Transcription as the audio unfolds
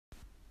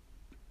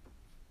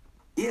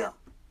Yeah,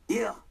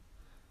 yeah.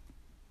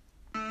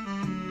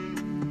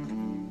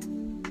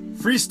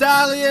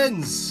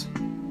 Freestylians!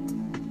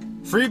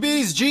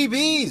 Freebies,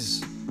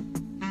 GBs!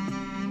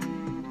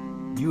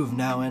 You have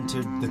now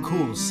entered the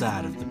cool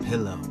side of the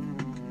pillow.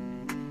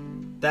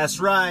 That's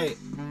right.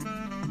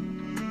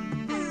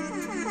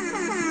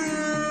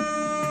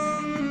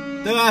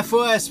 The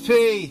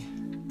FOSP,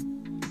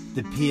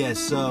 the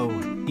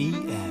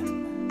PSO-EM.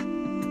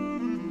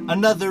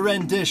 Another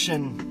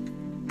rendition.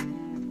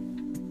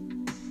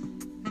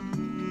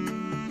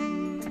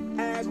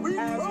 As we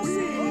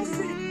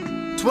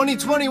proceed.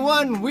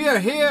 2021, we are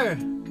here.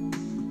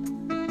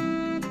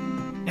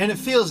 And it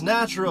feels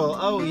natural,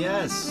 oh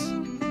yes.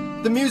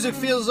 The music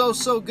feels oh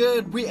so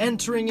good. We're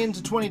entering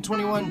into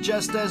 2021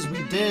 just as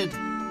we did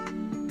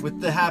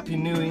with the Happy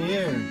New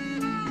Year.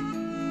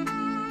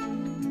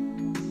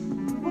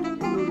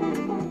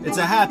 It's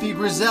a happy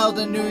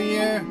Griselda New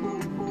Year.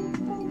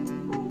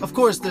 Of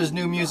course there's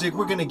new music,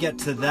 we're gonna get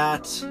to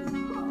that.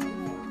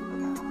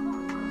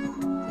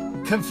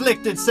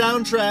 Conflicted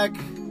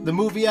Soundtrack, the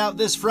movie out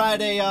this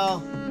Friday,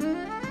 y'all.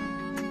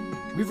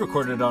 We've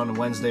recorded it on a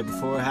Wednesday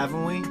before,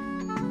 haven't we?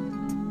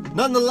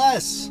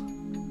 Nonetheless,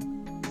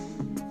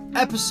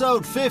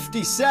 episode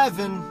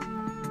 57.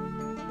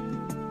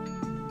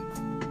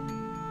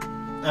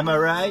 Am I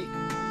right?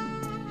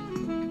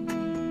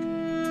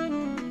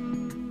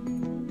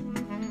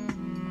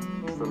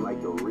 From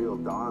like the real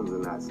dons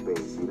in that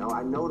space, you know?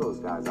 I know those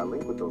guys. I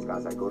link with those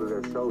guys. I go to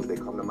their shows. They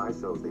come to my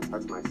shows. They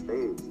touch my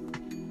stage.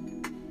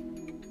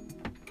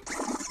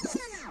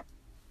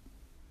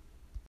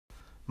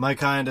 My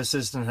kind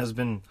assistant has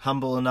been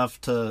humble enough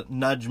to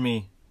nudge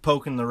me,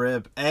 poking the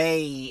rib.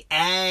 Hey,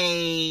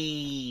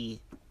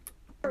 hey!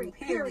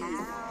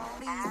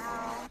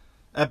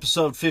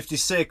 Episode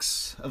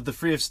 56 of the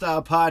Free of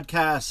Style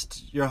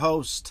podcast. Your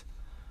host,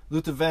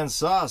 Luther Van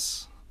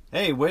Sauce.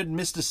 Hey, where'd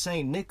Mr.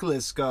 St.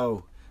 Nicholas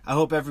go? I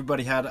hope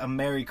everybody had a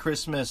Merry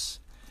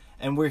Christmas.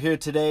 And we're here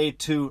today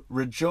to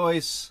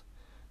rejoice.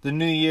 The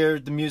new year,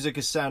 the music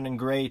is sounding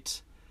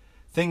great.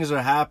 Things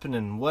are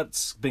happening.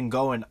 What's been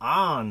going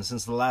on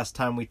since the last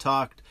time we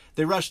talked?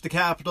 They rushed the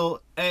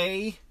Capitol,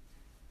 eh?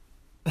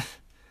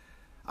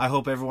 I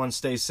hope everyone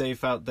stays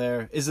safe out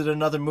there. Is it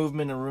another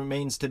movement? It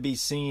remains to be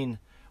seen.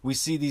 We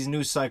see these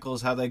news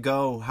cycles, how they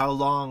go. How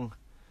long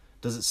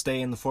does it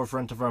stay in the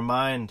forefront of our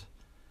mind?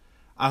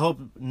 I hope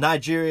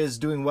Nigeria is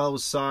doing well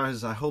with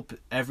SARS. I hope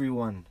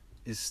everyone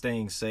is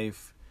staying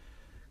safe.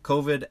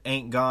 COVID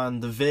ain't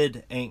gone. The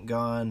vid ain't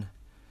gone.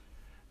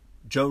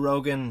 Joe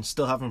Rogan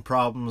still having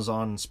problems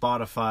on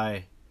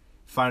Spotify,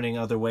 finding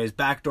other ways,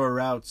 backdoor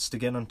routes to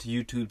get onto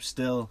YouTube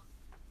still.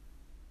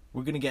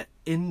 We're going to get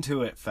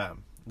into it,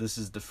 fam. This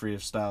is the Free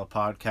of Style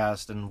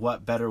podcast, and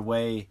what better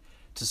way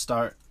to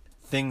start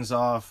things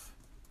off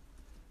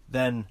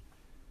than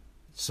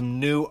some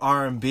new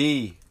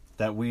R&B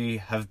that we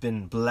have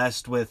been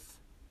blessed with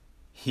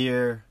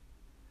here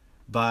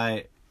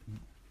by,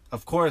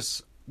 of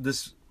course,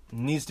 this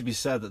needs to be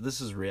said that this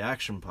is a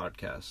reaction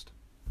podcast.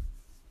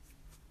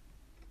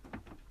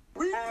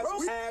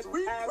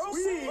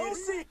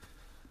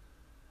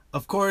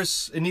 Of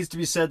course, it needs to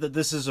be said that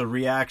this is a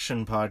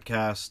reaction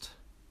podcast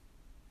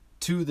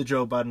to the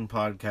Joe Budden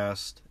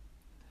podcast.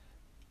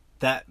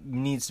 That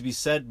needs to be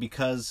said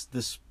because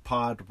this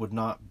pod would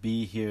not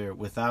be here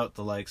without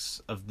the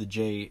likes of the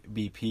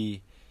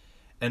JBP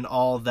and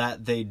all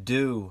that they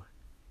do.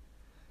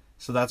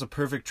 So that's a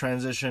perfect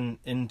transition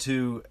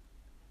into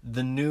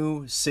the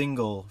new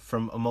single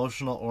from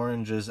Emotional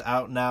Oranges,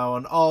 out now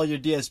on all your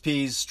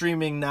DSPs,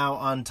 streaming now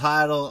on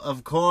Tidal,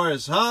 of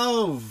course.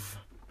 Hove!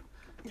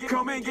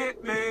 Come and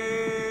get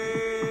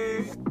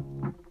me.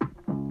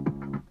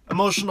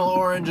 Emotional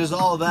Oranges,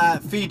 all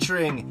that,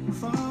 featuring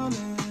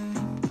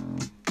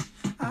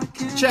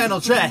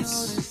Channel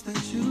Tress.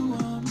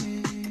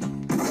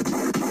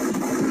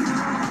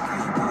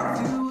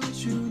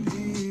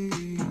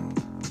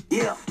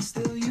 Yeah.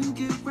 Still you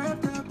get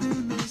wrapped up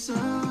in this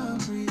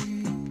sorry,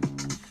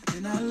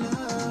 and I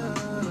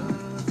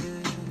love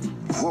it.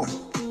 Whoa.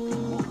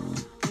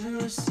 You're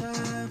a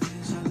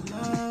savage, I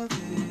love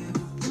it.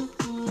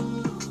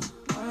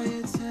 Why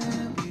you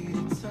tell me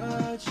to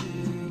touch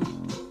it?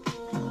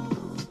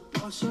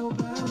 Wash your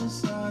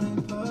balance out in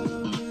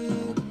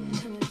public.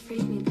 Come and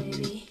free me,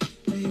 baby.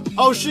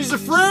 Oh, she's a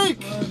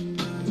freak!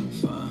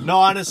 No,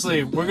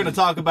 honestly, we're going to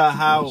talk about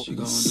how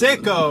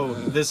sicko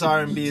this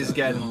R&B is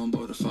getting.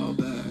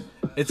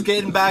 It's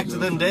getting back to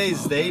them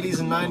days, the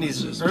 80s and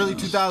 90s, early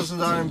 2000s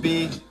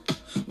R&B.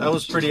 That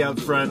was pretty out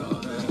front.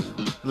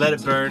 Let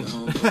it burn.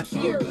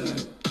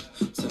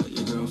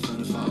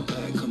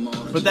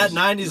 But that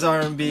 90s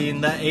R&B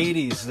and that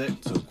 80s,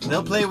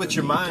 they'll play with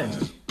your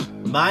mind.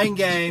 Mind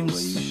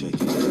games.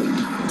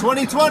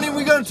 2020,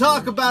 we're going to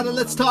talk about it.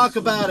 Let's talk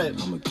about it.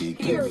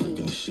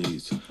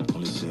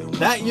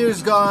 That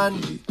year's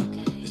gone.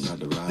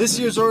 This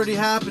year's already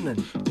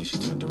happening.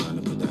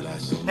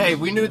 Hey,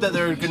 we knew that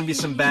there were going to be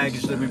some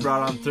baggage that we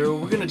brought on through.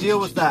 We're going to deal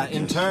with that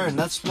in turn.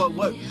 That's what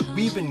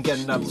we've been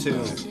getting up to.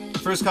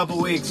 First couple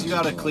weeks, you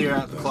got to clear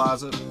out the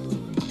closet.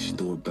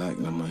 do it back,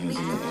 now my hands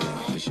in the air.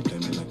 Yeah, she play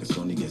me like it's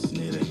only gets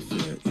near, ain't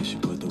fair. Yeah, she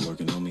put the work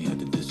in on me, had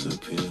to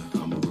disappear.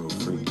 I'm a real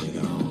freak, nigga,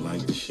 I don't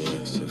like the shit.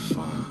 I said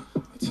fine, I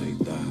take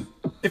that.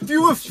 If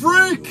you a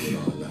freak,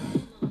 All that.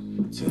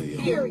 Tell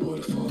your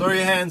homeboy to fall throw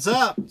your hands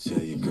up.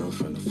 Tell your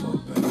girlfriend to fall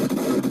back.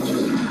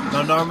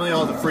 Now, normally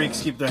all the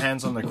freaks keep their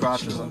hands on their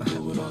crotches. Do it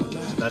all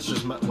that. That's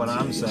just what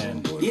I'm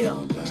saying. Yeah.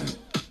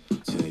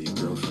 Tell your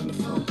girlfriend to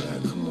fall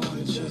back. Come on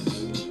and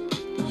just.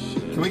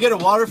 Can we get a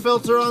water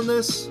filter on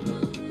this?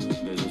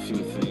 There's a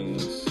few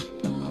things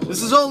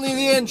This is only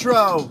the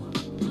intro.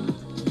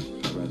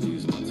 I'd rather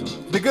use my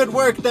time. The good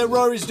work that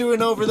Rory's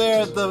doing over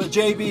there at the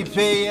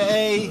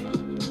JBPA.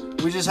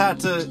 We just had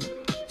to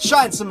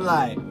shine some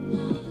light.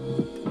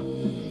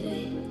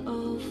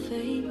 Oh,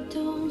 fate,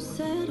 don't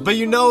settle. But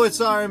you know it's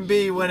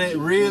R&B when it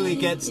really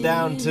gets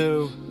down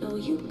to No,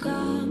 you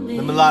got me.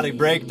 the melodic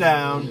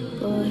breakdown.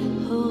 Boy,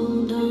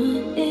 hold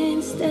on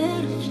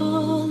instead of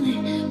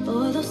falling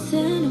for those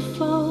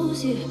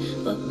centerfolds, yeah.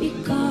 But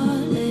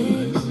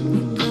regardless,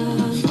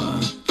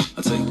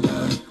 I take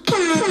that.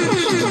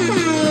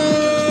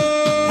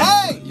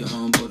 Hey! Your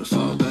homeboy to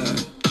fall back.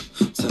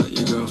 Tell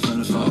your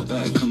girlfriend to fall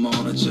back. Come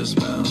on and just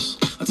bounce.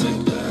 I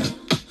take that.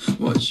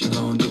 What you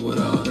gonna do with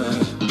all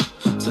that?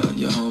 Tell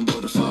your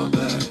homeboy to fall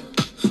back.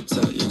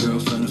 Tell your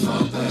girlfriend to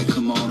fall back.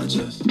 Come on and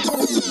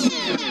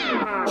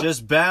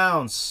Just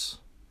bounce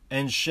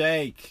and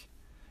shake.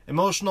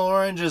 Emotional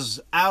Orange is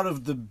out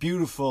of the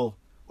beautiful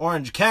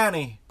Orange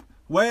County.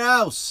 Where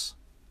else?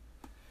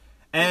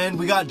 And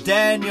we got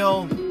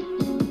Daniel.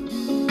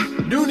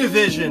 New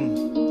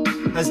Division.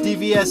 That's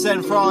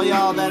DVSN for all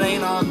y'all that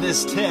ain't on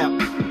this tip.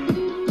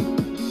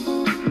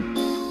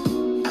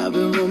 I've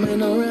been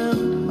roaming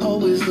around,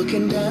 always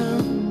looking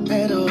down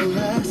at all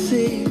I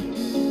see.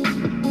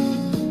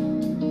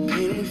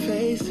 Painted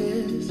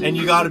faces. And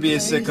you gotta be a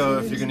sicko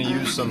if you're gonna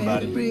use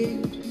somebody.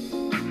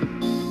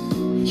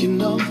 You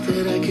know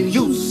that I could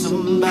Use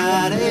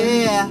somebody.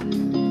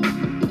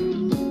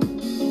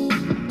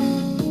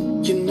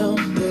 You know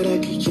that I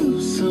could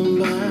use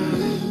somebody.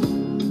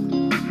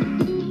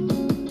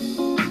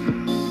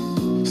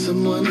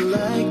 Someone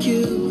like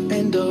you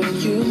and all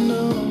you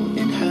know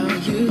and how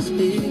you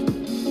speak.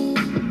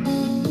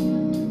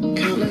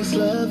 Countless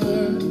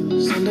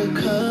lovers under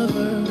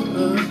cover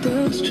of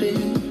the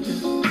street.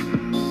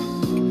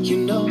 You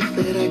know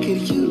that I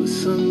could use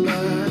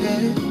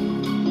somebody.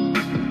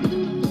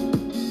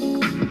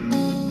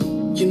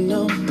 You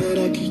know that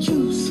I could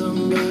use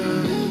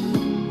somebody.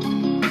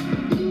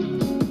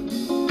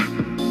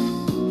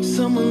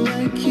 Someone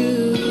like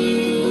you.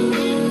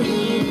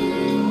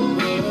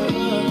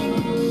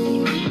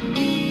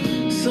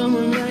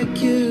 Someone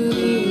like you.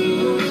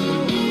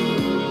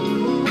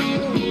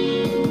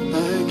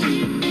 Like you.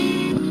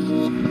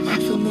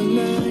 Off in the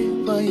night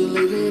while you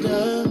leave it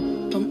up,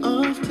 I'm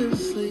off to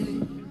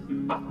sleep.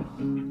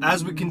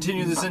 As we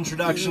continue this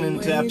introduction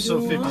into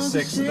episode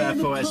 56 of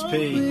FOSP,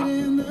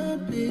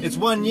 it's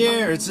 1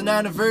 year, it's an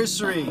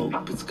anniversary,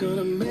 It's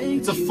gonna make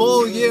it's a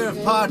full year of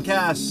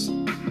podcasts,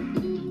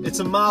 it's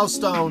a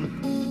milestone,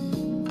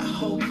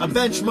 a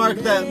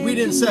benchmark that we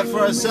didn't set for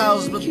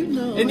ourselves, but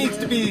it needs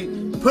to be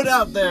put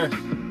out there.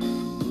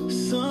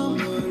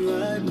 someone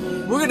like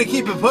me. We're gonna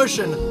keep it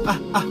pushing,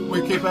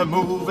 we keep it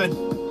moving,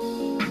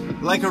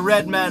 like a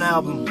Redman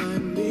album.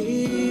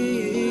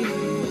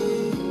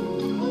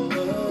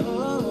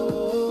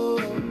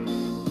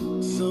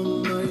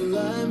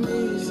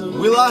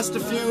 We lost a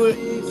few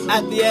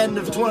at the end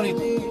of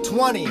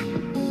 2020,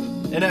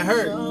 and it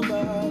hurt.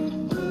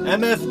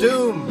 MF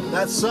Doom,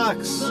 that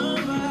sucks.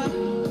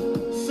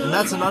 And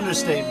that's an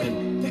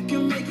understatement.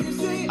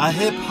 A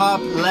hip-hop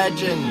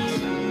legend.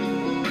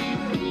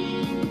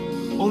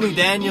 Only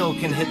Daniel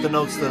can hit the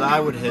notes that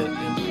I would hit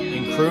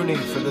in crooning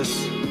for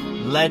this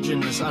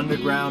legend, this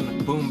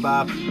underground boom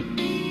bop.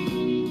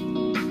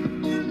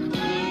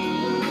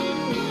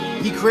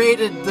 He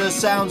created the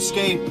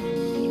soundscape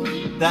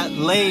that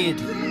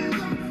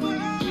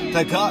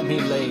got me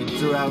laid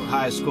throughout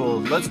high school.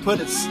 Let's put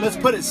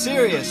it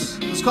serious.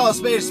 Let's call a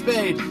spade a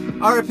spade.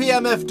 R.I.P.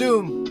 MF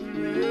Doom.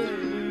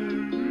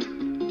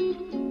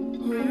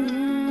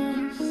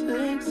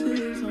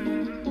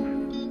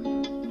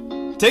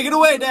 Take it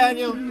away,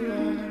 Daniel.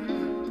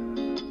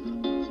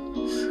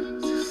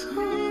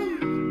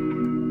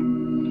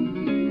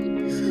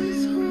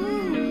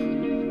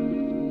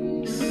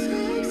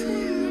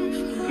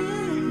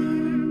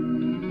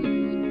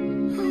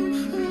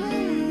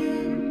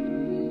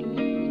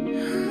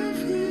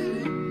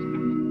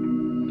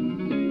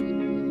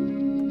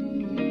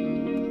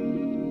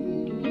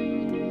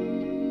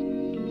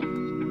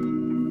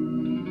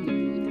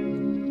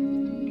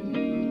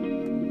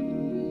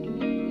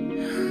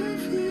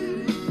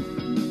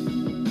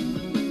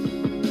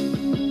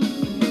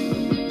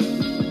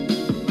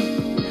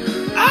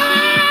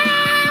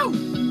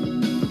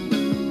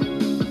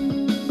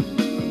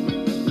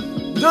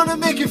 Don't it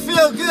make you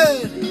feel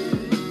good?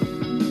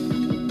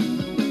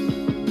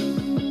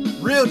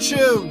 Real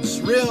tunes,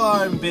 real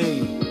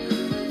R&B.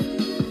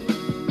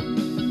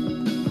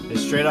 Hey,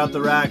 straight out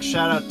the rack,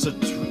 shout out to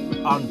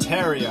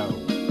Ontario.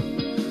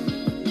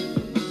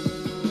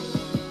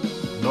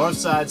 North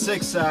side,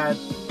 6 side.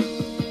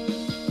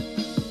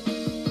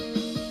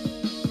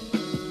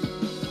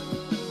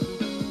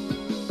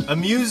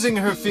 Amusing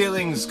Her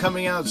Feelings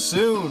coming out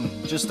soon,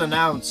 just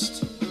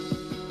announced.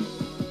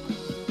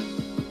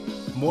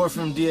 More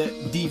from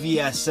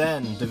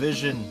DVSN,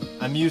 Division.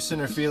 Amusing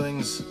Her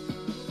Feelings.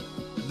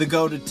 The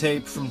goated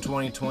tape from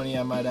 2020,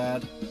 I might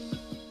add.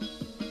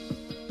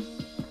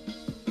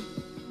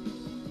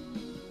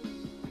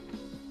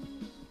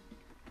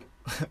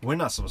 We're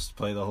not supposed to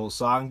play the whole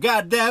song.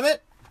 God damn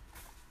it!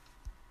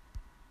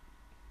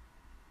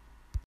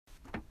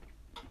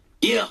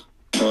 Yeah.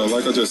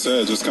 Like I just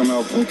said, just come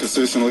out, play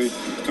consistently,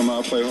 come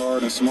out, play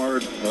hard and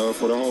smart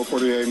for the whole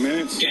 48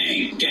 minutes.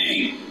 Gang.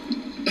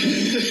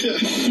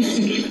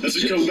 That's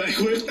what you come back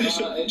with?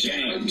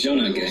 Gang.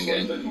 Jonah,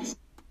 gang.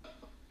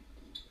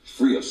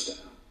 Free style.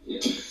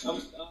 Yeah.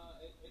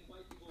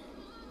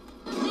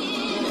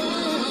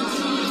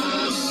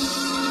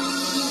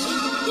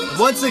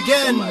 Once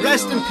again,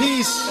 rest in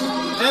peace,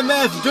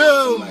 MF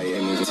Doom.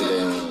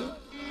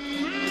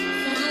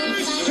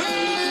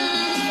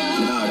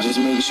 Nah, just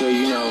make sure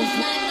you know.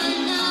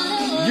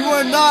 You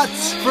are not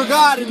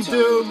forgotten,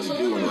 Doom.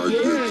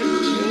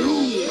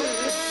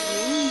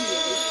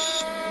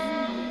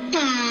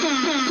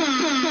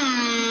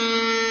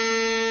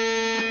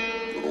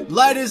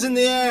 Lighters in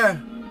the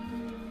air.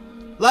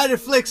 Lighter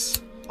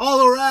flicks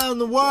all around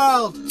the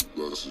world.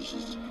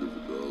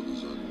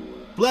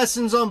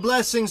 Blessings on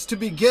blessings to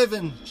be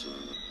given.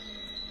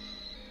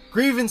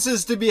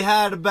 Grievances to be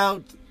had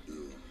about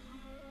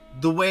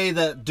the way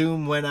that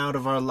Doom went out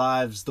of our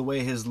lives, the way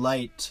his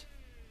light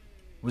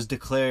was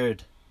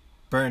declared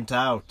burnt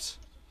out.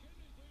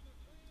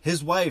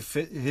 His wife,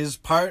 his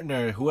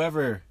partner,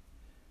 whoever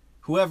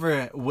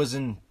was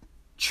in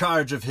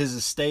charge of his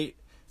estate,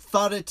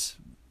 thought it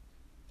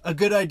a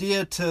good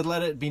idea to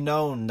let it be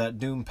known that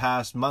Doom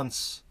passed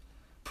months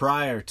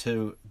prior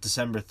to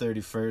December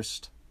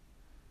 31st.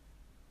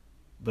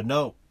 But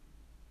no,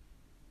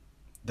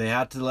 they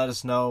had to let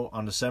us know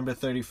on December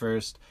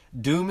 31st.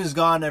 Doom is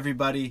gone,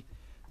 everybody.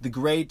 The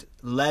great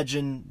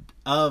legend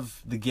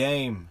of the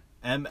game,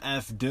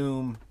 MF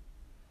Doom.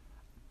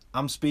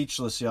 I'm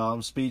speechless, y'all.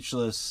 I'm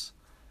speechless.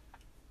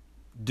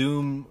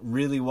 Doom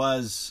really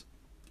was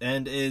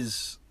and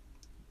is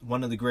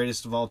one of the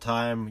greatest of all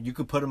time. You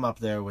could put him up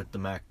there with the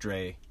Mac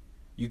Dre.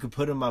 You could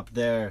put him up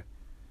there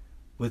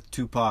with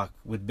Tupac,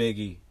 with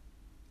Biggie.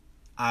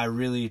 I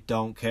really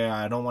don't care.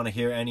 I don't want to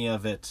hear any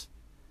of it.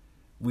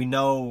 We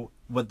know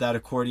what that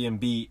accordion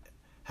beat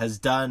has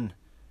done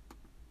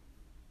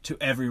to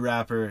every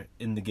rapper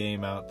in the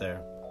game out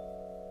there.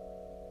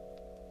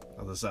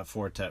 Oh, that's that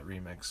Fortet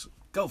remix.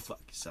 Go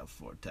fuck yourself,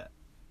 Fortet.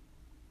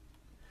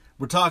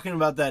 We're talking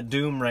about that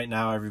Doom right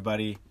now,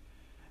 everybody.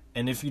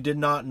 And if you did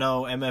not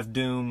know, MF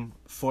Doom,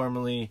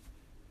 formerly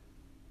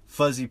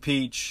Fuzzy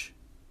Peach,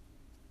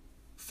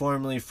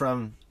 formerly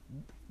from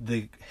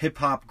the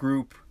hip-hop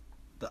group,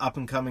 the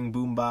up-and-coming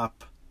boom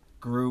bop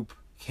group,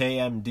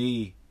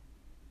 KMD,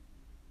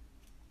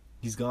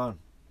 he's gone.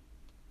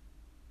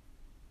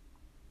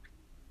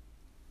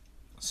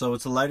 So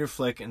it's a lighter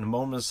flick and a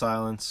moment of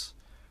silence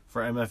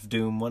for MF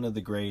Doom, one of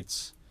the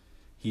greats.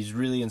 He's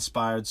really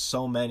inspired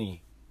so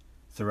many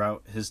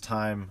throughout his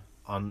time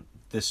on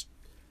this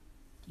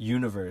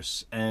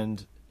universe.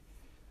 And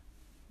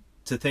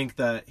to think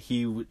that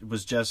he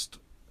was just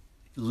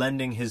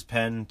lending his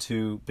pen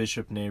to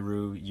Bishop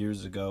Nehru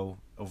years ago,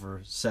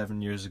 over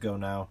 7 years ago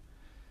now,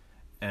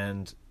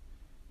 and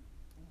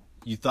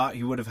you thought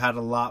he would have had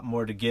a lot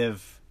more to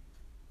give.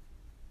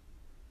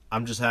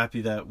 I'm just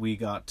happy that we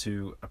got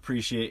to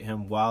appreciate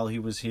him while he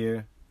was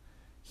here.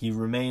 He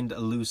remained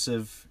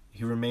elusive.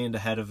 He remained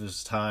ahead of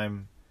his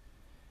time.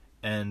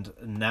 And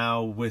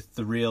now with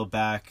the real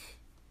back,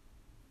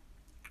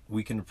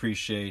 we can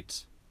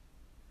appreciate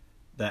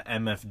that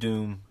MF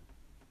Doom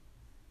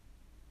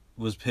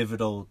was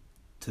pivotal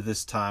to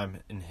this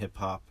time in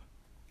hip-hop.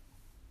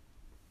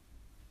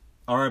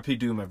 R.I.P.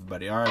 Doom,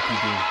 everybody. R.I.P.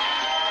 Doom.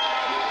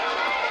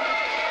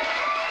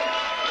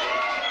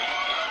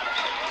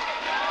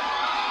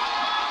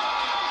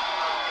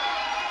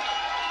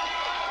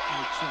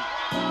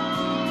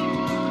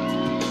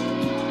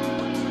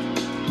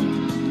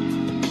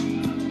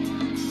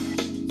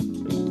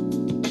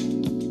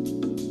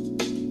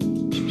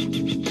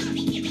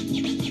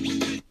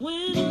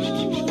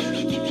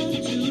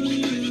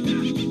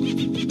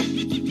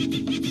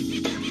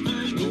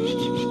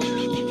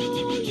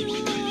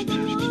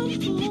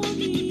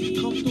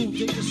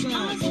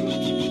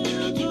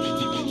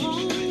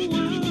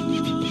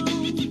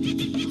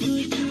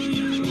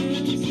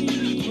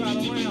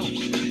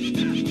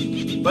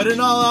 But in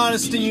all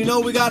honesty, you know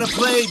we gotta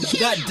play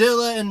that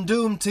Dilla and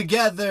Doom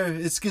together.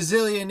 It's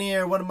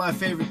Gazillionaire, one of my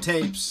favorite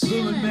tapes.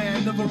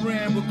 Man never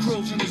ran with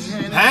crows in his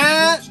hand.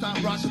 Huh?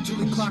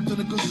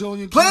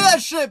 Play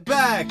that shit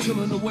back!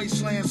 Killing the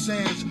wasteland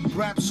sands,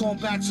 rap song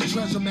backs and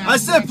treasure map. I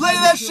said play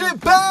that shit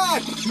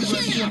back! He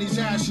rests on his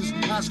ashes,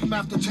 ask him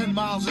after 10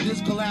 miles of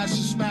his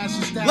galoshes, smash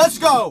his stash. Let's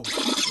go!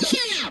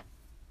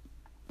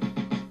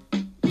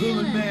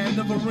 Villain man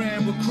Man never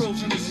ran with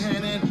krills in his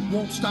hand and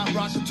won't stop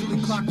rocking till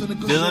he clocked in the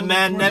Villain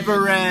Man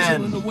never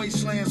ran. In the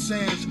wasteland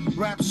sands,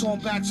 raps on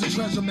backs of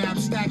treasure map,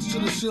 stacks to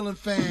the ceiling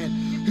fan.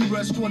 He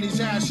rests when he's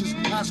ashes.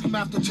 Ask him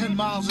after 10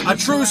 miles. A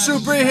true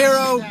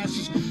superhero.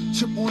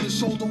 Chip on his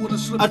shoulder with a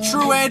slip. A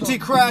true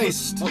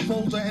antichrist. A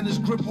folder and his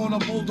grip on a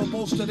boulder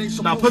bolster. They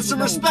Now put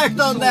some respect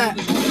on that.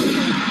 It's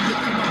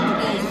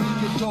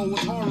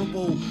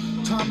horrible.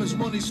 Time is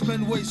money,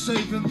 spend, wait,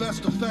 save,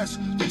 invest, a fest.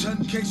 The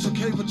 10K, so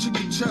cave a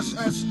chicken chest,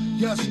 S.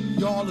 Yes,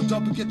 y'all are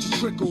up and get your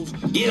trickles.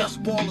 Yes,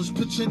 ballers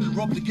pitch in and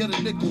rub to get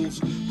a nickels.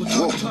 But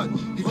tut,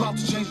 he about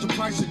to change the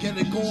price again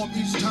and go up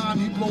each time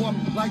he blow up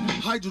like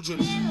hydrogen.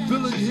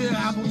 Villain here,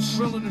 have him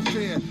shrilling in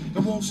fear. It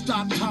won't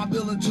stop top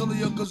ill until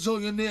he a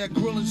gazillionaire,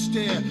 grill and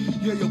stare.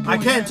 Yeah, your boy I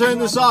can't turn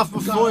this off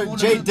before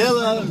Jay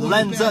Dilla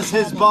lends us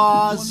his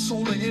bars.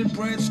 One solar in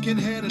brand,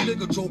 skinhead, a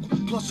nigga joke.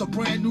 Plus a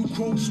brand new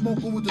chrome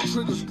smoker with the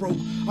triggers broke.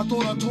 I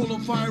thought I told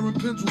him fire and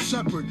pins were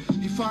separate.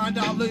 He find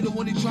out later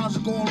when he tries to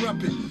go and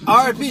rep it.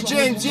 R.I.P.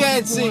 James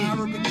Yancey.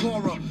 Arabic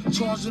Torah,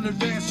 charged in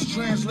advance to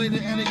translate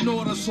it and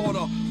ignore the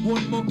sorta.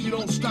 One monkey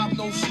don't stop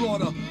no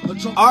slaughter.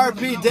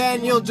 R.P.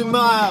 Daniel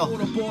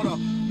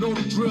DeMille. Know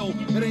the drill,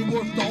 it ain't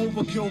worth the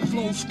overkill,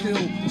 flow skill.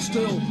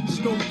 Still, there's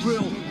no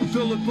drill.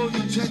 Villain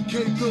billion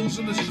 10K bills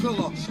in this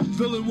pillar.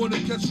 Villain when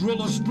it gets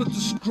realer, split the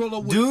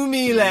skrilla with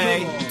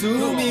Dumile.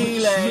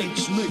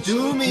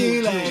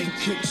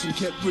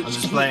 I'm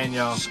just playing,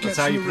 y'all. That's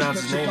how you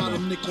pronounce his name, though.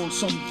 Nick on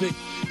some Vic.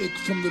 Ick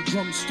from the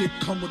drumstick,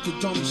 come with the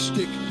dumb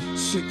stick.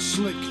 Sick,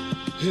 slick,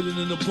 hidden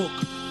in the book.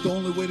 The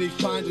only way they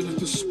find it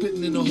if it's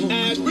spitting in the hook.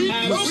 Don't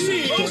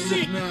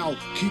look now,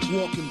 keep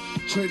walking.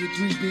 Traded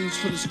 3 beans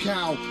for this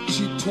cow.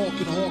 Cheap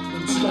talking,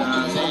 Hawkman,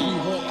 stalking,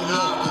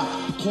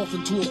 hawking.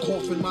 Coughing to a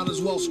coffin, might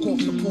as well scoff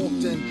the pork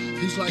then.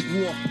 He's like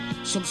Walk.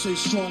 Some say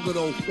stronger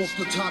though. Off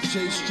the top,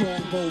 Jay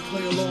Strongbow.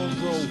 Play along,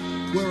 bro.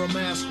 Wear a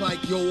mask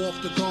like yo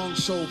off the Gong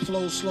Show.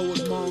 Flow slow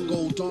as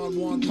Mongo. Don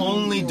Juan.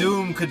 Only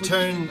Doom could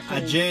turn a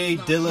Jay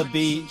Dilla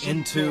beat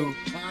into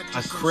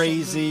a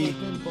crazy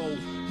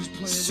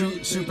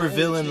super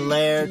villain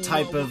lair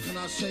type of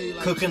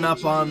cooking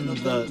up on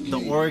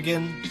the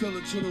organ.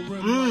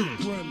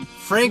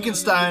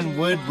 Frankenstein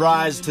would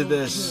rise to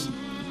this.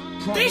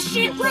 This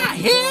shit right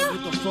here.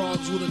 With the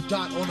frogs with a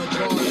dot on a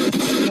guard.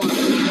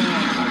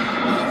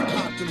 Half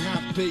cocked and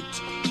half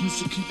baked.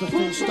 Used to keep a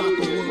full stock of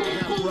work,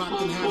 half rock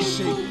and half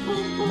shake.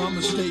 My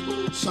mistake.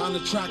 Sign a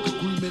track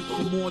agreement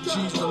for more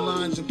G's than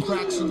lines and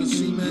cracks in the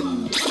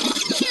cement.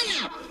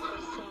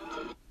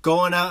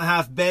 Going out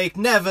half baked,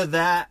 never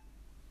that.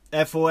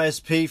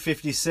 FOSP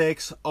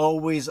 56,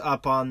 always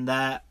up on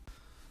that.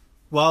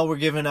 While we're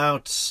giving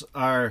out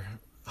our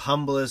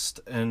humblest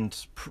and,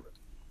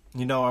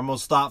 our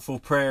most thoughtful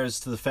prayers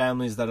to the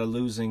families that are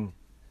losing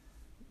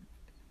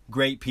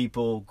great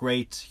people,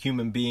 great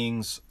human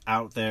beings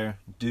out there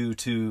due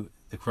to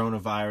the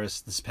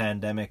coronavirus, this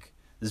pandemic,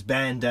 this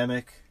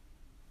bandemic.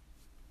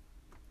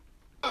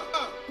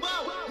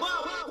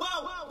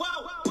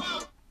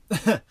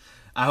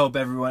 I hope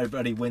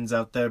everybody wins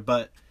out there,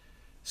 but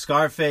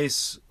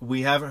Scarface,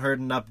 we haven't heard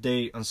an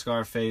update on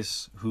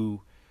Scarface,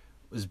 who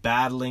was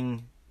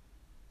battling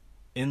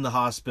in the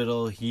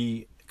hospital.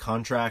 He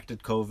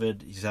contracted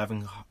COVID. He's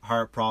having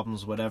heart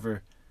problems,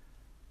 whatever.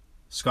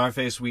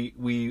 Scarface,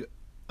 we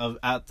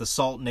at the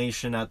Salt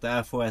Nation, at the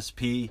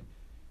FOSP,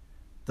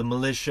 the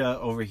militia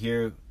over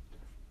here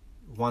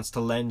wants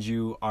to lend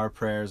you our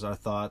prayers, our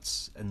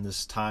thoughts in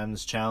this time,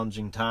 this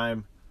challenging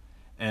time.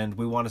 And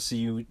we want to see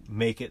you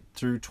make it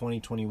through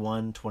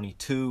 2021,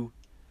 22,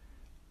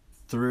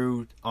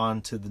 through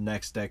on to the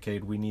next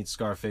decade. We need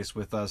Scarface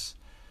with us.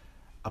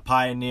 A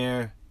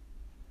pioneer,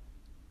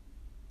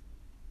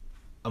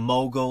 a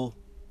mogul.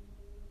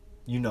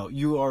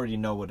 You already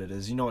know what it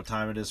is. You know what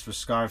time it is for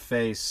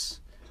Scarface.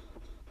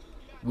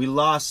 We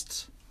already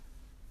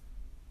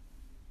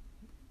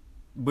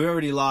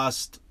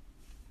lost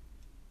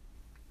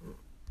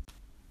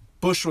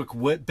Bushwick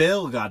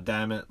Bill,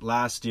 goddammit,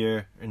 last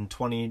year in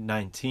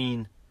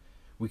 2019.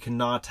 We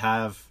cannot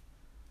have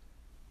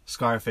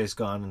Scarface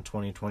gone in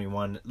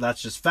 2021.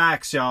 That's just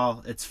facts,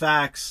 y'all. It's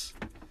facts.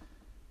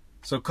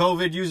 So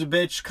COVID, use a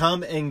bitch,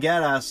 come and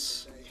get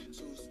us.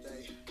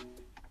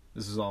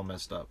 This is all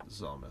messed up.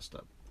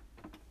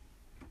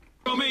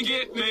 Come and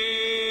get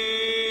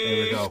me.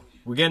 There we go.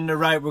 We're getting it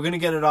right. We're going to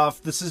get it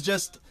off. This is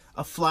just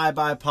a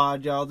flyby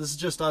pod, y'all. This is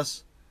just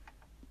us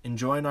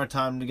enjoying our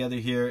time together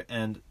here,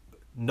 and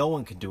no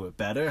one can do it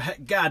better.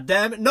 God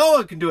damn it, no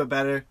one can do it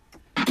better.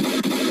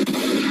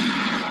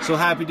 So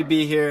happy to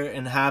be here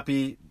and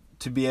happy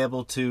to be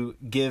able to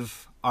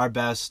give our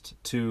best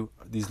to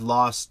these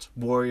lost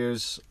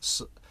warriors,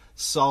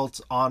 Salt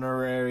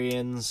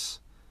honorarians,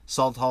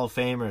 Salt Hall of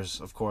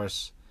Famers, of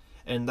course.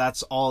 And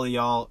that's all of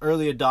y'all,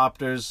 early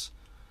adopters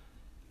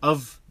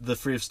of the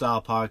Free of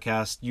Style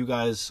podcast. You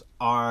guys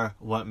are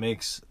what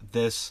makes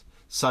this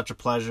such a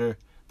pleasure.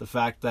 The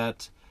fact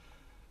that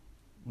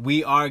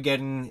we are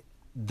getting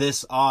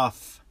this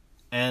off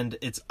and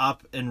it's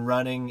up and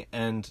running,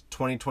 and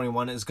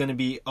 2021 is going to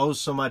be oh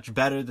so much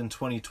better than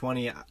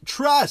 2020.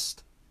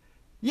 Trust!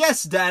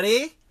 Yes,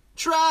 Daddy!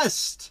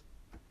 Trust.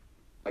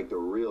 Like the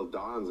real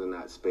dons in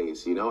that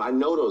space, you know? I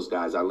know those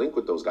guys. I link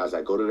with those guys.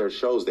 I go to their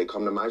shows. They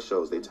come to my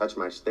shows. They touch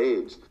my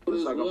stage.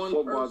 It's like a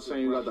football team.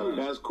 You got the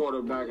best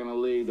quarterback in the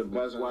league, the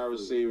best wide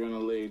receiver in the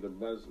league, the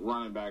best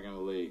running back in the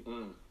league.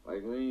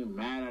 Like, we ain't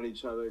mad at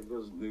each other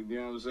because, you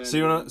know what I'm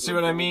saying? See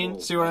what I mean?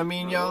 See what I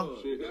mean, y'all?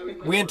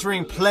 We're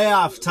entering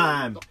playoff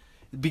time.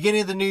 The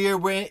beginning of the new year,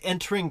 we're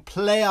entering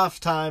playoff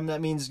time. That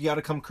means you got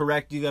to come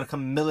correct. You got to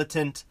come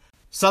militant.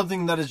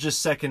 Something that is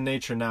just second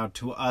nature now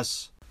to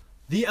us.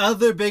 The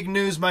other big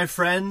news, my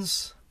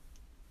friends.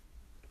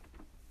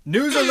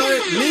 News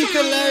alert, leak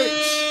alert,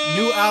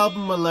 new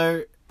album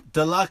alert,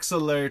 deluxe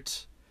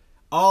alert,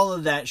 all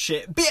of that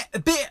shit. Bit.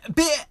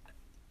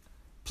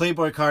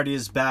 Playboy Carti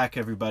is back,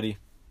 everybody.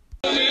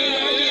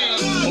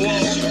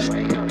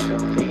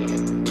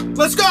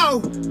 Let's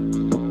go!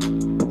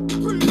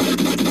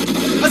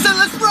 I said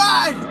let's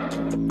ride!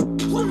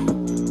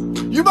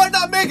 You might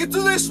not make it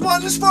through this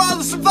one. This for all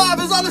the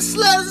survivors on the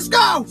sled. Let's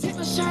go!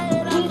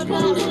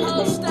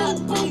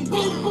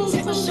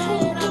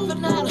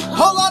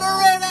 Whole lot of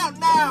rain out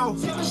now.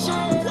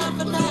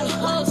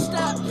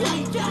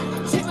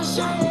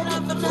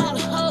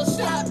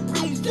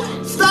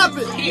 Stop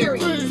it.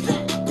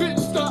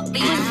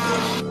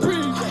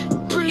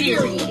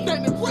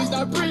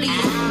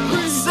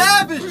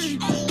 Savage.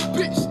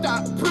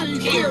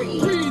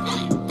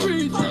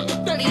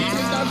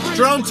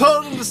 Drone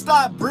told him to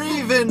stop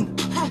breathing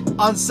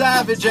on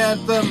Savage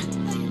Anthem.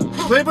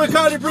 Playboy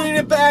Carti bringing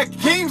it back.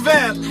 King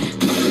Vamp.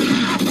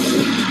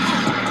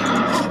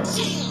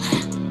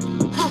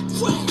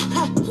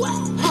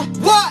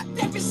 What?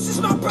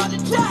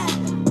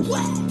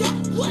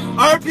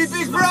 RP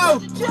Big Bro.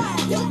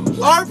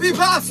 RP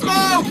Pop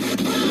Smoke.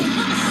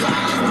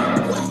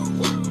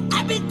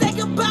 I've been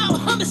thinking about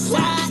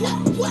homicide.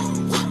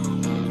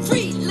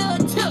 Free love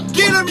took.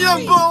 Get him,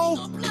 young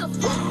bull.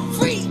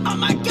 Free, oh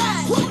my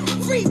God.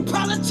 Free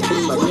apologize.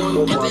 I've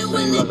been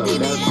willing to be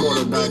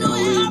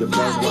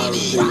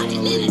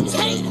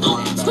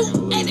on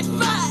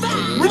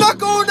 285. We're not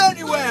going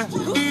anywhere.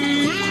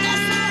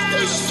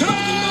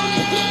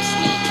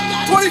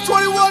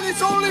 2021,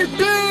 it's only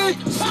Big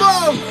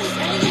Smoke.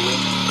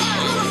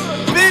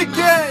 Big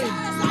game.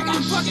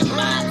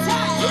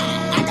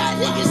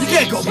 You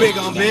can't go big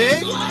on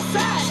big. You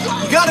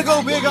gotta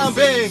go big on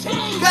big.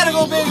 You gotta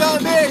go big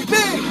on big.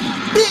 Big.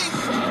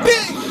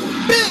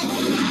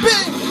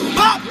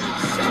 Pop.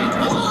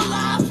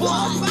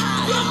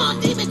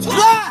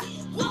 Fly.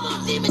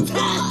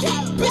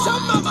 Bitch,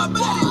 I'm on my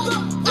body.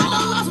 I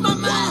done lost my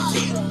mind.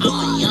 I'm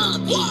a young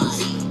beast.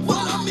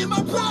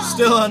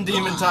 Still on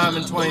Demon Time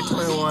in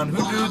 2021. Who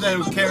knew that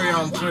would carry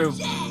on through?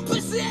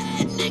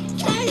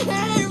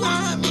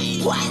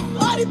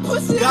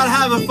 Gotta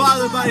have a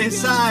father by your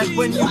side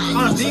when you're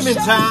on Demon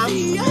Time.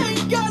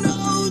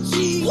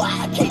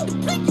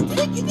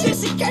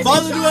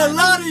 Father do a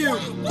lot of you.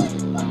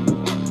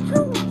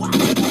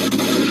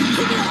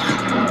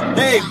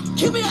 Hey,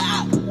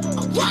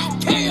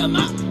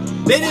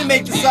 they didn't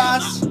make the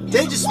sauce.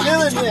 They just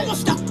spilling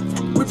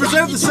it. We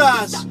preserve the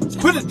sauce.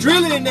 Put a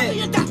drill in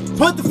it.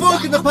 Put the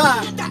fork in the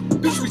pot.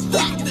 Bitch, we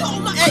stuck it.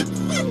 Hey.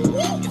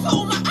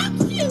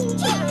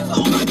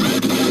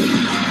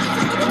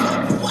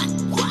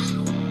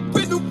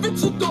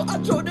 I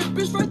drove that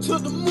bitch right to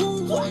the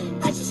moon.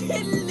 I just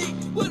hit a lick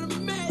with a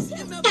mask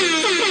and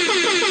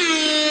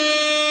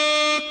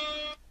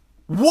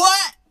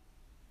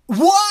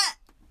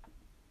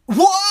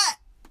What?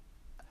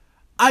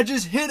 I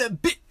just hit a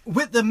bit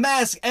with the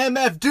mask.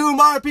 MF Doom,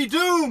 RP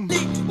Doom.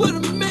 With a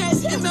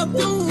mask, MF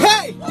Doom.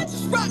 Hey! I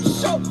just rock the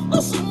show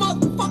on some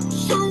motherfucking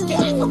shoes.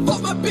 I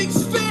bought my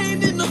biggest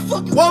fan in the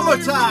fucking one more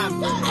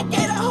time. I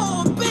get a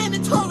whole band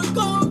and told her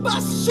go and buy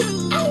some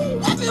shoes.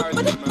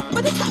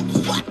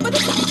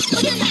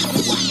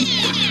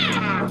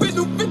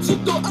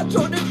 I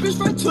drove that bitch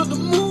right to the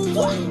moon.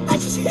 I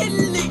just hit a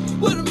lick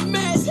with a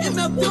mask,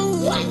 MF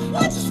Doom.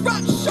 I just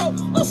rock the show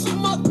on some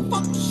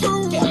motherfucking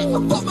shoes. I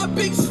bought my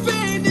biggest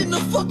fan in the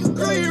fucking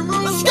green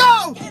room. Let's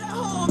go! Get a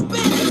whole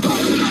band and told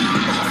her go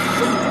and buy some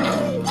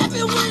shoes. I've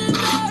been winning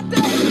all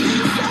day.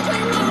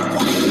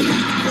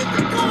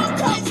 Going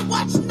crazy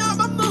watching all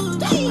my moves.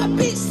 My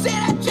bitch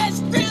said I dress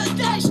real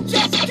nice,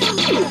 dress good.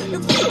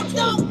 If you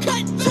don't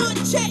cut to a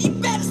check, you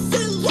better sue.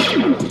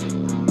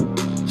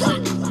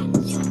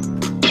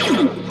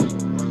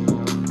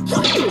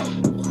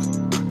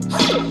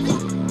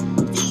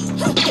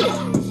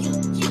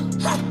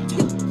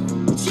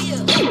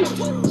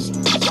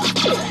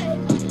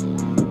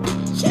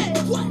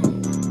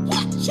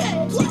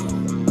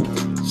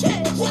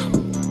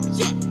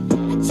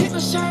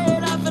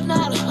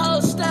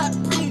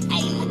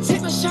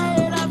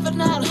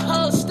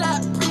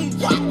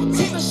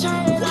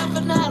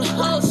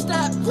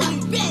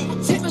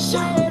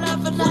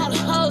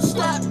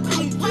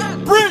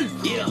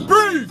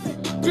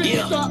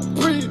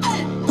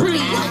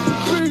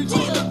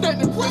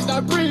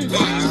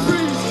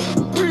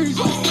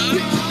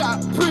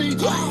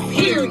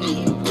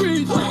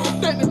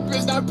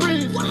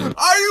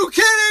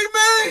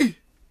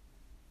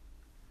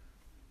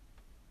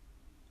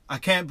 I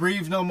can't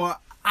breathe no more.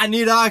 I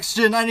need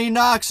oxygen. I need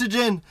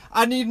oxygen.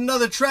 I need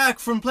another track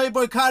from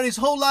Playboi Carti's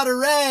Whole Lotta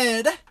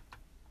Red.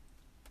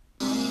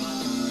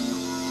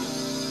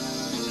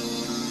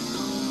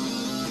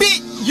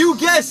 Beat, you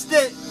guessed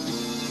it.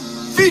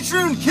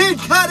 Featuring Kid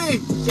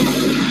Cudi.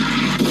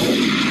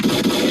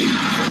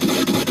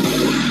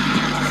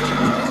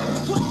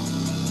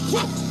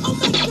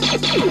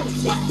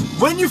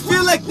 When you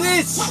feel like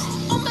this,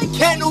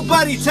 can't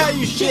nobody tell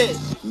you shit.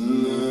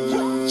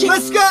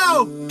 Let's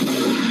go.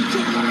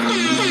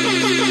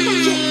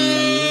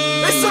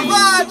 It's a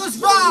vibe. Let's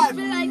vibe.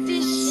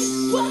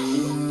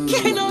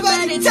 Can't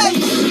nobody tell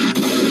you shit.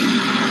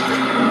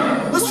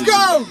 Let's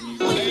go.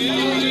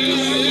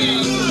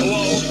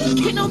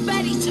 Can't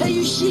nobody tell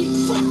you shit.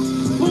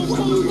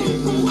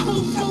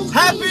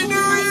 Happy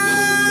New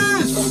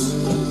Year's.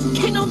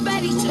 Can't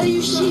nobody tell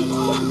you shit.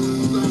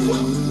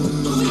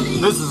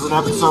 This is an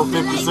episode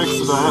 56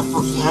 of the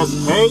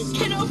Hesitate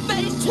Can't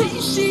nobody tell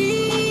you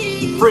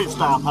shit.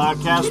 Freestyle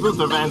Podcast.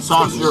 Luther Van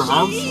Sauce, your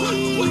host.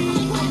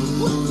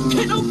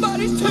 Can't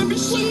nobody tell me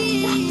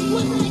shit.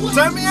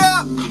 Turn me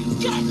up.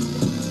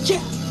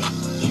 Yeah.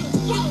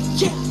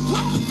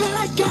 But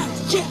I got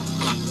it. Yeah.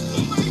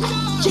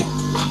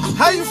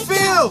 How you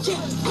feel?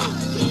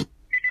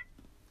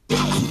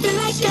 But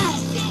I got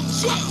it.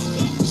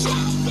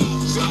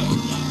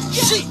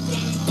 Shit.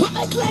 Put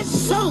my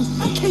glasses on,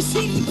 I can't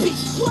see these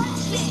bitches.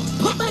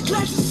 Put my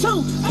glasses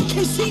on, I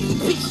can't see these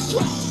bitches.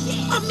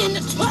 I'm in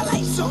the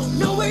twilight zone,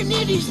 nowhere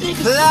near these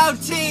niggas.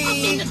 Clouty.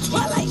 I'm in the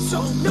twilight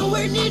zone,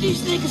 nowhere near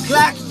these niggas.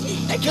 Clack,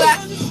 They clack,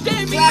 can't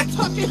understand me, clack, I'm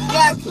talking clack.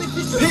 hard with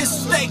this.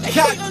 Piss, they They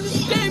clack. can't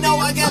understand me, No,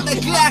 I got the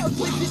clack.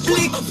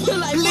 Blick, I feel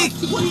like blick.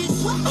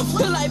 Morpheus. I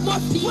feel like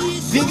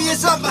Morpheus.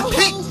 VVS on my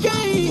pick.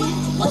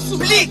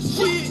 Blick.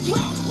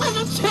 When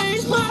I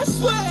change my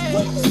swag.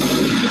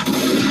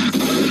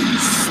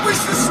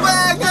 Switch the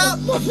swag up.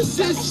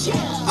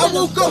 I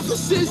woke up.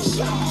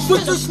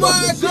 Switch the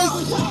swag up.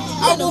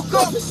 I woke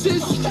up.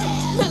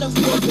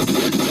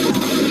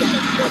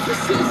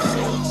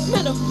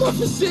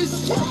 Metamorphosis.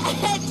 I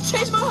had to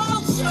change my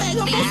whole swag. I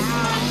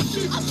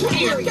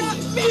got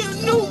me a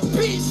new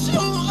bitch. She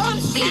don't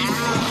understand.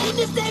 And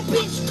if that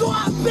bitch go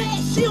out bad,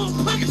 she don't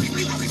punch me.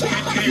 What the fuck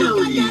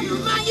I gotta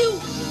remind you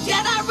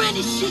that I run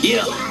this shit?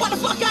 Yeah. What the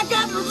fuck I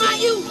gotta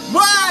remind you?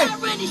 Why? That I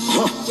run this shit.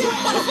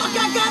 What the fuck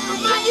I gotta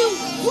remind you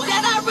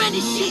that I run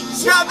this shit?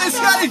 Scott Miss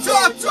Scotty,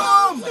 talk to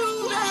him.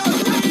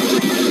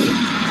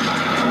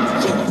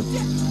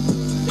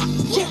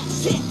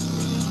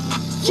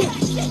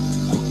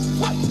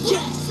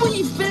 When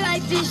you feel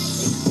like this,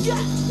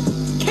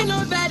 can't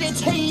nobody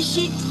tell you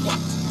shit.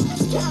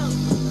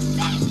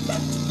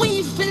 When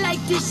you feel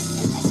like this,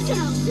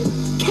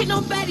 can't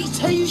nobody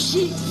tell you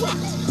shit.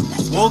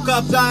 Woke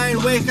up dying,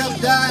 wake up When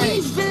you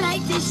dying. feel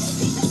like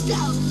this,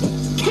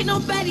 can't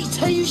nobody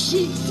tell you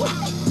shit.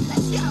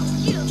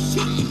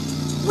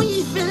 When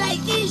you feel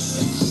like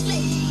this,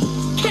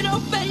 can't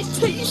nobody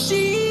tell you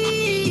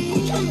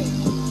shit.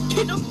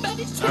 Can't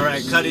nobody tell you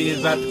Alright, Cudi is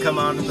about to come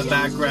on in the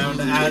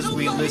background as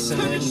we listen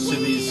into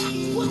these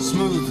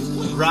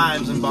smooth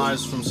rhymes and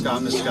bars from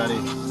Scott Miss Scotty.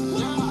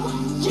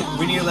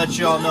 We need to let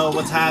you all know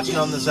what's happening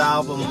on this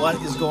album,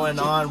 what is going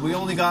on. We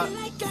only got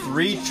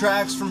 3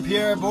 tracks from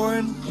Pierre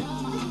Bourne.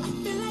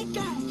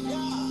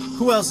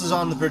 Who else is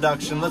on the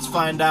production? Let's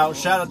find out.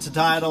 Shout out to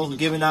Tidal,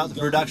 giving out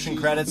the production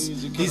credits.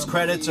 These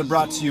credits are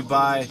brought to you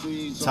by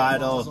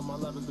Tidal.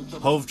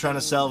 Hove trying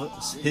to sell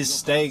his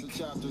steak.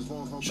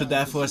 Should the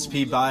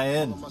FOSP buy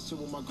in?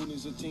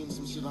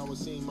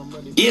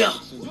 Yeah.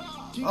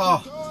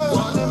 Oh.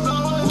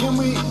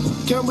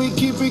 Can we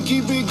keep it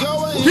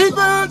going? Keep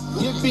it!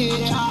 Yeah,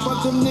 bitch.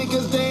 But them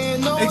niggas, they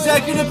ain't know it.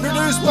 Executive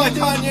produced by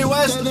Kanye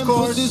West, of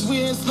course. We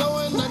ain't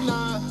slowing,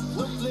 nah.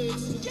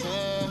 Netflix,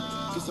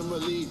 yeah. Get some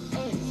relief.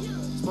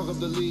 Smoke up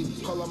the lead.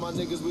 Call all my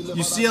niggas, we live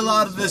You see a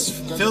lot of this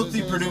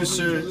filthy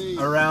producer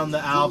around the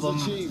album.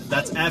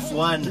 That's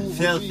F1,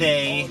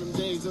 Filthy,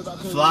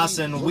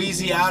 Flossin',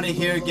 Wheezy out of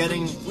here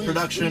getting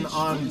production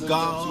on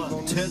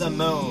Gone to the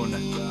Moon.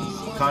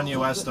 Kanye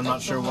West, I'm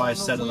not sure why I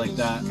said it like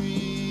that.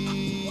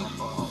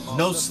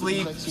 No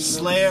Sleep,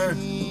 Slayer.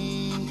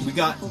 We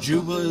got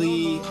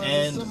Jubilee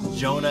and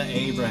Jonah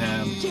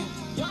Abraham.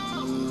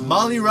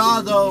 Molly Ra,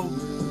 though,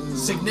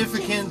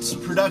 significant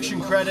production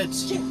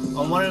credits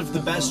on one of the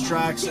best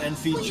tracks and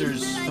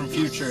features from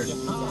Future.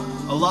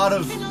 A lot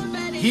of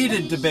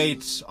heated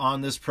debates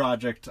on this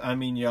project. I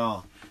mean,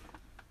 y'all,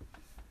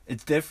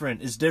 it's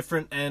different. It's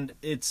different and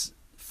it's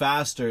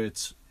faster.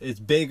 It's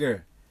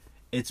bigger.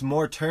 It's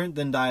more turned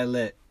than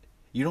dial-lit.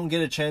 You don't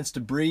get a chance to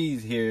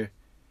breathe here.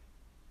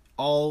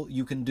 All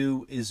you can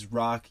do is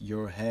rock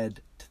your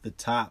head to the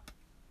top.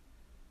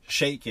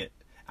 Shake it.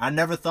 I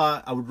never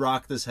thought I would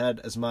rock this head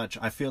as much.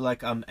 I feel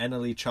like I'm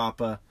Eneli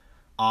Choppa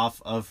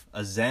off of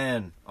a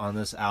Zan on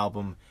this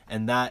album,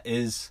 and that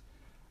is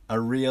a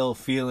real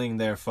feeling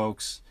there,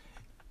 folks.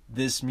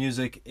 This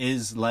music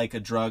is like a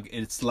drug.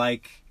 It's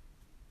like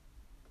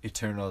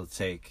Eternal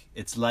Take.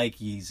 It's like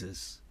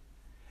Yeezus.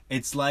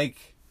 It's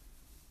like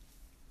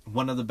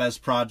one of the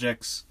best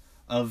projects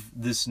of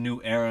this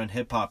new era in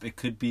hip-hop. It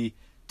could be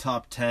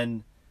top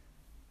 10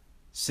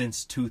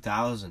 since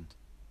 2000.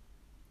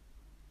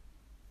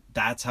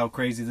 That's how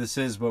crazy this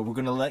is, but we're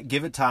going to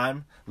give it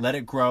time, let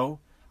it grow.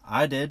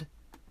 I did.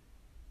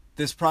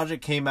 This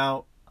project came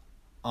out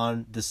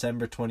on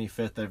December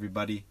 25th,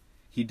 everybody.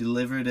 He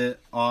delivered it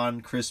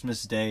on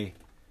Christmas Day.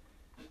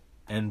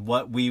 And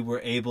what we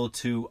were able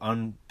to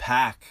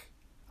unpackage,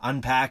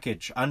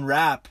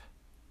 unwrap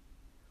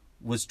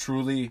was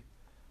truly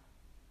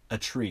a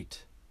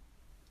treat.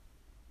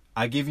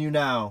 I give you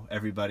now,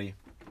 everybody.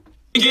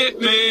 Get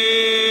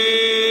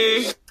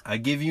me. I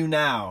give you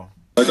now.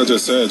 Like I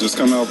just said, just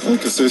come out, play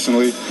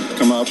consistently,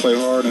 come out, play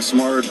hard and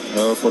smart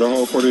for the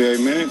whole 48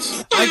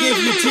 minutes. I give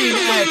you Team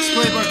X,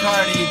 Playboy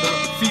Cardi,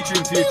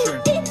 featuring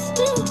Future.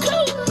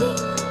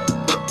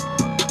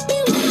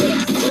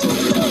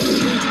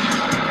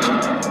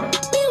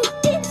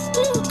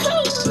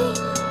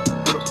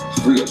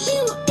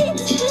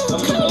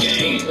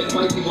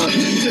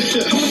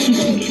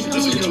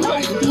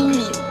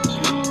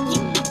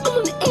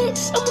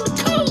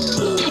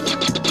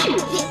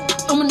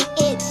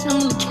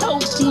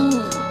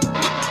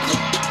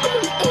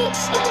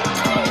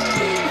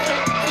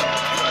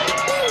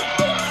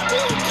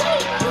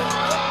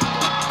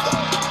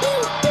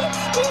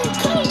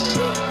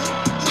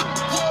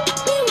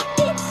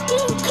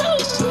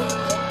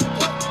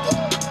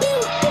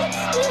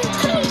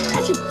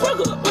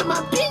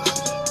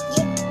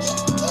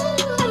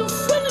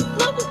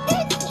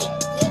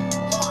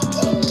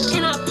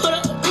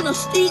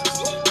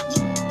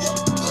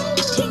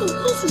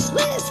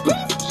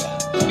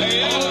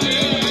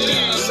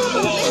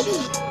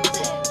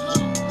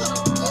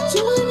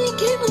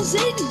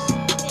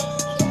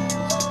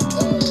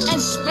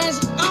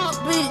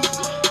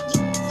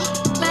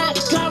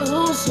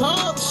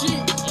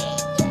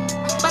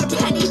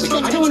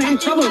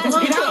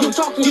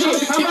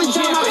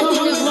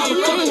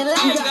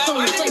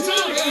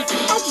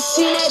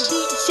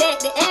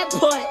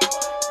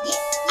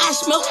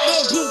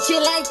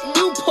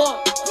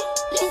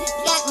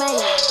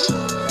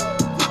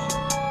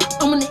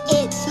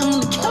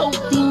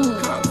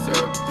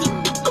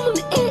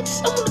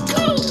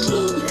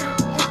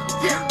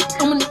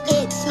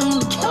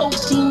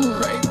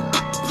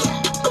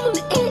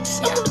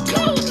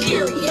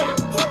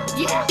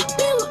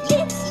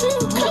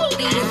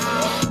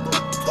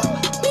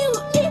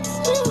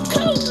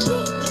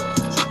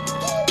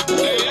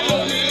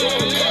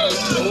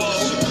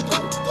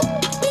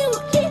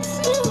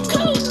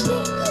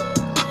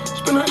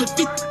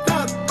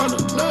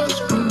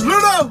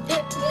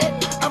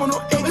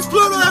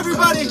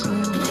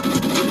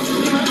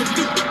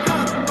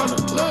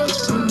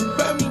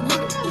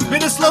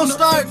 Slow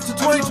start to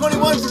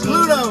 2021 for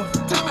Pluto.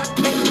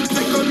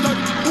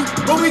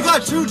 But we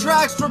got 2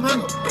 tracks from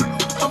him.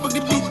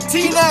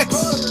 T-Nex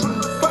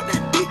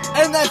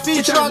and that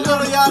feature on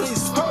Lil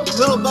Yachty's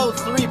Little Boat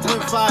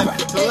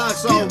 3.5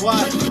 Deluxe all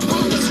white.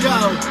 Let's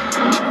go.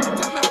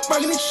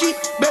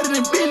 Better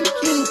than Billy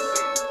King.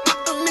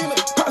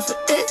 Pasta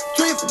X,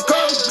 drinks and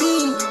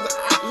codeine.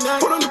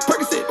 Put on the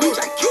Percocet, bitch,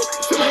 I can't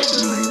feel like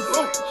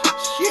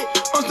shit.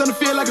 I'm starting to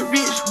feel like a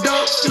rich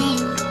dog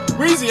fiend.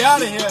 Breezy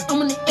out of here.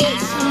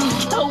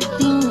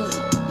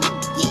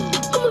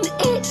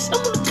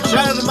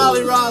 Shout out to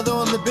Molly Ra though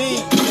on the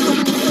beat.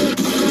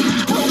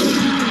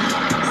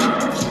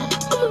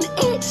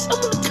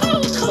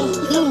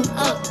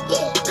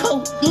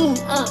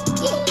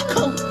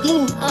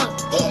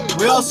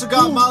 We also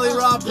got Molly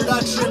Ra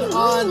production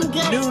on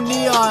New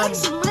Neon.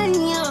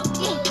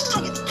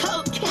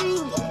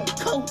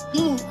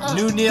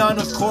 New Neon,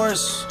 of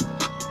course.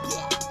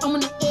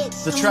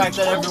 The track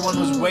that everyone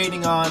was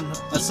waiting on,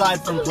 aside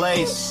from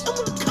Place.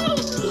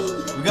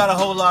 We got a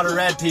whole lot of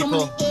red,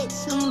 people.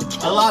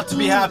 A lot to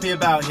be happy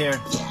about here.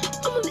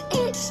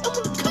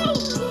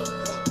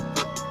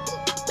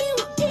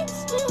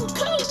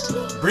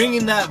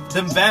 Bringing them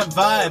vamp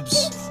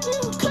vibes.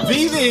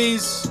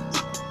 VVs.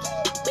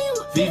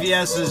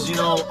 VVS's, you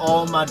know,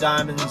 all my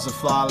diamonds are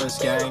flawless.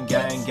 Gang,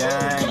 gang,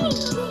 gang.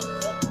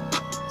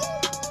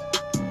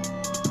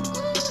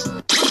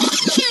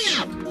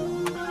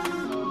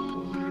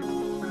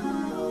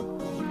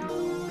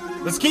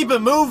 Let's keep it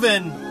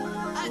moving.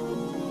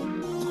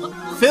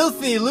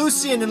 Filthy,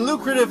 Lucian, and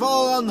Lucrative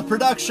all on the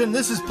production.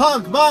 This is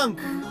Punk Monk.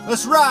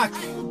 Let's rock.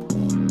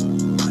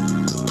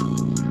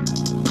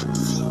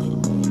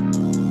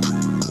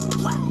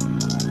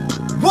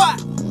 What?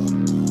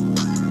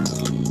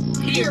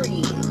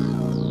 Period.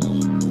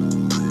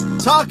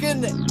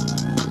 Talking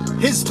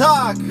his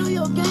talk. Know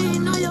your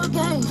game, know your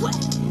game.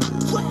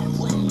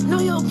 Know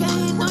your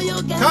game, know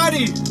your game.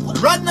 Cardi,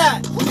 run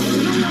that. Know your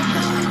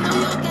game, know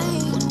your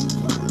game.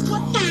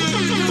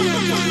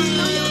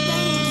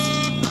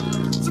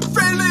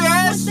 Friendly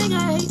ass. One thing I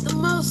hate the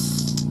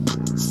most.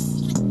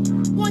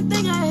 One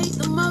thing I hate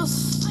the most.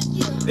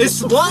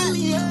 It's what?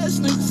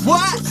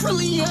 What?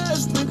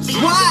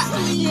 What?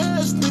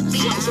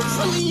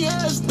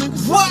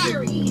 What?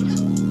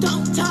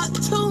 Don't talk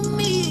to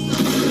me.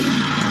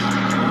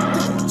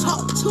 Don't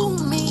talk to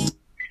me.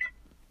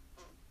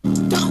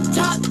 Don't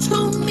talk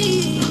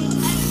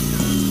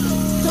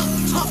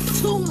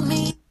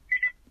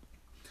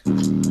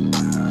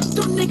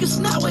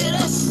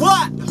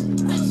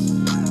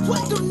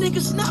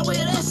niggas not with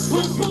us.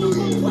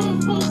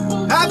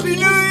 Happy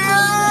New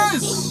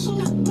Year's!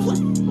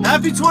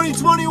 Happy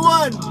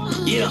 2021!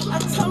 Yeah. I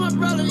told my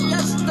brother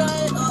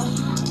yesterday,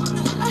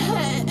 I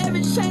had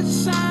every chance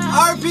to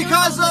sign. RP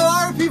Cosmo,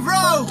 RP Bro!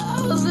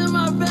 I was in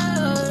my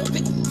bed.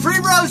 Free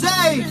Rose,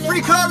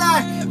 free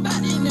Kodak!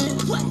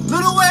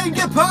 Little Wayne,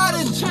 get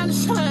pardoned! Trying to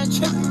sign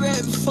Trippie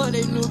Redd before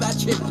they knew about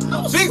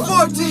Trippie. Big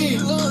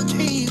 14! Little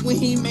kid when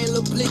he made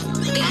Lil Blick.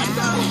 I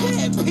thought I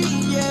had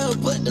PL,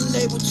 but the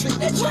label trick.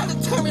 They tried to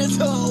turn me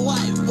into a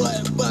white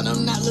boy, but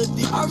I'm not Lil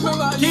D. I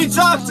remember I Can you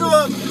talk to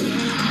him?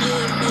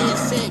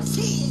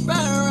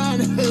 Riding around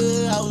the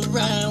hood, I was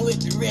riding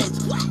with the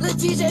Reds. Lil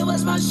TJ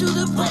was my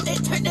shooter, but they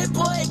turned that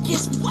boy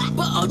against me.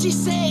 But OG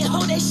said,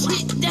 hold that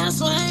shit down,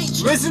 so I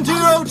ain't Listen to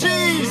your OGs!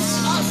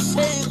 I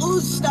said, ooh,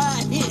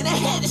 start here, and I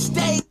had to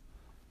stay.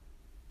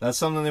 That's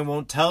something they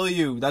won't tell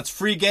you. That's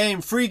free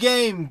game,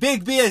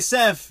 big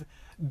BSF,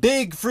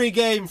 big free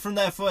game from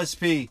the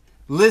FOSP.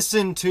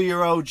 Listen to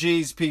your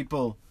OGs,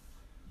 people.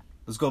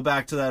 Let's go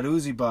back to that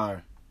Uzi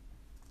bar.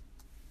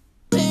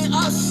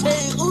 I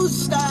said, ooh,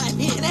 start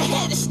here, and I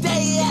had to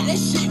stay out that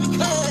shit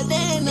because they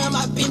ain't none of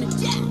my business.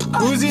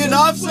 Uzi and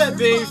Offset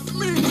beef.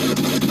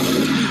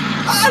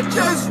 I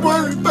just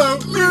worry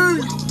about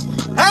me.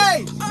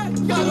 Hey! I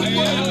gotta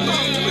worry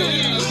about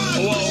me.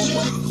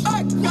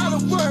 I gotta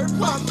worry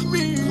about me.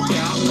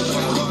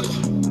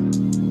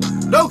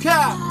 No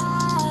cap!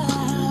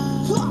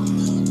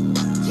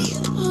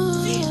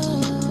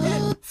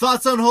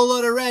 Thoughts on Whole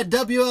Lotta Red,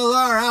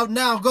 WLR out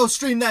now. Go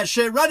stream that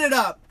shit. Run it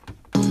up.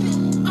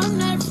 I'm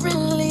not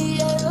friendly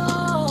at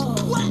all.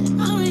 I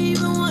don't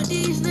even want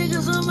these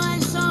niggas on my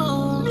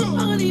song. I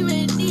don't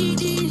even need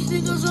these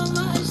niggas on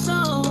my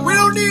song. We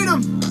don't need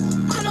them.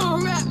 I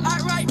don't rap, I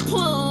write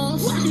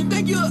poems. You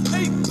think you're a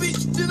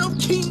bitch, then I'm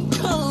King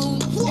Kong.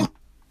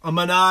 I'm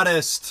an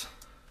artist.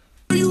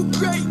 You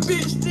great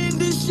bitch, then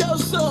this your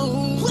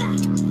song.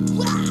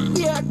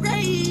 We are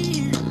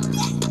great.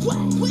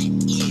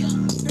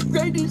 The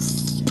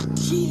greatest.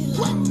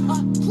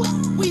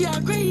 We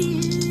are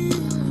great.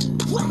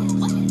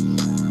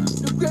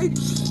 The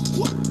greatest.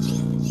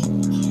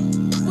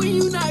 When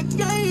you not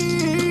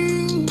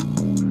gang,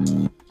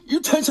 you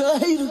turn to a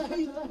hater.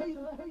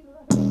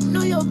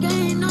 Know your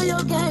game, know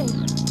your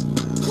game.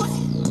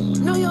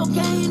 Know your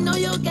game, know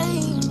your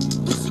game.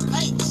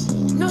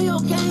 Know your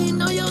game,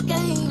 know your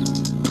game.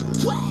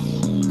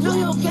 Know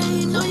your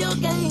game, know your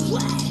game.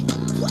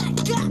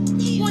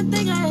 One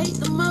thing I hate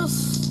the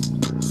most.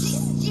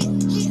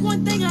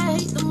 One thing I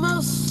hate the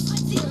most.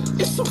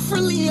 It's some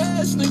friendly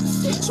ass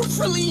niggas. Some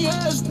friendly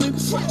ass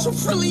niggas. Some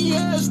friendly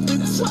ass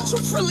niggas.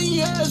 Some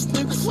friendly ass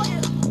niggas.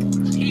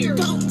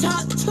 Don't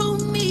talk to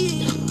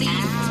me.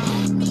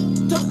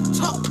 Don't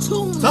talk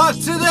to me. Talk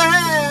to the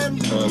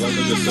hand. Like I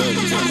just said,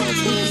 we come out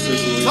for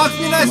consistently. Talk to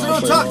me nice,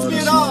 don't talk to me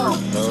at all.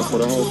 For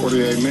the whole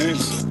 48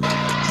 minutes.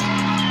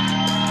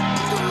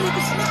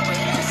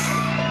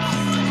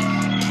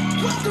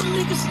 Them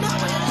niggas not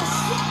with us.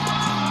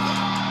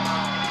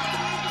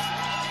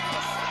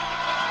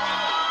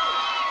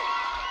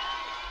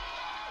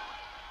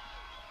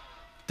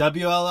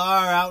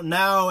 WLR out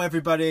now,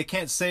 everybody. I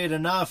can't say it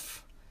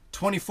enough.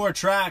 24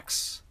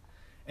 tracks.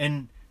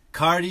 And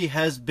Cardi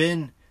has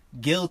been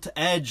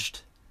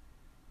guilt-edged.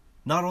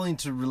 Not only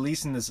to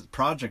releasing this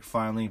project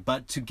finally,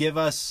 but to give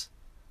us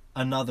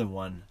another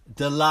one.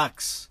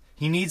 Deluxe.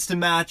 He needs to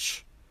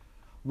match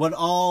what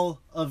all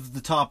of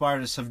the top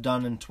artists have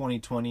done in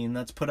 2020, and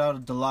that's put out a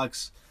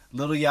deluxe.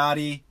 Lil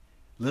Yachty,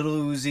 Lil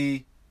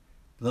Uzi,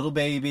 Lil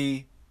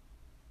Baby.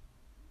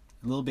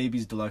 Lil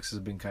Baby's deluxe has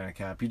been kind of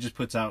cap. He just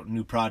puts out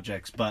new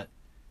projects, but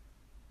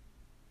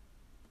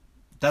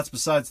that's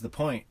besides the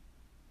point.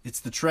 It's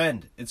the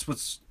trend. It's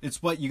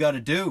what you got to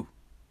do.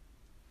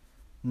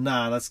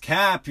 Nah, that's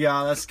cap,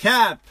 y'all. That's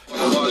cap.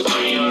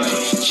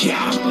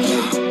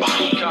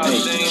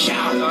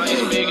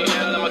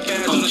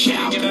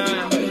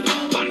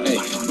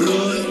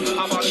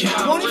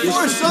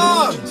 24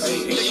 songs.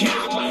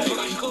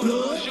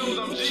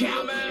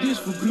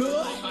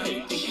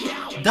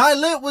 Die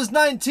Lit was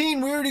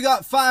 19. We already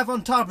got 5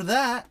 on top of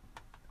that.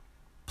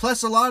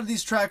 Plus, a lot of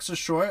these tracks are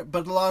short,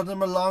 but a lot of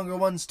them are longer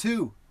ones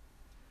too.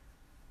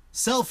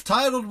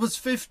 Self-Titled was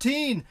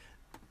 15.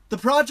 The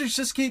projects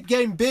just keep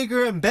getting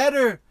bigger and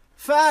better,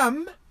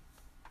 fam.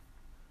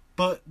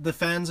 But the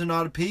fans are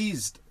not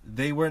appeased.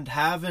 They weren't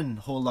having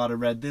Whole Lotta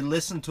Red. They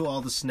listened to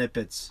all the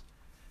snippets.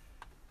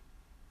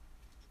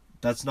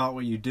 That's not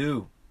what you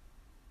do.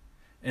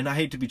 And I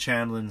hate to be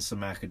channeling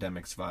some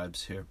academics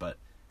vibes here, but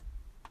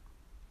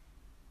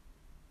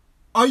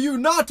are you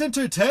not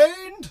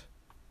entertained?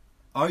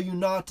 Are you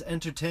not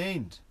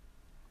entertained?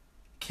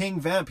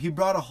 King Vamp, he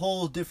brought a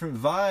whole different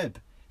vibe.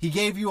 He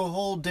gave you a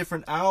whole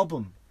different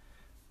album.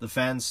 The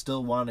fans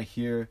still want to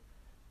hear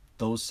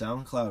those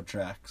SoundCloud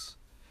tracks.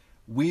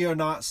 We are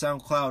not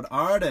SoundCloud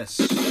artists.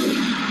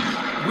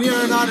 We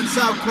are not in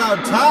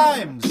SoundCloud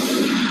times.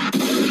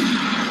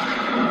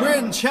 We're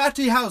in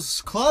Chatty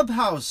House,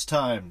 Clubhouse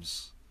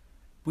times.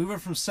 We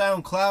went from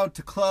SoundCloud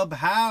to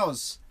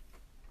Clubhouse.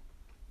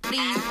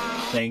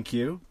 Thank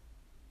you.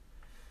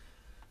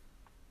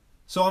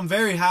 So I'm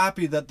very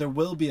happy that there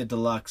will be a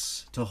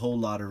deluxe to Whole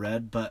Lotta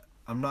Red, but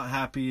I'm not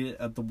happy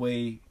at the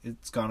way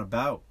it's gone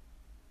about.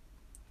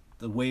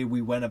 The way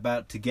we went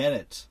about to get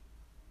it.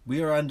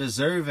 We are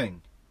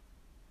undeserving.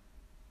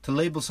 To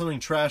label something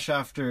trash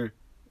after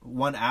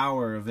 1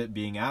 hour of it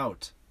being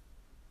out.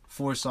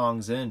 4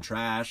 songs in,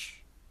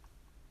 trash.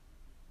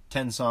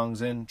 10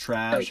 songs in,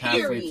 trash.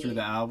 Halfway through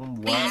the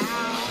album,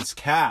 what? It's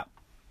cap.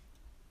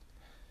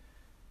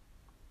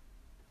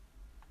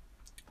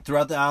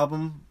 Throughout the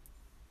album,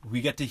 we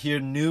get to hear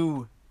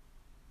new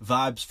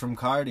vibes from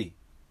Cardi.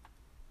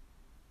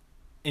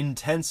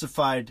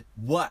 Intensified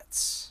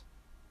whats.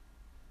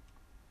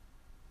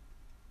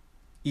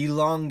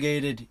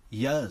 Elongated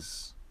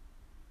yas.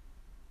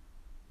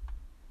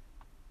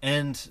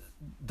 And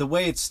the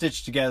way it's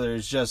stitched together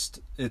is just,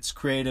 it's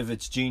creative,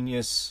 it's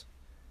genius.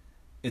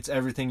 It's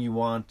everything you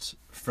want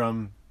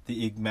from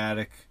the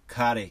enigmatic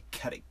Cardi.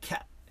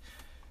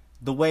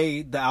 The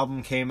way the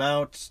album came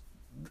out,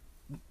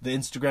 the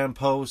Instagram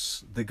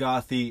posts, the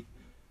gothy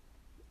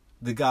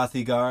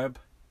garb,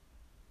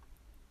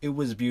 it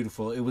was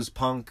beautiful. It was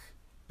punk,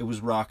 it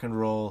was rock and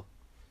roll,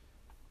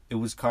 it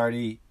was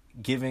Cardi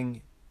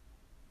giving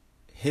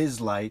his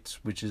light,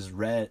 which is a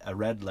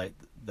red light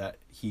that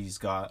he's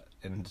got,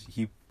 and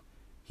he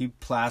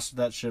plastered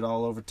that shit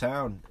all over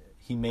town.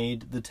 He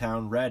made the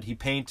town red. He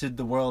painted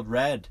the world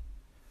red.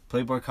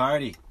 Playboy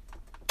Cardi.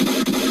 We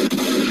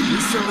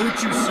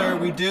salute you, sir.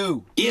 We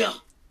do. Yeah.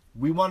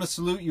 We want to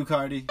salute you,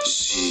 Cardi.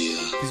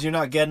 Because you're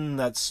not getting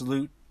that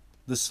salute,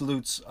 the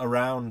salutes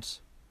around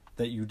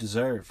that you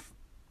deserve.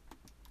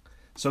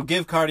 So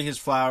give Cardi his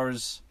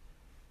flowers.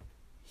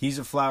 He's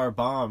a flower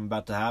bomb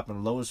about to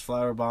happen. Lowest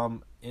flower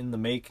bomb in the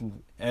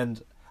making.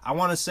 And I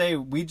want to say,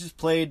 we just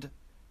played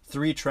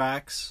 3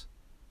 tracks.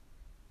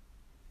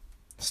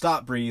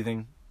 Stop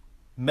Breathing.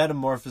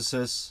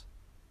 Metamorphosis.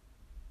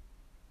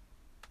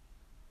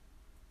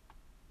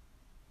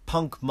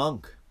 Punk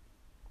Monk.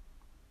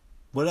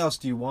 What else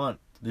do you want?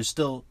 There's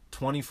still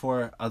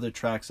 24 other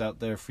tracks out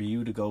there for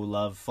you to go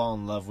love, fall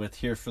in love with,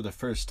 here for the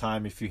first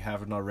time if you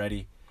haven't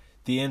already.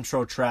 The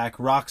intro track,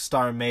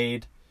 Rockstar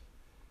Made.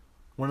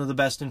 One of the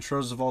best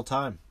intros of all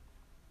time.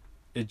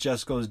 It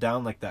just goes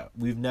down like that.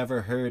 We've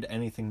never heard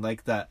anything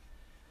like that.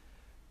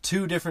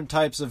 2 different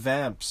types of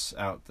vamps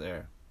out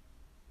there.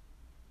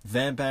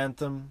 Vamp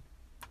Anthem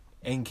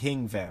and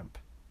King Vamp.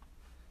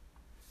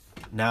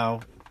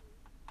 Now,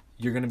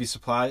 you're going to be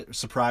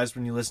surprised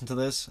when you listen to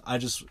this. I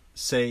just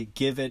say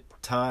give it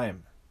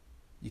time.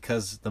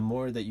 Because the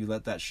more that you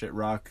let that shit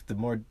rock, the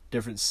more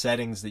different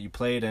settings that you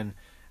play it in,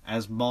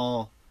 as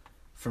Maul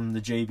from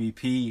the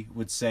JBP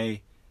would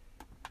say,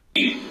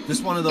 this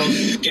is one of those.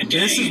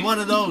 This is one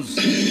of those.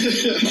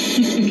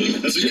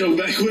 That's what you come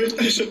back with?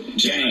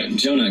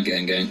 Jonah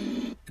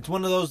gang. It's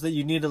one of those that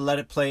you need to let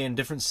it play in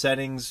different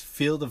settings,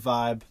 feel the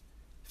vibe,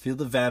 feel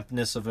the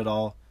vampness of it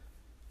all.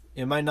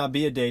 It might not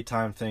be a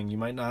daytime thing. We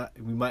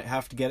might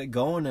have to get it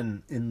going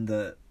in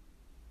the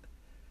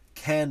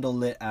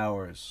candlelit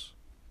hours.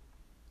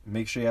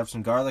 Make sure you have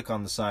some garlic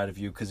on the side of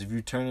you, because if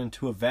you turn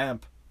into a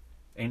vamp,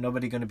 ain't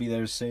nobody gonna be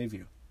there to save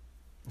you.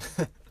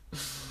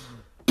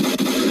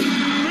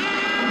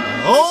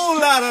 Whole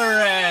Lotta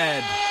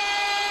Red.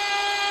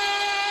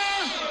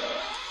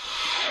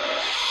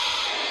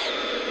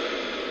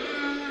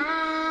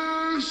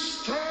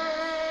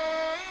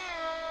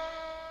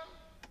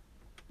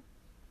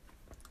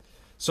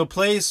 So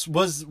Place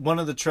was one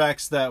of the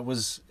tracks that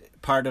was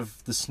part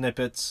of the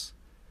snippets,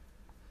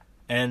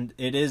 and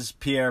it is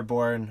Pierre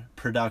Bourne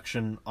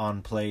production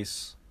on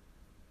Place,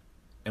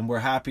 and we're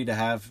happy to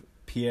have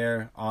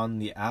Pierre on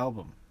the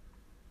album.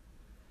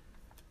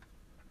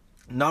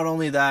 Not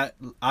only that,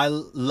 I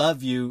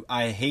Love You,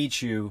 I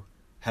Hate You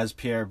has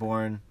Pierre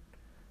Bourne,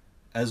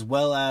 as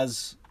well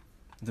as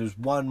there's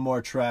one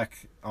more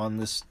track on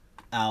this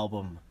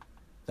album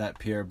that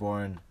Pierre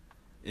Bourne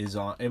is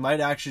on. It might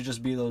actually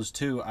just be those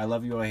 2, I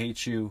Love You, I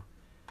Hate You,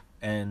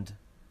 and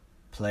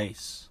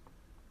Place.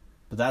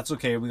 But that's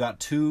okay, we got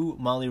 2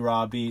 Molly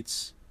Raw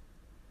beats,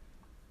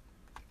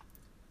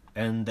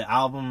 and the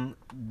album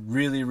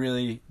really,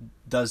 really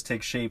does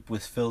take shape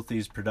with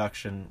Filthy's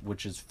production,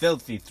 which is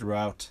filthy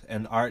throughout,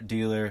 and Art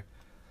Dealer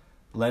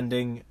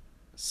lending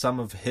some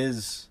of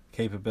his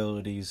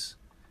capabilities,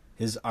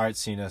 his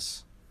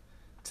artsiness,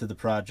 to the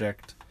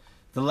project.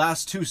 The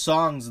last 2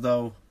 songs,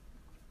 though,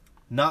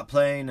 Not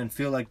Playing and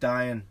Feel Like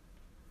Dying,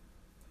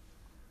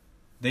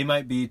 they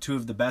might be 2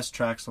 of the best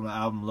tracks on the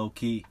album,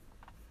 low-key.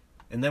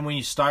 And then when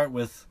you start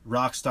with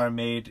Rockstar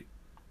Made,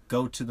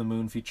 Go to the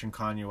Moon featuring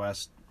Kanye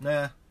West,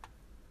 nah.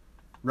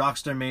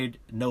 Rockstar Made,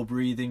 No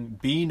Breathing,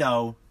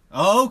 Beano,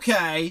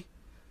 okay.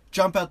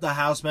 Jump Out the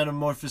House,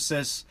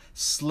 Metamorphosis,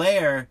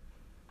 Slayer.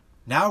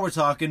 Now we're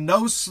talking.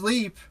 No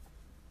Sleep,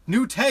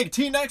 new tag,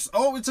 T-Nex,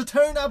 oh, it's a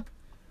turn up.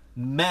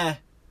 Meh.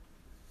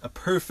 A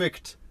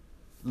perfect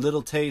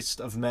little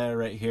taste of meh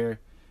right here,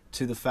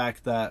 to the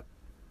fact that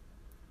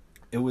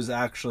it was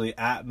actually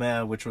At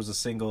Meh, which was a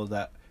single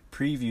that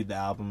previewed the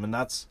album, and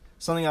that's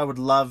something I would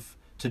love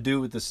to do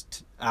with this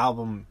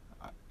album.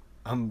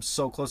 I'm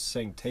so close to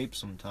saying tape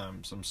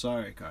sometimes. I'm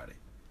sorry, Cardi.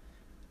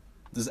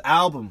 This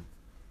album,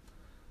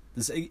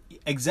 this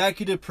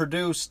executive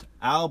produced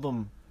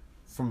album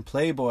from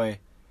Playboy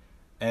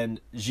and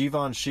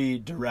Givenchy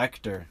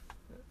director.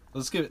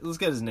 Let's get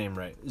his name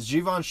right.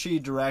 Givenchy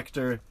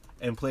director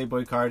and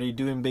Playboy Carti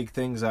doing big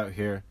things out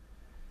here.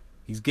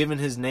 He's given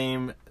his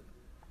name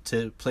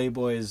to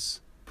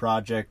Playboy's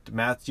project,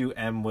 Matthew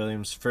M.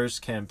 Williams'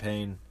 first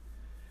campaign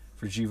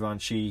for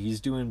Givenchy. He's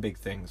doing big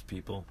things,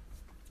 people.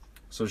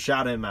 So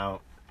shout him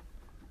out.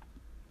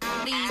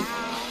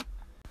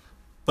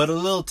 But a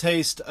little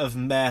taste of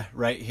meh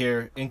right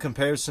here in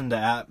comparison to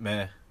At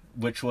Meh,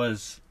 which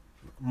was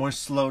more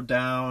slowed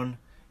down,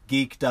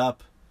 geeked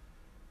up.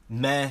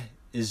 Meh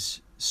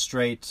is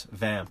straight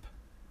vamp.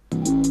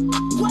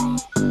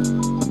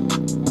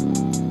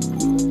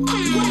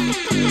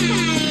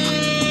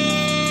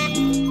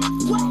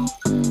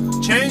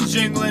 Change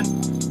jingling.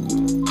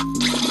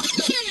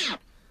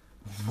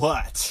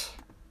 What?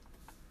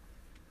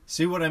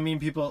 See what I mean,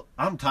 people?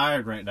 I'm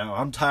tired right now.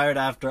 I'm tired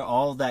after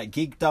all that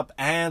geeked up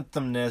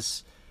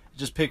anthemness.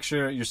 Just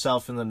picture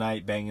yourself in the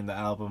night banging the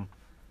album.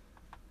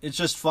 It's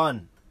just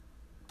fun.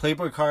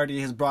 Playboy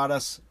Carti has brought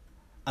us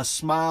a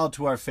smile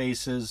to our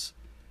faces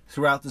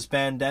throughout this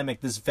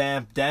pandemic, this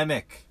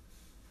vampdemic.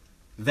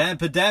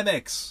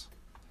 Vampidemics.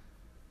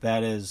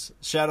 That is.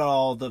 Shout out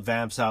all the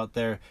vamps out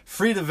there.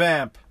 Free to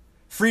vamp.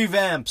 Free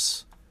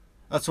vamps.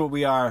 That's what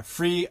we are.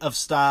 Free of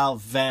style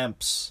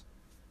vamps.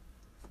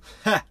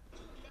 Ha!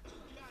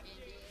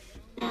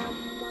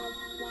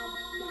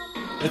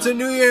 It's a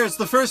new year. It's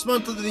the first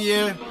month of the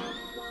year.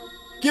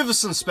 Give us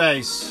some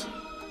space.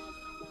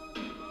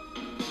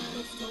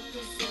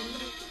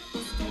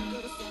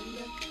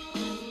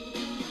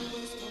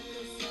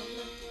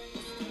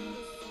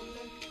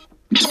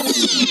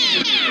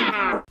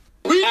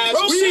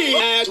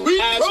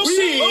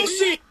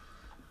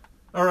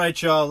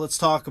 Alright, y'all. Let's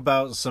talk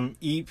about some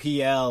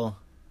EPL.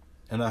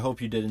 And I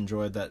hope you did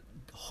enjoy that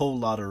whole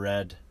lot of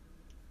red.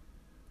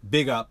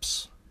 Big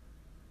ups.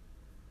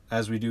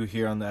 As we do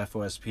here on the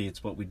FOSP,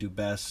 it's what we do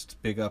best.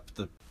 Big up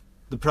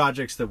the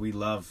projects that we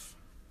love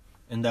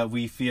and that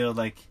we feel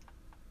like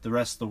the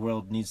rest of the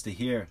world needs to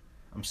hear.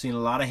 I'm seeing a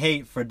lot of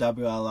hate for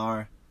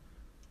WLR.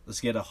 Let's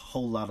get a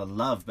whole lot of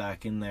love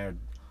back in there.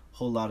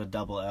 Whole lot of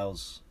double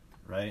L's,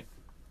 right?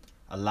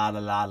 A lot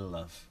of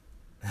love.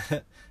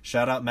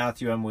 Shout out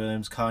Matthew M.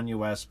 Williams, Kanye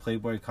West,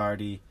 Playboy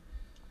Carti,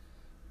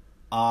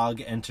 Og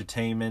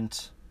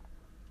Entertainment.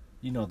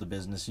 You know the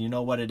business. You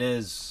know what it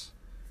is.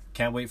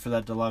 Can't wait for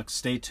that deluxe.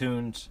 Stay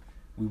tuned.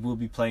 We will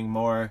be playing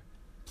more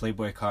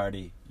Playboy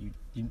Carti.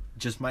 You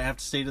just might have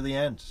to stay to the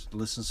end to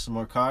listen to some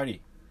more Carti.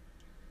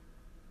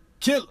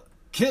 Kill.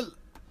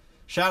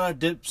 Shout out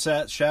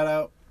Dipset. Shout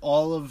out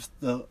all of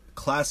the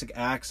classic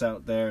acts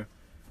out there.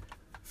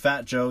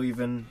 Fat Joe,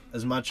 even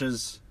as much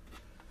as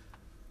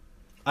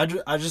I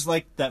just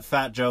like that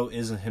Fat Joe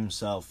isn't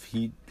himself.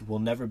 He will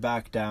never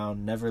back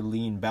down, never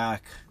lean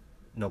back.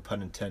 No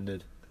pun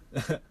intended.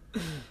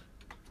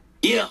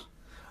 Yeah.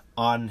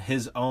 On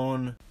his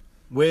own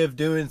way of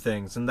doing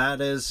things, and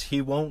that is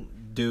he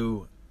won't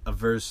do a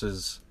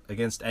versus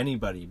against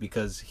anybody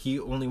because he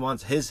only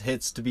wants his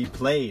hits to be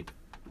played.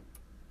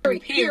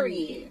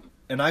 Period.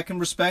 And I can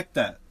respect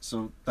that.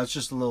 So that's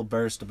just a little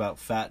burst about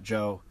Fat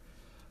Joe.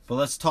 But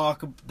let's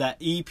talk that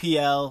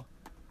EPL.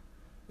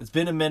 It's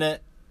been a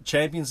minute.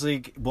 Champions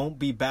League won't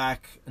be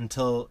back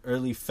until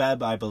early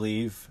Feb, I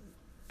believe.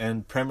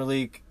 And Premier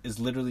League is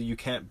literally, you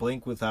can't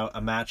blink without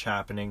a match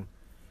happening.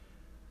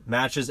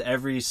 Matches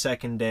every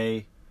second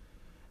day,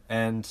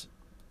 and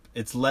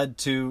it's led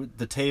to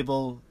the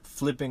table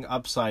flipping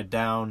upside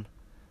down.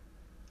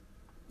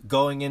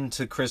 Going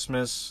into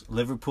Christmas,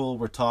 Liverpool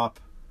were top.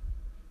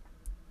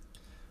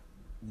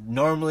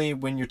 Normally,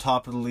 when you're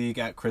top of the league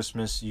at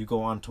Christmas, you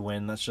go on to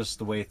win. That's just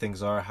the way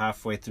things are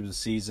halfway through the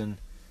season.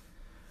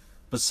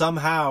 But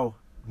somehow,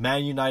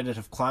 Man United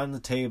have climbed the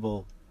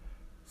table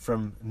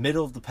from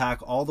middle of the pack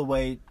all the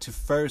way to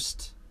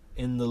first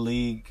in the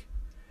league,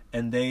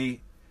 and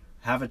they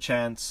have a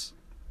chance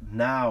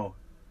now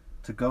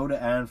to go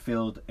to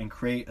Anfield and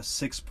create a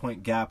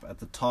 6-point gap at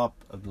the top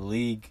of the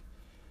league.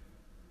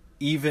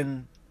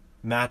 Even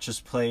matches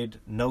played,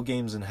 no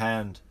games in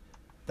hand.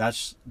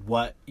 That's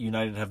what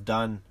United have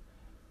done.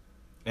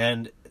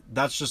 And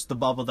that's just the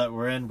bubble that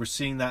we're in. We're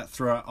seeing that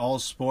throughout all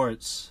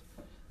sports.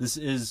 This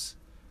is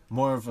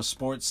more of a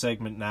sports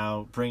segment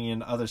now, bringing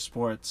in other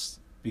sports,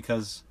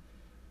 because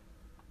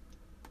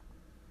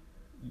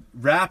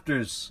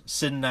Raptors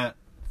sitting at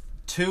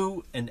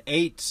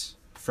 2-8,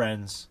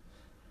 friends.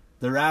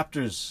 The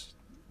Raptors,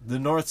 the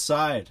North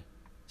Side,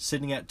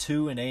 sitting at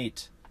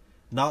 2-8,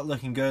 not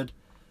looking good.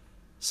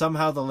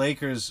 Somehow the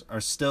Lakers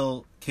are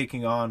still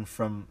kicking on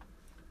from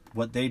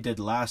what they did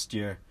last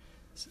year,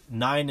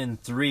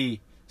 9-3,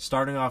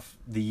 starting off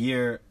the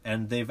year,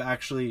 and they've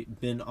actually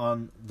been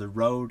on the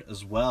road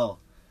as well.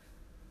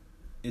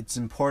 It's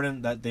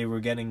important that they were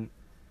getting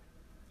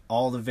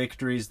all the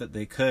victories that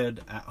they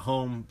could at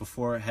home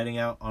before heading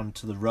out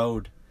onto the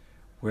road,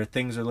 where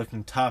things are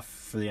looking tough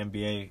for the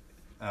NBA.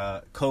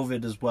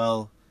 COVID as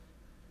well,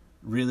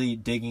 really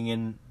digging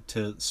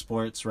into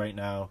sports right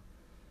now.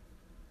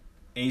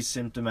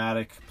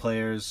 asymptomatic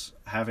players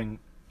having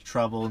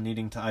trouble,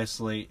 needing to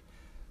isolate.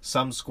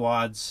 Some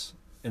squads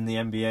in the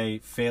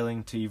NBA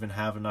failing to even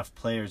have enough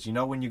players. You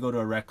know when you go to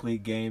a rec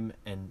league game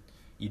and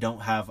you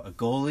don't have a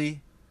goalie?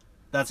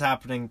 That's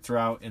happening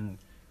throughout in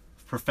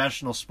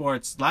professional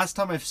sports. Last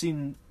time I've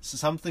seen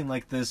something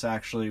like this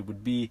actually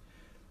would be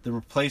the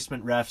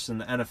replacement refs in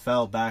the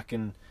NFL back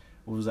in,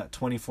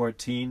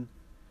 2014?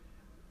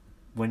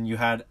 When you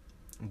had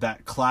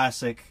that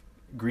classic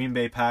Green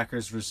Bay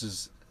Packers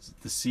versus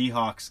the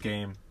Seahawks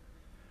game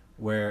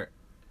where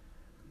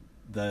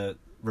the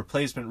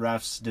replacement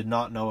refs did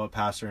not know what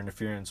passer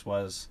interference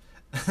was.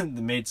 They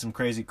made some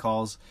crazy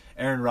calls.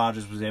 Aaron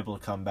Rodgers was able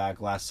to come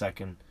back last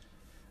second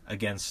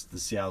against the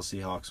Seattle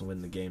Seahawks and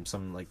win the game.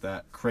 Something like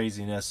that.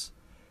 Craziness.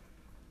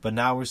 But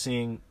now we're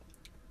seeing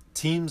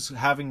teams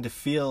having to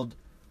field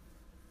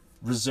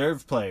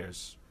reserve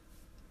players.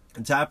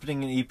 It's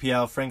happening in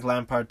EPL. Frank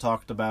Lampard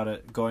talked about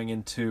it going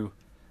into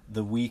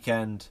the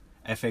weekend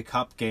FA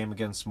Cup game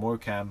against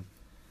Morecambe.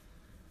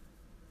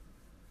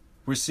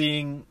 We're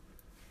seeing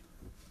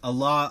a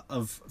lot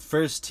of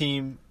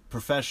first-team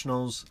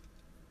professionals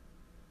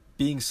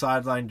being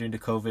sidelined due to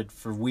COVID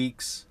for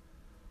weeks.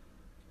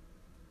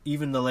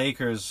 Even the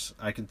Lakers,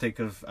 I can think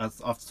of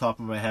off the top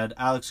of my head,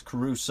 Alex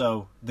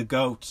Caruso, the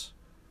GOAT,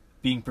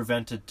 being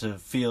prevented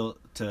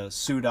to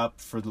suit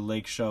up for the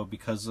Lake Show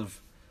because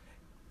of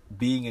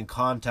being in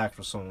contact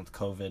with someone with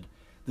COVID.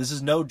 This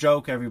is no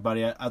joke,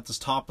 everybody. At the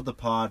top of the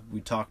pod,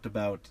 we talked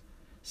about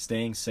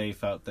staying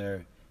safe out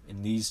there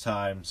in these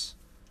times.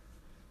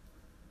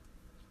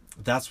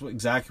 That's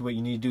exactly what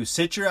you need to do.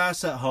 Sit your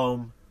ass at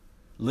home.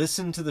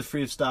 Listen to the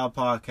Free of Style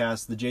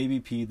podcast, the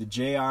JBP, the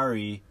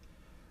JRE.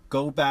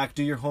 Go back,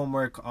 do your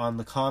homework on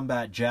the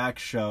Combat Jack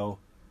show.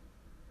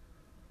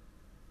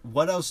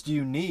 What else do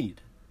you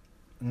need?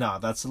 No,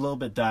 that's a little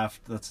bit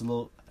daft.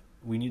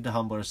 We need to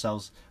humble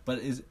ourselves. But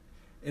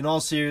in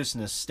all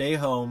seriousness, stay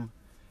home.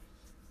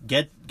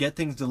 Get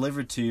things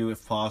delivered to you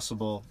if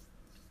possible.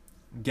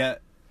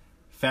 Get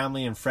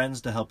family and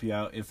friends to help you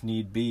out if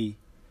need be.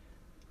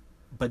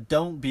 But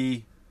don't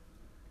be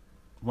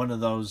one of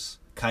those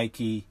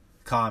kike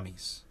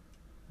commies.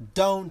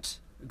 Don't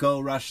go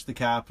rush the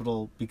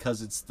Capitol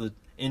because it's the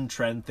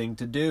in-trend thing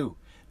to do.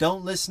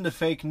 Don't listen to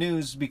fake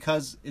news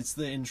because it's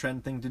the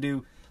in-trend thing to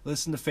do.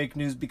 Listen to fake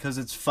news because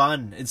it's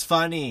fun. It's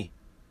funny.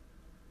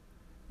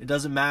 It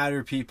doesn't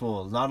matter,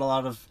 people. Not a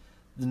lot of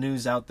the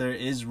news out there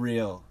is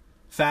real.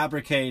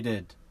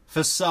 Fabricated.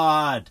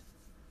 Facade.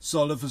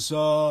 Solid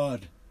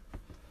facade.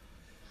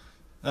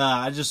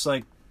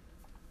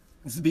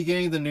 It's the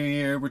beginning of the new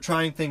year. We're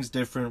trying things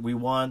different. We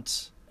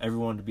want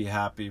everyone to be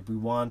happy. We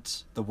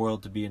want the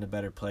world to be in a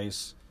better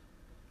place.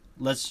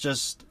 Let's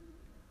just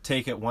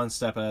take it one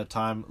step at a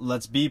time.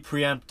 Let's be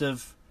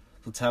preemptive.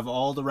 Let's have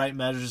all the right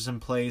measures in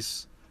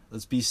place.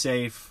 Let's be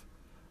safe.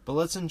 But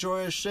let's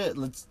enjoy our shit.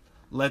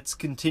 Let's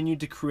continue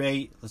to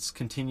create. Let's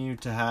continue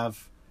to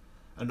have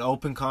an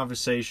open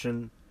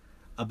conversation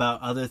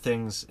about other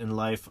things in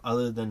life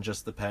other than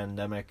just the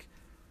pandemic.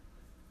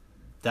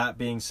 That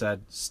being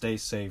said, stay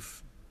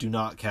safe. Do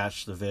not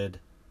catch the vid.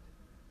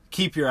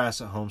 Keep your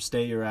ass at home.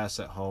 Stay your ass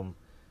at home.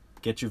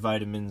 Get your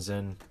vitamins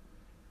in.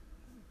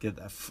 Get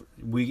that.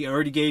 We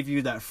already gave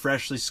you that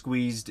freshly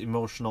squeezed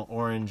emotional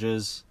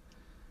oranges.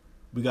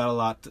 We got a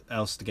lot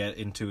else to get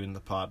into in the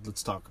pod.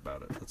 Let's talk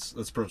about it.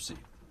 Let's proceed.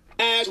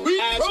 As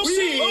we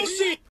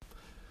proceed.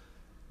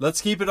 Let's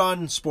keep it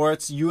on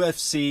sports,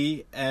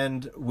 UFC,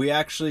 and we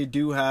actually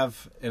do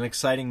have an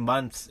exciting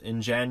month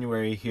in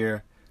January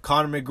here.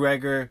 Conor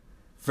McGregor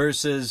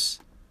versus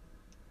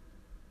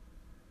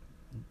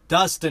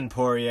Dustin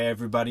Poirier,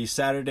 everybody.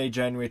 Saturday,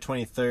 January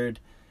 23rd.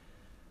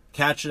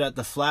 Catch it at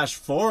the Flash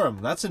Forum.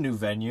 That's a new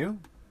venue.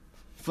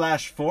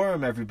 Flash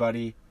Forum,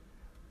 everybody.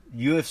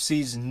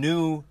 UFC's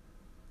new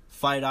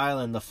Fight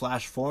Island, the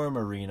Flash Forum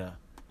Arena.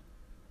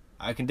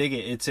 I can dig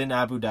it. It's in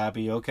Abu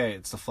Dhabi. Okay,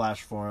 it's the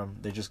Flash Forum.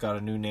 They just got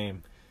a new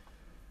name.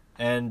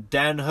 And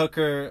Dan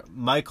Hooker,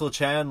 Michael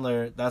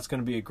Chandler, that's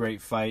going to be a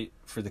great fight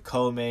for the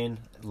co-main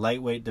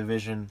lightweight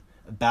division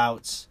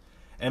bouts.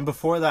 And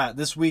before that,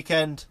 this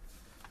weekend,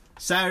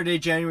 Saturday,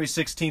 January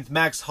 16th,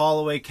 Max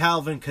Holloway,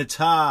 Calvin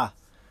Kattar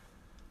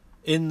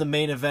in the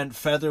main event,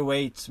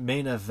 featherweight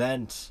main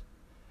event.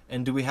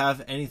 And do we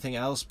have anything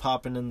else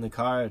popping in the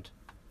card?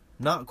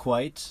 Not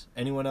quite.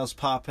 Anyone else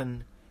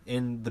popping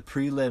in the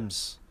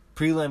prelims?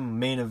 Prelim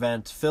main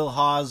event, Phil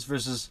Hawes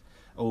versus,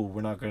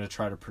 we're not going to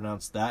try to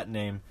pronounce that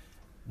name,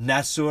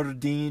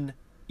 Nassourdine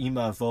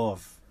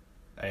Imavov.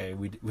 Hey,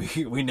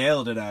 we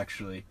nailed it,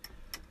 actually.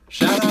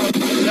 Shout out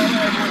to everyone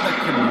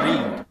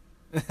that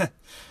can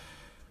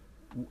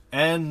read.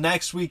 And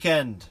next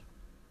weekend,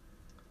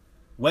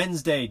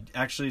 Wednesday,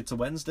 actually it's a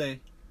Wednesday,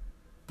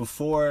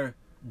 before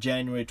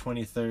January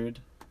 23rd,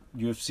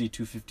 UFC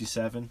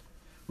 257,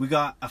 we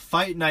got a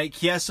fight night,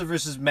 Chiesa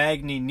versus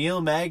Magny,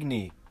 Neil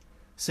Magny,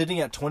 sitting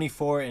at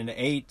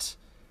 24-8.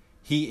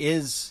 He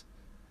is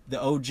the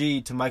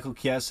OG to Michael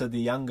Chiesa the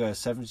younger,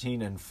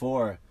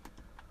 17-4.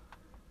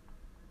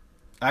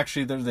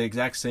 Actually, they're the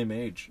exact same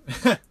age.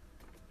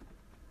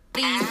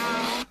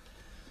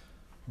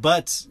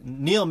 But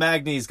Neil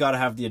Magny's got to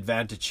have the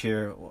advantage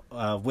here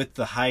with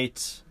the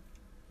height,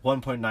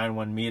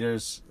 1.91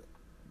 meters,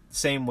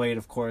 same weight,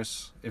 of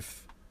course,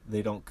 if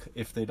they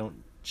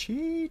don't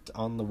cheat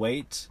on the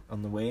weight,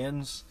 on the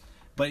weigh-ins.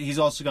 But he's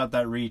also got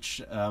that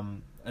reach,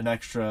 an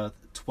extra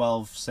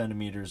 12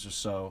 centimeters or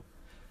so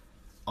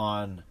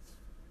on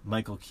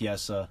Michael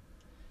Chiesa.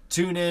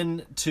 Tune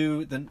in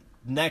to the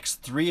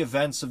next 3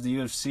 events of the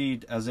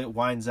UFC as it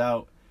winds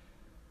out.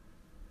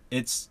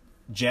 It's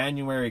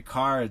January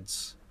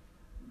cards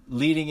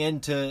leading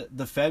into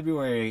the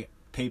February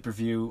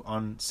pay-per-view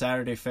on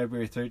Saturday,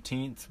 February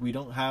 13th. We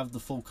don't have the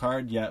full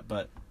card yet,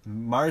 but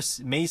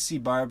Macy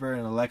Barber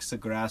and Alexa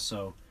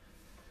Grasso.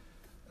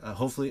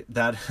 Hopefully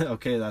that...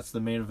 Okay, that's the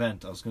main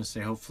event. I was going to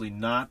say hopefully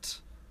not.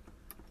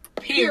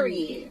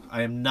 Period.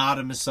 I am not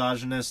a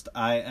misogynist.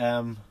 I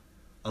am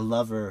a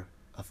lover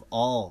of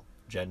all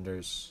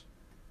genders.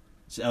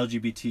 It's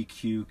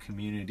LGBTQ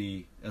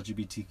community,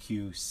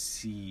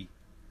 LGBTQC,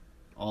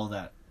 all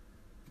that.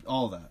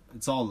 All that.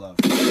 It's all love.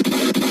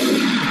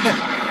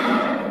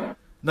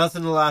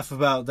 Nothing to laugh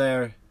about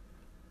there.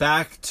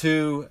 Back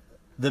to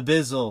the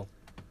Bizzle,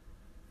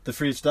 the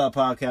Freestyle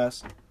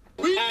Podcast.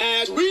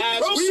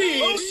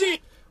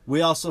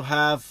 We also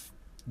have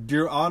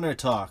Your Honor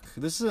Talk.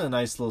 This is a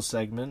nice little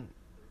segment.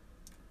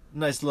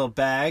 Nice little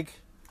bag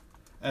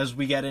as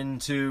we get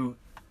into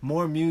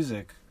more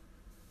music.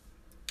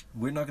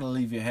 We're not going to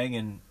leave you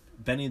hanging.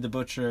 Benny the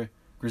Butcher,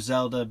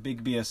 Griselda,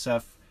 Big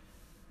BSF.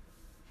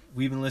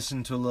 We've been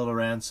listening to a little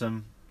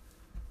Ransom.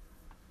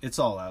 It's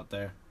all out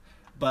there.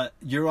 But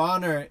Your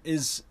Honor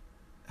is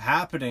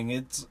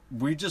happening.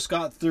 We just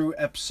got through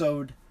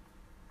episode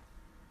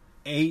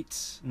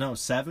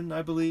 7,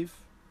 I believe,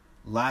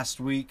 last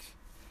week.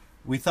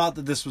 We thought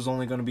that this was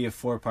only going to be a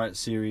 4-part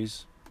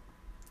series.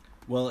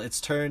 Well, it's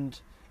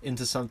turned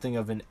into something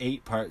of an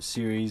 8-part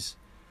series.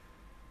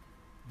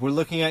 We're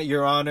looking at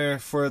Your Honor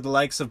for the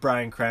likes of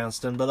Bryan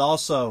Cranston, but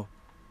also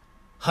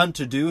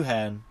Hunter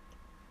Doohan.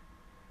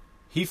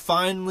 He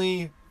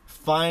finally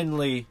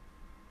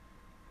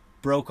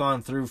broke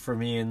on through for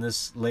me in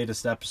this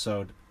latest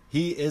episode.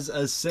 He is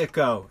a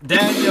sicko.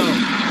 Daniel,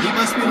 he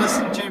must be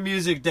listening to your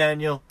music,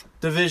 Daniel.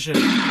 Division.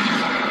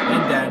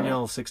 And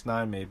Daniel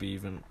 6ix9ine maybe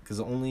even, because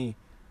only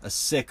a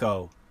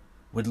sicko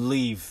would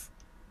leave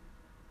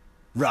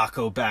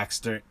Rocco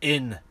Baxter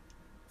in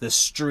the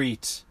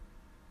street.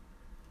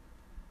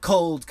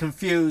 Cold,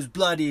 confused,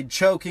 bloodied,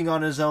 choking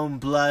on his own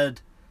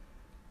blood.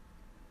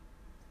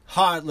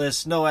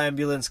 Heartless, no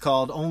ambulance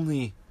called.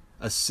 Only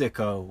a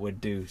sicko would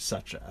do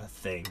such a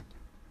thing.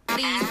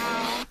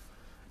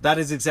 That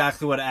is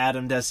exactly what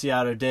Adam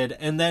Desiato did.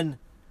 And then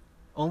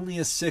only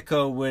a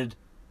sicko would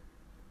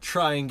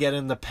try and get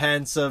in the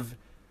pants of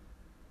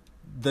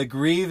the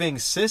grieving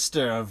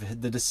sister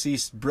of the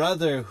deceased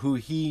brother who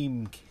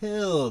he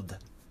killed.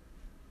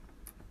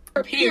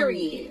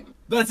 Period.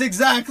 That's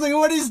exactly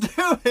what he's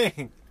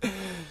doing.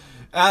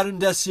 Adam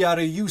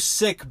Desiato, you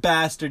sick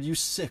bastard, you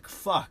sick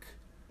fuck.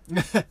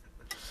 You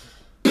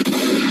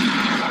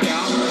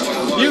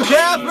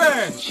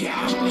camper!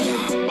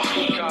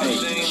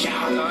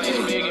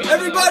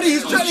 Everybody,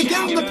 he's trying to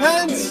get in the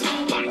pants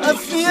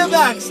of Thea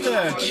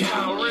Baxter.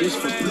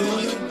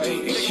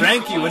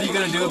 Frankie, what are you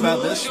going to do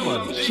about this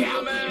one?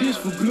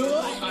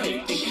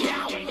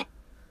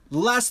 The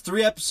last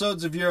 3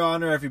 episodes of Your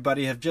Honor,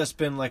 everybody, have just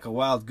been like a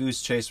wild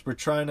goose chase.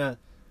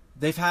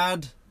 They've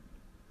had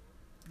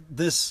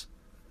this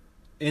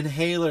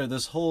inhaler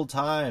this whole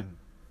time.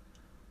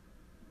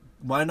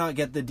 Why not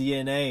get the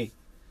DNA?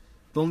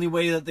 The only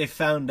way that they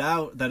found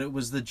out that it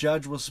was the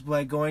judge was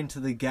by going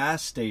to the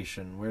gas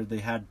station where they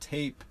had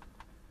tape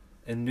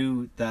and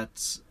knew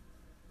that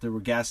there were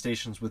gas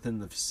stations within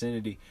the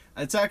vicinity.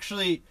 It's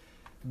actually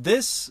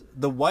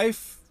the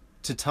wife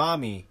to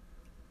Tommy,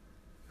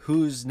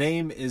 whose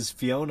name is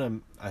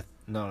Fiona.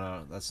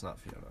 No, that's not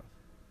Fiona.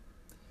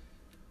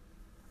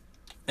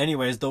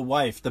 Anyways,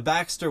 the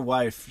Baxter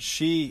wife,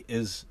 she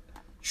is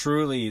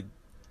truly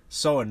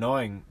so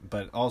annoying,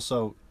 but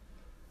also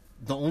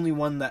the only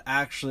one that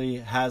actually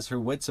has her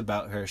wits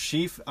about her.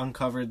 She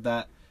uncovered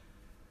that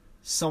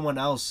someone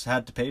else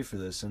had to pay for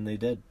this, and they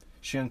did.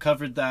 She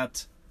uncovered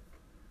that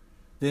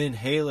the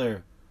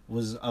inhaler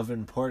was of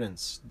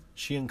importance.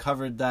 She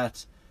uncovered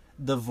that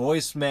the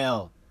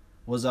voicemail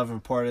was of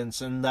importance,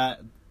 and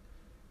that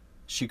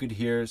she could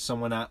hear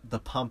someone at the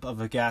pump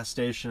of a gas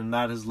station, and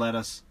that has led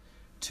us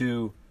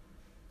to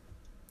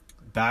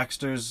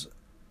Baxter's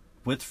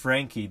with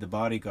Frankie, the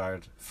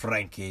bodyguard.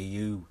 Frankie,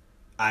 you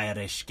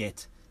Irish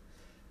git.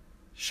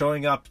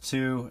 Showing up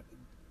to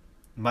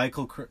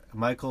Michael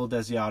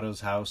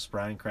Desiato's house,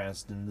 Bryan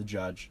Cranston, the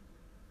judge,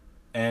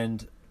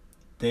 and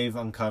they've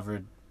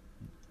uncovered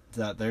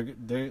that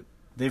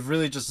they've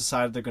really just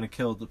decided they're going to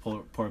kill the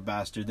poor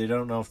bastard. They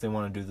don't know if they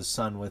want to do the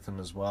son with him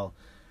as well.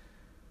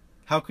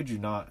 How could you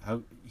not?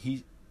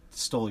 He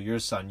stole your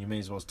son, you may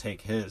as well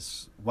take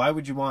his. Why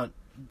would you want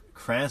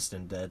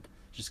Cranston dead?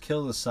 Just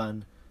kill the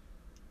son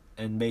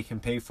and make him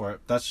pay for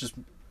it. That's just...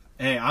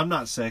 Hey, I'm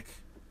not sick.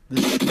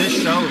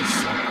 This show is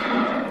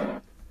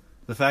sick.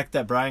 The fact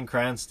that Bryan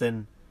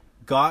Cranston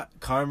got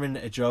Carmen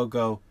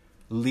Ejogo,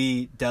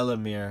 Lee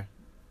Delamere,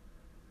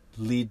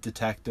 lead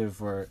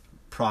detective or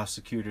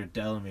prosecutor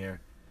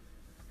Delamere,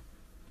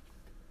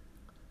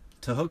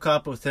 to hook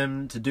up with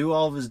him, to do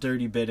all of his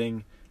dirty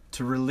bidding,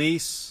 to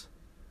release...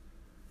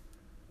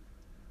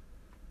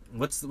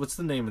 What's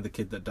the name of the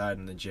kid that died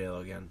in the jail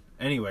again?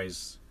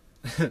 Anyways,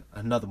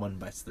 another one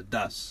bites the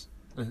dust.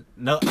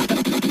 No,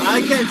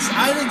 I didn't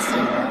say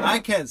that. I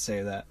can't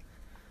say that.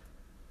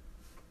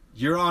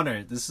 Your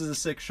Honor, this is a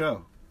sick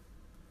show.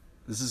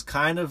 This is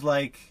kind of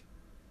like...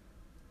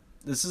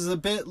 This is a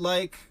bit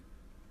like...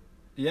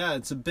 Yeah,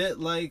 it's a bit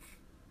like...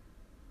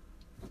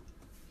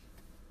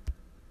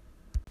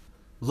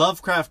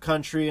 Lovecraft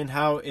Country, and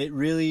how it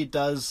really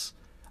does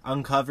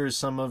uncover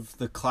some of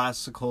the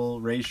classical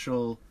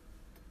racial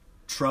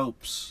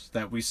tropes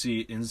that we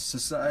see in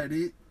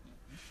society.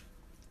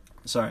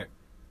 Sorry,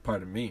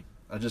 pardon me.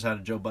 I just had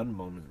a Joe Budden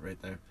moment right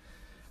there.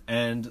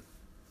 And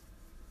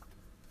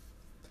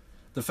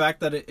the fact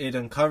that it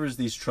uncovers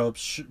these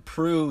tropes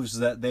proves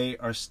that they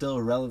are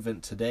still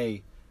relevant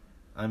today.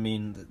 I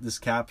mean, this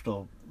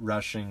Capitol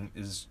rushing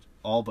is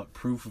all but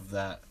proof of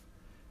that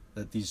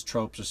these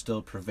tropes are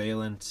still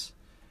prevalent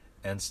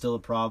and still a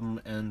problem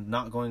and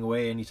not going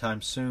away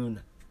anytime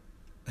soon.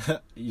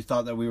 You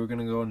thought that we were going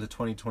to go into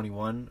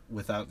 2021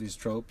 without these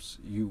tropes?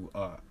 You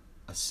are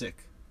a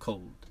sick,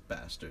 cold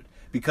bastard.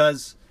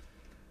 Because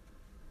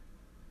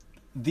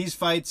these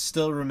fights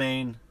still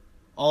remain.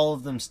 All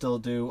of them still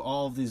do.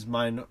 All of these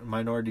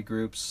minority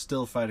groups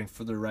still fighting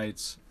for their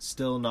rights,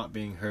 still not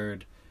being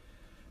heard.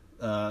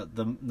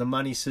 The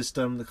money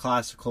system, the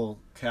classical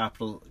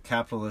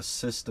capitalist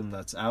system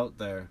that's out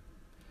there,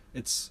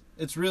 it's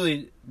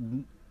really...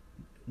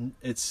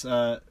 It's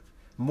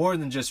more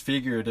than just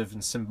figurative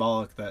and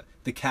symbolic that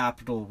the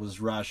Capitol was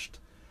rushed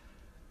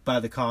by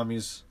the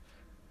commies,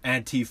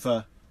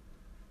 Antifa,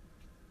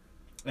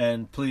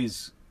 and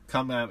please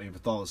come at me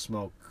with all the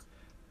smoke.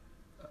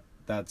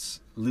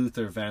 That's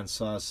Luther Van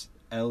Sauce,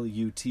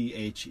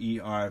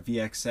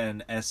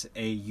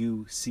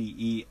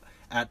 LUTHERVXNSAUCE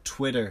at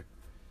Twitter.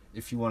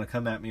 If you want to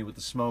come at me with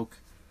the smoke,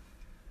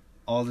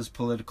 all this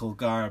political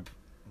garb,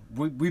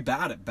 we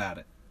bout it.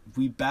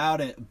 We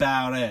bout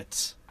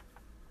it.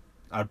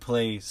 I'd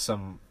play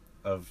some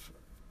of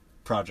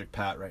Project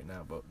Pat right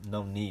now, but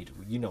no need.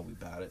 You know we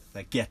bout it.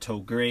 That ghetto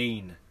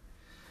grain.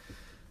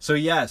 So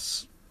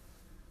yes,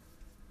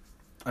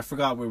 I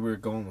forgot where we were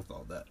going with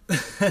all that.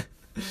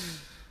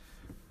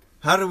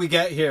 How did we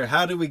get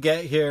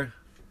here?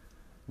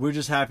 We're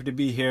just happy to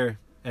be here.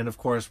 And of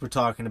course, we're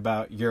talking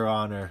about Your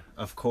Honor,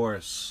 of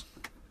course.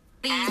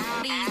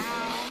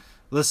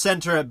 Let's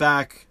center it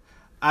back.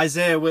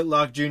 Isaiah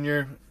Whitlock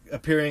Jr.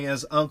 appearing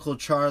as Uncle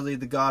Charlie,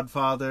 the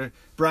Godfather.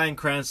 Bryan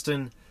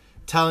Cranston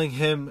telling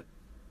him,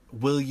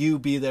 will you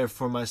be there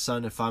for my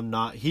son if I'm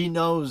not? He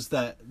knows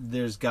that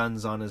there's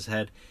guns on his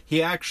head.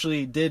 He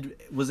actually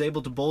was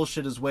able to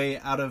bullshit his way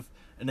out of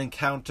an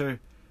encounter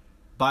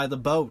by the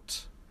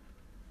boat.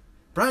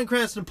 Bryan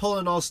Cranston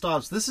pulling all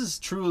stops. This is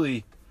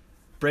truly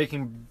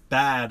Breaking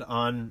Bad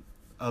on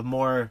a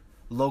more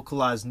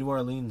localized New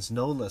Orleans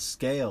NOLA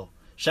scale.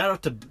 Shout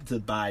out to the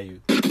Bayou.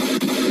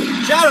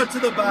 Shout out to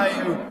the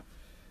Bayou.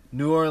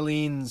 New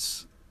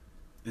Orleans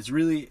is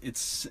really,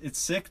 it's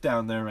sick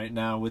down there right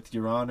now with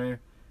Your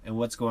Honor and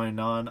what's going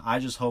on. I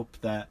just hope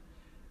that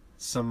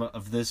some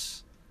of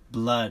this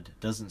blood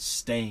doesn't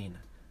stain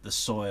the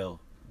soil,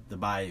 the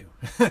Bayou.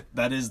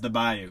 That is the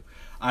Bayou.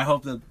 I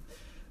hope that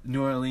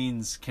New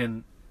Orleans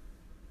can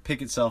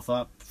pick itself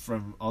up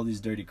from all these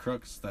dirty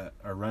crooks that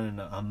are running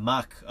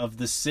amok of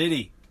the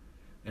city.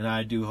 And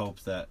I do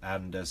hope that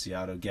Adam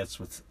Desiato gets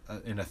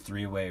in a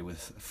three-way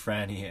with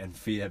Franny and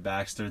Fia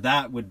Baxter.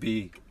 That would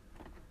be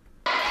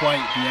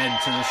quite the end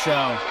to the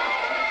show.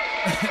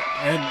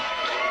 And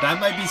that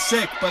might be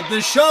sick, but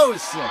the show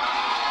is sick.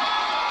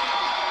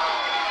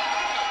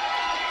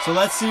 So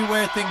let's see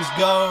where things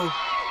go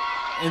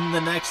in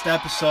the next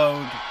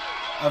episode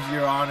of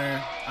Your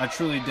Honor. I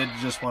truly did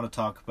just want to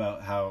talk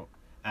about how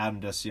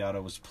Adam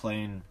Desiato was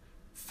playing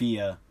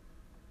Fia.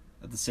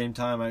 At the same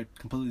time, I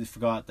completely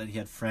forgot that he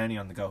had Franny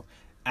on the go.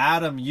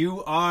 Adam,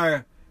 you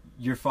are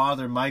your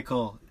father,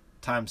 Michael,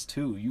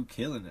 ×2. You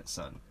killing it,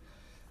 son.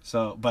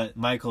 So, but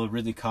Michael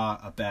really caught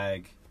a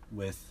bag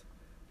with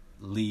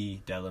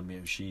Lee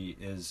Delamere. She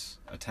is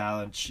a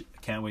talent.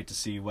 Can't wait to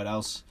see what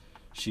else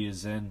she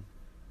is in.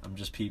 I'm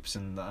just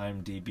peepsing the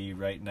IMDb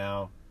right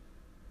now.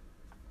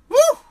 Woo!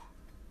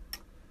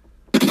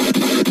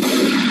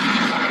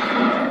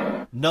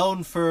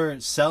 Known for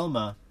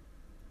Selma,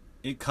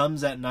 It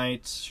Comes at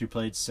Night, she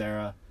played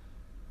Sarah.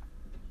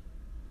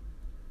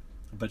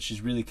 But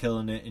she's really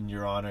killing it in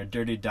Your Honor.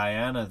 Dirty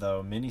Diana,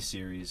 though,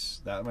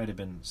 miniseries. That might have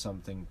been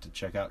something to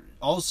check out.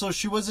 Also,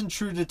 she was in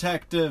True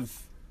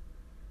Detective.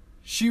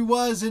 She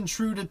played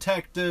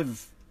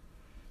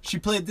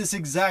this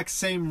exact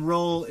same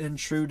role in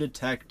True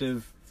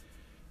Detective.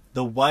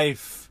 The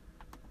wife,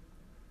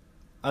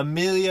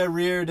 Amelia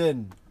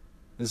Reardon.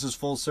 This is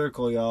full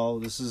circle, y'all.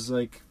 This is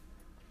like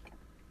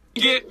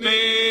Get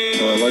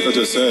me. Like I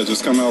just said,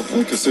 just come out,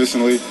 play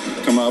consistently,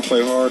 come out,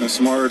 play hard and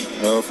smart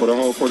for the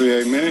whole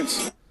 48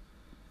 minutes.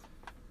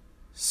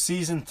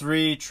 Season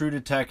 3, True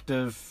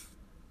Detective.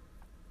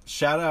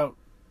 Shout out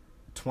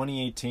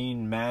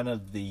 2018 Man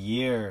of the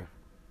Year.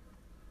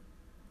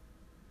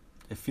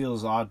 It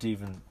feels odd to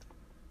even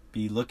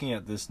be looking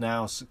at this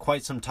now. It's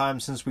quite some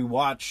time since we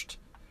watched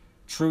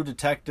True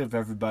Detective,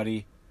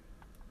 everybody.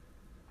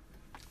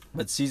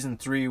 But season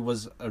 3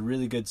 was a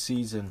really good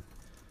season.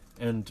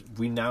 And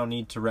we now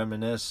need to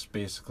reminisce,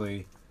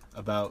 basically,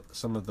 about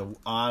some of the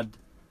odd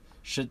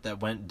shit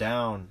that went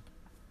down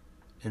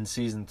in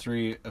season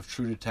 3 of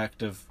True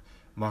Detective.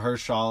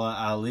 Mahershala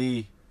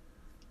Ali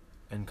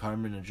and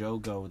Carmen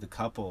Ejogo, the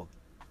couple.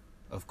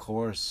 Of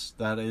course,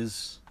 that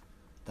is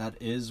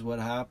what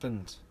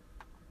happened.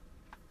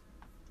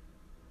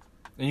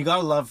 And you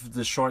gotta love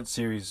the short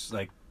series,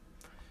 like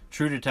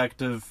True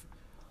Detective,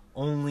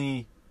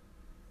 only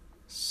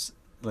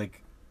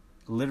like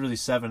literally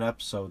 7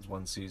 episodes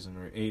one season,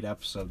 or 8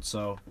 episodes.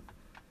 So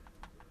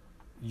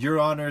Your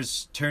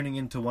Honor's turning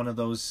into one of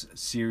those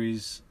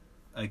series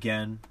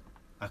again,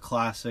 a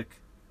classic.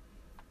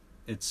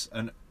 It's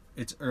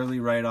early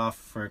write-off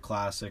for a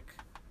classic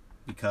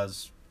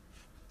because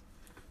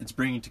it's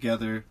bringing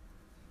together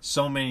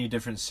so many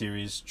different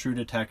series. True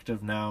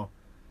Detective now,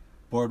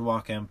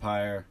 Boardwalk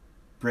Empire,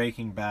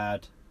 Breaking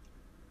Bad.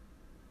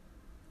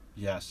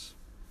 Yes.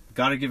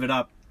 Gotta give it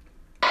up.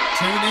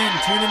 Tune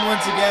in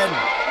once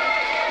again.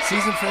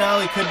 Season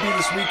finale could be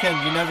this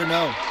weekend, you never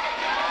know.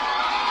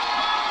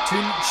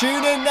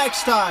 Tune in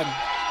next time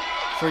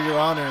for Your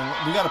Honor.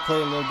 We gotta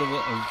play a little bit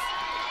of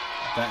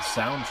that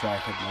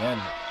soundtrack at the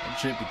end. It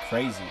should be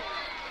crazy.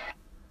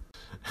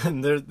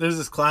 And there's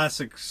this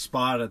classic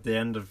spot at the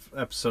end of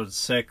episode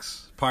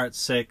 6, part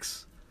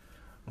 6,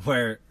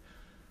 where,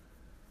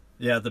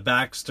 the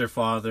Baxter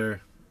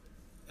father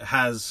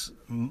has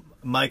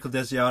Michael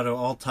Desiato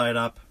all tied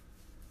up.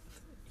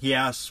 He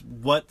asks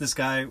what this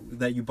guy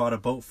that you bought a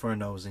boat for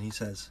knows, and he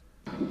says,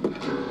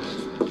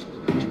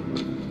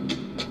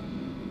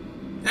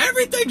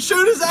 everything,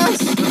 shoot his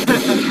ass!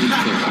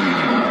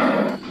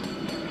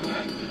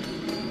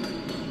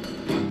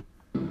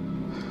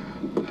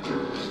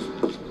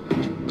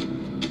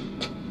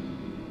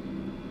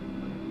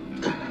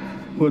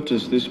 What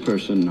does this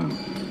person know?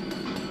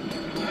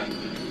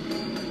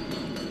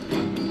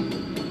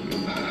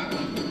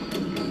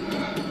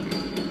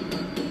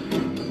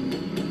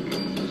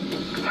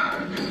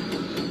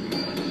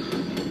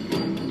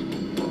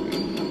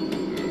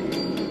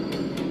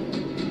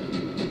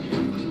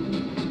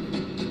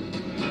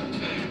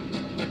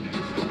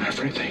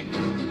 Everything.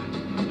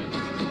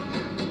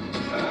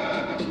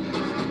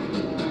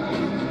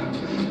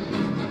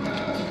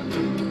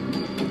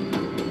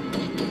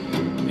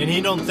 And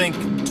he don't think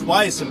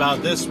twice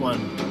about this one.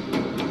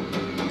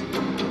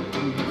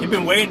 He'd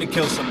been waiting to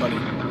kill somebody.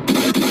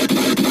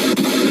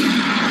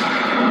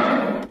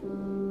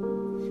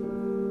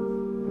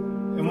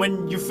 And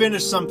when you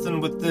finish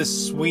something with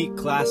this sweet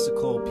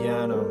classical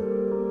piano,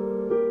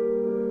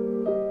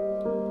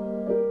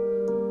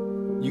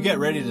 you get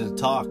ready to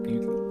talk.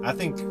 I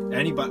think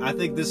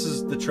this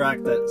is the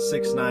track that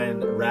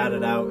 6ix9ine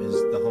ratted out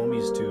the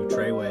homies to,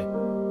 Treyway.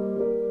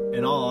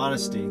 In all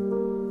honesty,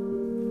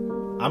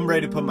 I'm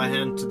ready to put my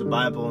hand to the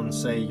Bible and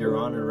say, Your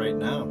Honor, right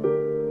now.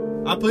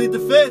 I plead the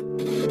fifth.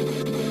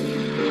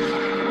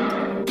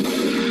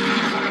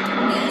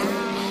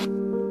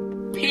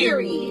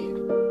 Period.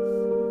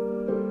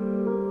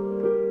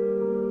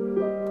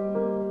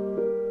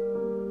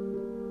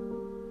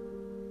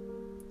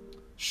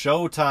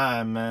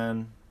 Showtime,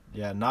 man.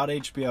 Yeah, not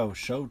HBO,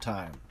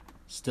 Showtime.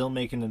 Still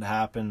making it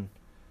happen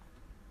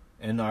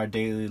in our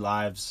daily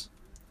lives.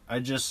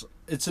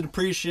 It's an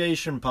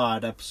appreciation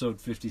pod,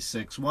 episode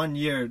 56. 1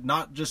 year,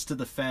 not just to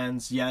the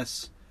fans.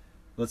 Yes,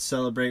 let's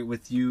celebrate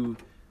with you,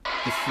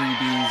 the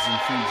freebies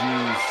and free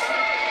Jews.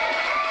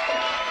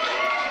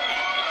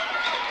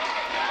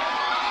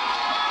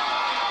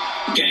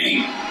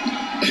 Gang.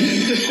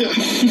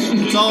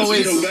 It's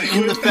always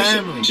in the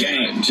family.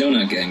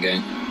 Jonah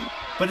gang.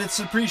 But it's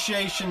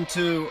appreciation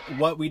to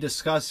what we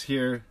discuss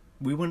here.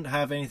 We wouldn't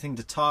have anything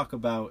to talk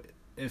about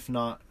if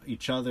not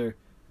each other.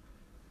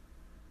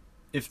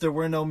 If there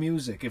were no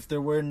music, if there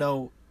were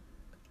no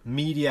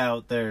media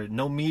out there,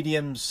 no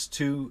mediums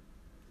to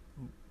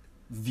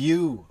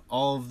view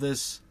all of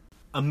this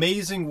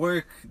amazing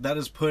work that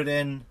is put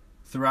in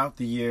throughout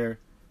the year.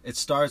 It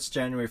starts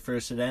January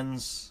 1st, it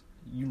ends,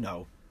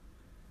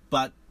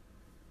 But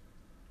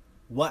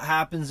what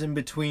happens in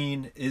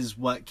between is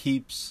what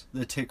keeps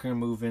the ticker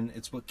moving.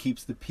 It's what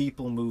keeps the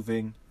people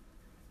moving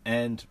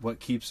and what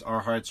keeps our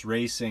hearts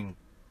racing.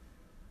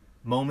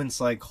 Moments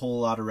like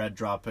Whole Lotta Red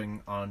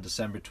dropping on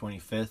December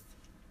 25th.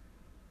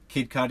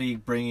 Kid Cudi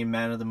bringing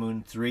Man of the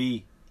Moon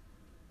 3.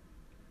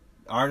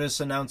 Artists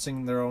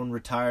announcing their own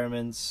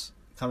retirements,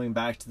 coming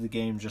back to the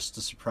game just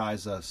to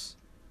surprise us.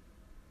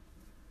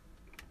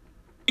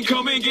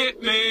 Come and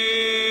get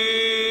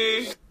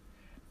me.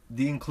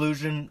 The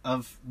inclusion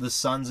of the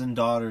sons and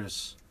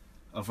daughters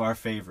of our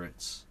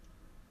favorites.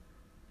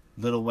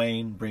 Lil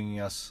Wayne bringing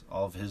us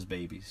all of his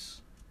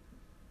babies.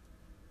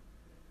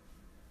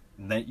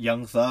 And that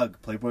Young Thug,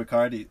 Playboi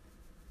Carti,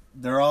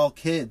 they're all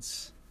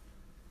kids.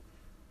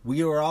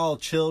 We are all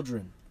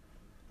children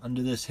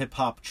under this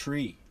hip-hop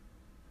tree.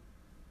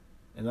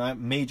 And I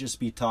may just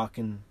be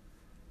talking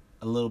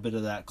a little bit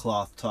of that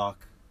cloth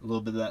talk, a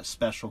little bit of that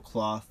special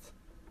cloth.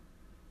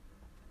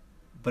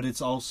 But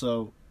it's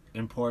also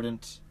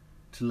important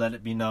to let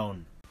it be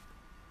known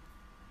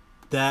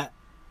that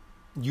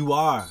you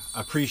are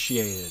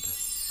appreciated,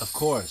 of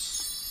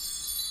course.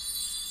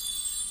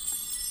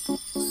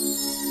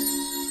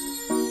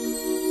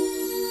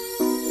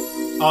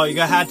 Oh, you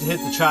had to hit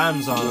the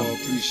chimes on them.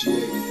 Appreciate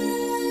it.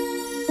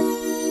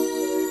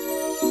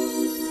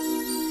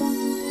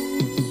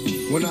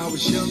 When I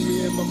was young,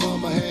 me and my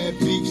mama had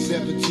beef,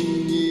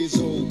 17 years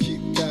old,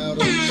 kicked out on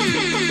the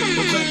street.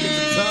 But back at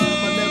the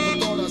time, I never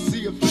thought I'd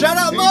see a shout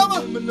out, mama!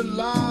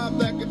 Alive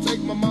that could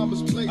take my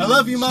mama's place. I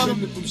love you, mama.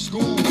 From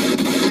school.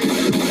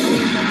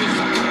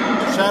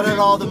 Shout out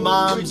all the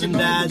moms and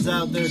dads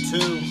out there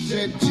too.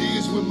 Shed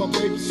tears with my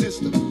baby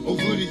sister.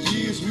 Over the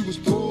years, we was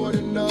poor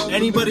enough.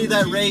 Anybody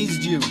that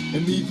raised you,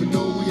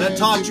 that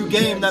taught you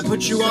game, that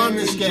put you on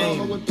this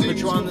game, put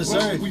you on this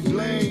earth. We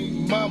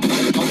blame mama. I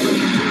really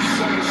miss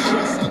some of the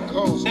stress I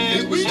caused.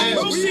 It was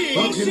hell.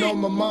 Bugging on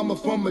my mama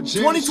from a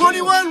jail.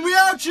 2021, we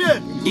out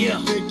here.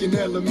 Yeah. Thinking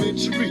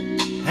elementary.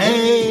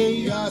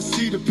 Hey, I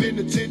see the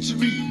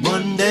penitentiary.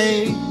 One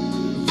day,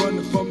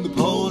 running from the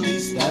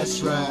police,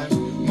 that's right.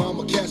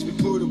 Mama catch me,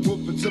 put a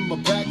whoop into my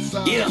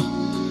backside. Yeah.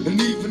 And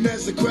even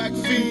as a crack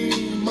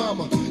fiend,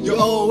 mama, you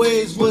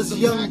always was a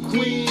young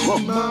queen.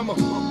 Mama,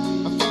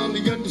 I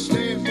finally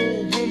understand for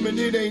a woman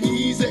it ain't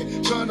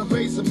easy trying to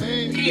raise a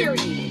man. Period.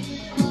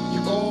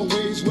 You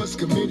always was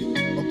committed.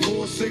 A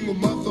poor single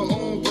mother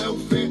on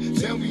welfare.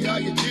 Tell me how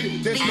you did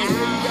it. There's no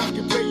way I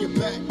can pay you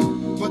back.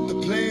 But the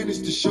plan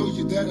is to show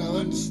you that I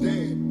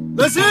understand.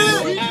 Let's hear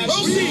it! You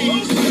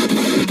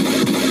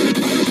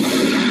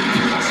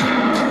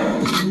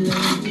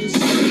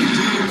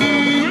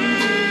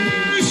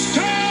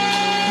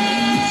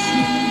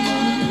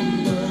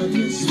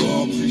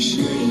all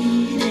appreciate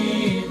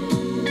it.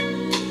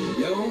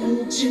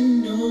 Don't you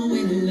know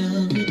we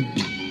love it?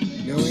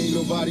 Now ain't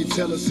nobody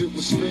tell us it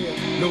was fair.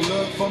 No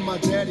love from my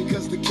daddy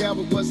cause the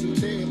coward wasn't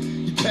there.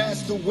 He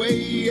passed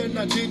away and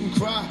I didn't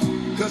cry.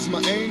 Cause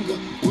my anger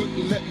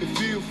wouldn't let me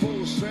feel for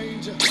a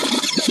stranger.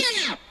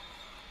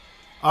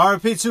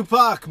 R.I.P.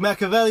 Tupac,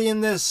 Machiavelli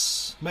in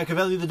this.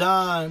 Machiavelli the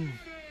Don.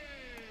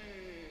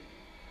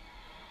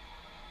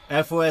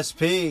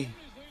 FOSP.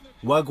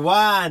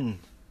 Wagwan.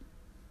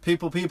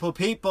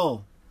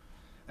 People.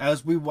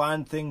 As we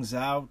wind things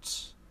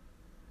out,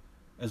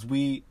 as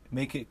we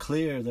make it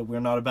clear that we're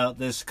not about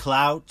this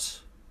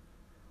clout,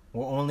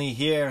 we're only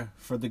here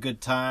for the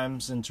good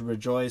times and to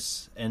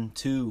rejoice and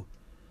to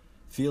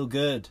feel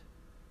good.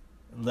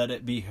 Let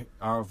it be,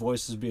 our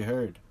voices be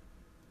heard.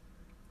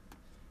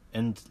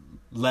 And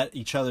let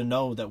each other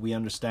know that we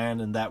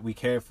understand and that we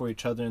care for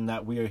each other and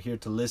that we are here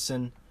to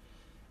listen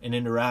and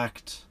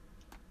interact.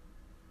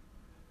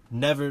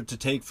 Never to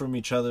take from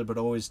each other, but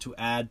always to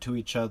add to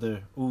each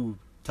other. Ooh,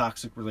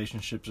 toxic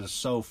relationships are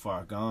so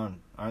far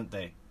gone, aren't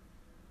they?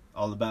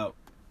 All about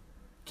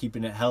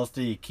keeping it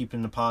healthy,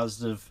 keeping a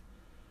positive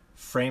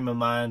frame of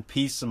mind,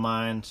 peace of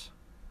mind,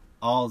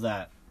 all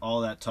that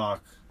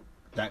talk,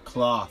 that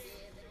cloth.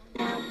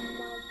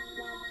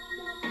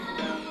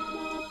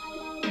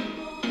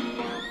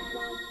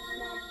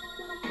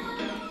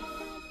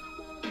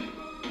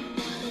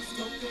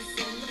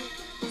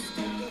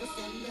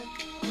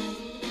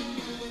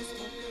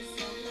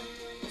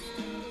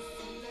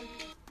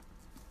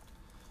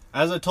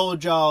 As I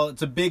told y'all,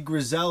 it's a big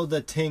Griselda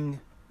ting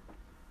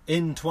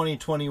in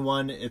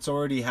 2021. It's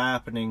already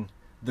happening.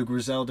 The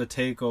Griselda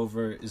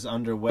takeover is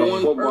underway.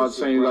 Football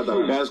saying you got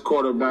the best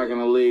quarterback in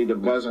the league, the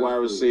best wide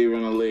receiver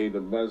in the league,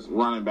 the best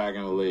running back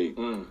in the league.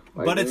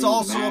 Like, but it's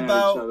also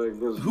about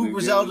who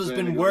Griselda's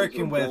been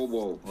working with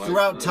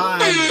throughout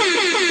time.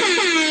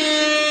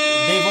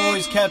 They've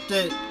always kept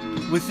it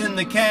within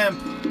the camp.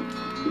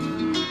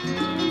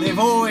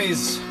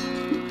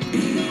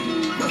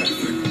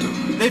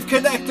 They've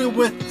connected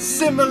with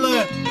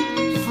similar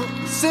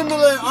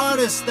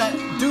artists that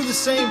do the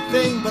same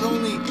thing, but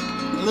only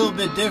a little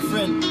bit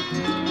different.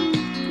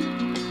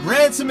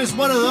 Ransom is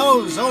one of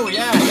those. Oh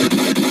yeah.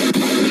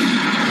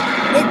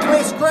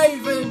 Nicholas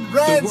Craven,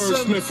 Ransom.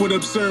 The wordsmith with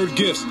absurd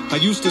gifts. I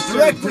used to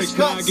serve bricks,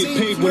 now I get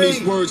paid when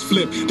these words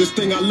flip. This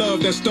thing I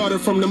love that started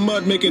from the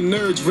mud making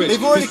nerds rich.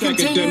 They've already it's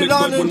academic,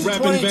 on but when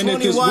rap invented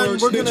this word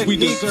snitch, we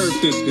deserve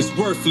this. It's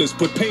worthless.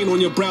 Put pain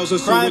on your browser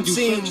so crime when you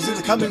scenes search in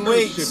the coming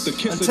weeks. The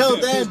kiss Until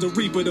of death then, is the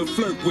reaper to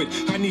flirt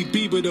with. I need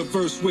Bieber to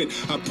verse with.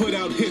 I put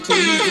out hits and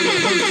leave in a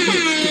verse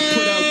with. Get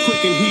put out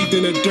quick and heaved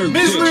in a dirt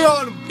misery ditch.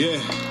 on him. Yeah.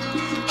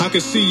 I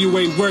can see you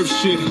ain't worth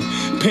shit.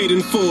 Paid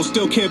in full,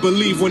 still can't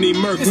believe when he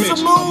murked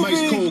Mitch. I'm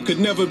ice cold, could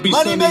never be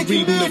Money sunny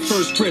reading the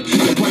first trip.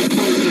 The white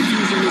folks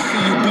refusing to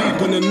see you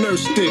bleed when the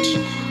nurse stitch.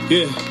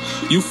 Yeah.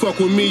 You fuck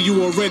with me,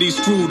 you already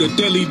screwed. A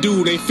deadly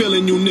dude ain't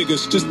feeling you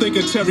niggas. Just think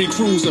of Terry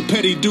Crews, a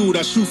petty dude.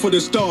 I shoot for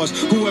the stars.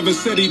 Whoever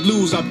said he'd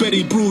lose, I bet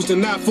he bruised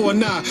an eye for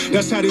an eye.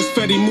 That's how this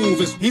Fetty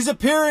move is. He's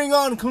appearing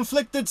on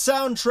Conflicted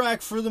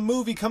soundtrack for the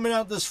movie coming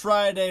out this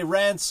Friday,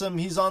 Ransom.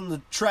 He's on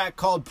the track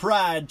called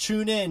Pride.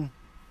 Tune in.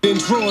 Then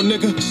draw,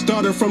 nigga.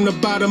 Started from the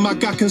bottom, I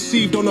got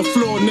conceived on the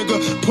floor,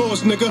 nigga.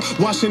 Pause, nigga.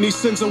 Washing these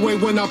sins away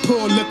when I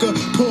pour liquor.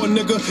 Poor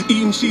nigga.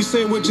 Eating cheese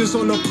sandwiches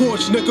on the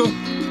porch, nigga.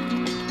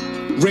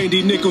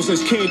 Randy Nichols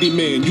as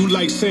Candyman. You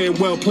like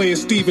Sandwell playing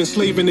Steven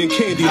Slavin and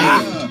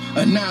Candyman.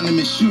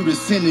 Anonymous shooters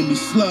sending me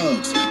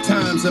slugs.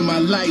 Times in my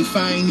life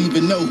I ain't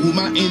even know who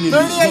my enemies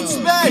 38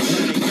 Smash!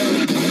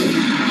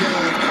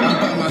 I'm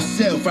by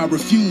myself, I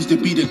refuse to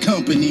be the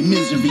company.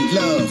 Misery,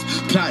 love,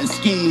 plot and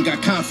scheme.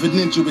 Got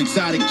confidential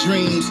exotic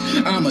dreams.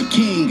 I'm a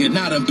king and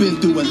I done been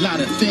through a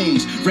lot of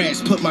things.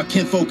 Rats put my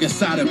kinfolk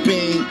inside a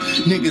bing.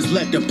 Niggas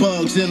let the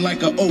bugs in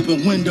like an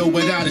open window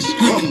without a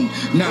screen.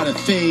 Not a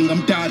thing,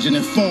 I'm dodging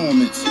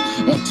informants.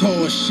 On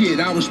tour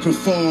shit, I was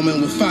performing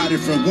with 5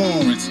 different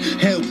warrants.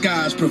 Help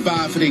guys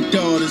provide for their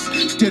daughters.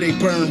 Still they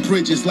burn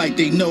bridges like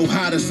they know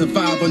how to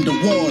survive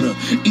underwater.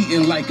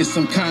 Eating like it's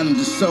some kind of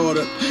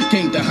disorder.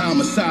 Gained the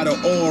homicidal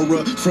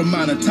aura from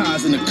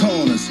monetizing the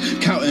corners.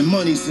 Counting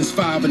money since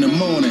 5 in the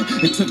morning.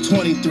 It took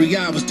 23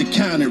 hours to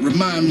count it.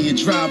 Remind me of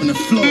driving to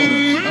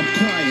Florida. I'm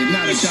quiet,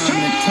 not a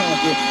dominant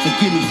talker.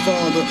 Forgive me,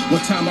 Father.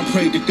 One time I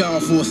prayed to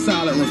God for a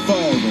silent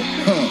revolver.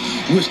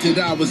 Wish that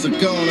I was a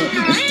goner.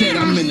 Instead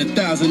I'm in a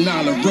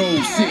 $1,000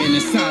 robe sitting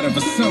inside of a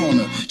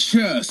sauna.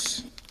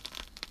 Trust.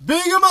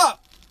 Big him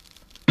up!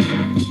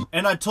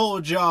 And I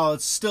told y'all,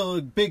 it's still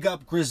a big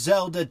up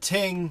Griselda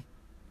ting.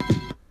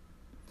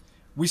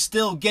 We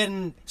still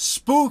getting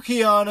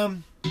spooky on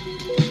him.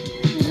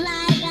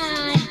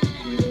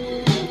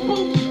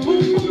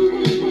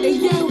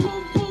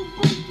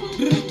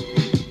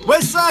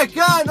 Westside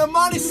Gun,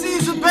 Amani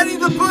Caesar, Benny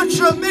the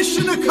Butcher,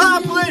 mission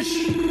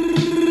accomplished!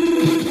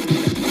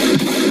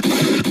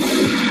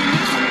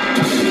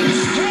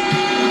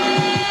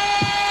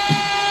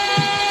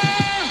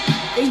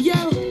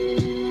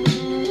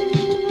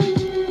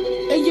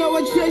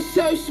 I just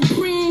so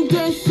supreme,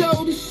 done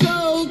show to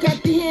show.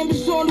 Got the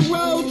hammers on the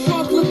road,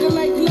 trunk looking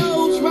like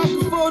lows,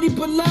 rockin' 40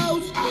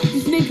 belows.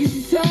 These niggas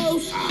is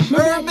hoes.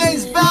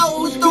 Hermes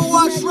belt with the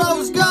wash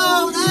rose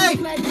gold, hey!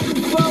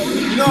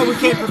 You know we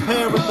came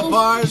prepared with the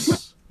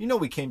bars. You know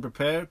we came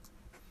prepared.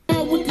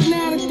 With the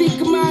 9, I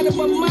think I'm out of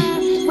my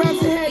mind.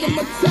 Raps ahead of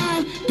my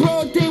time.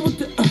 Broad day with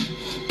the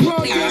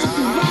broad day with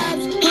the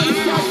vibes. 100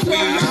 shots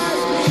on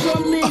lives.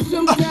 Some live,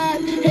 some die.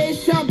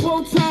 Headshot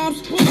both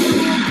times.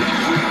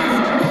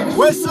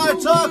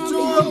 Westside, talk to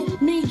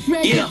him. Me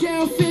dragging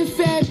down Fifth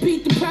Ave,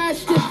 beat the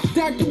posture.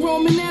 Dr.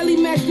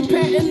 Romanelli, master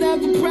patent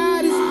of the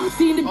Pradas.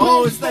 Seen the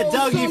it's that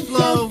Dougie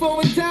flow.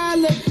 For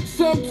 $1.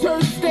 Some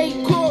turn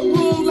state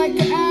courtroom like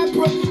an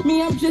opera.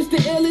 Me, I'm just the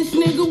illest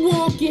nigga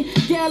walking.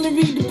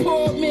 Gallery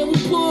department,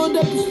 we pulled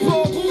up the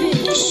sport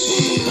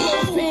shit.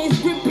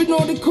 Fans gripping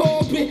on the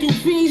carpet.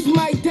 Fiends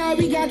might die,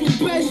 we got the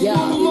best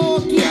on the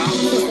market.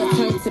 Since I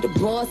turned to the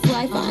boss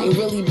life, I ain't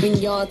really been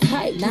your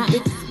type. Nah,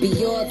 bitches be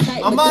your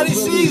type. Amani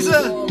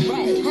Caesar!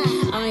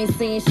 I ain't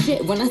saying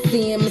shit when I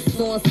see him, it's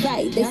on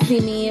sight. They see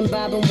me in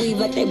bob and weave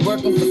like they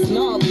working for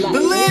Snob Life. The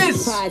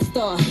Liz!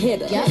 5-star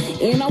hitter.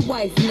 And a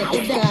wife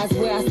nigga. Guys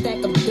where I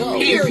stack up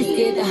dogs.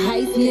 Scared the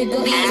heist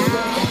nigga.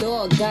 The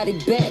dog got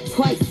it back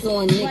twice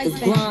on niggas.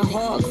 Grind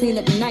hard, clean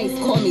up nice.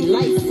 Call me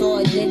lights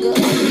on nigga.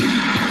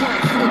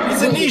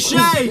 It's a niche.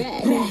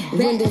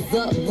 Windows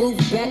up, roof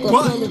back, or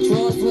pull the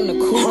drawers when the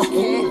cool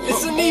cat.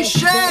 It's a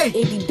niche.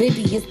 Itty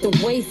bitty, it's the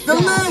waist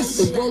The size.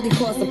 Liz! The rollie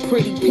costs a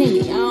pretty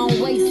penny. I don't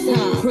waste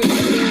time. Pretty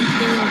thing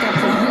got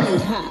your honey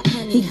hot.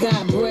 He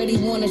got bread, he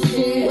wanna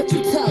share. What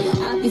you tell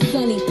him? I be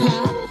Sunny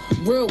Pop.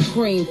 Real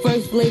cream,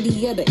 first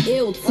lady of the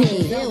ill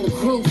team.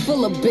 Crew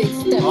full of big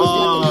steppers.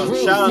 Oh,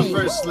 like shout out team.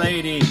 First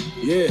Lady.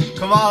 Yeah.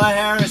 Kamala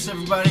Harris,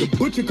 everybody.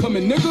 Butcher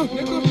coming, nigga.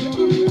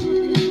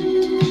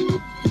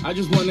 I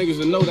just want niggas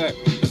to know that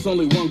it's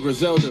only one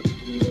Griselda.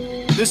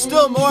 There's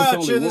still more It's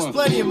out here. only There's one.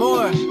 plenty of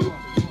more.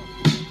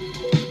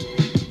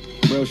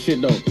 Real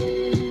shit though.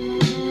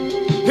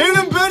 Hit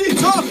him, Benny.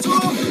 Talk to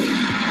him.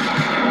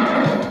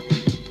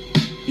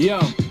 Yo.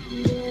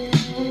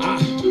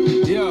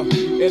 Yo.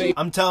 It ain't.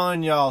 I'm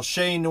telling y'all,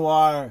 Shay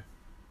Noir,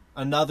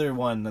 another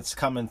one that's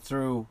coming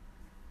through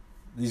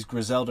these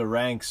Griselda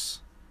ranks.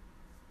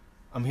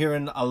 I'm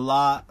hearing a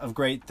lot of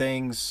great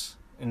things.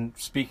 And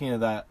speaking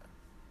of that,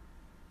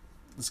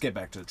 let's get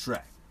back to the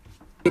track.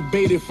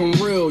 Debated from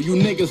real, you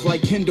niggas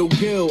like Kendall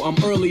Gill. I'm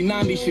early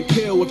 90s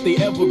Shaquille if they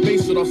ever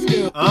base it off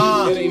skill.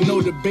 It ain't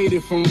no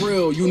debated from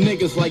real, you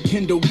niggas like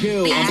Kendall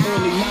Gill. I'm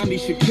early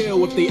 90s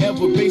Shaquille if they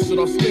ever base it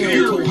off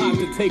skill. Too hot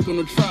to take on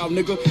the trial,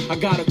 nigga. I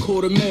got a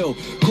 $250,000.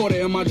 Quarter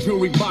in my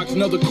jewelry box,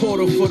 another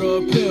quarter for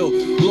the appeal.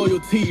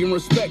 Loyalty and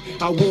respect,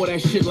 I wore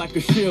that shit like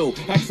a shield.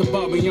 Ask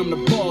about me, I'm the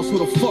boss, who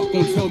the fuck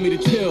gon' tell me to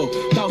chill?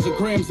 1,000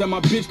 grams at my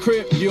bitch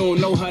crib, you don't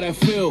know how that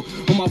feel.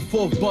 On my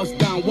 4th bust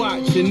down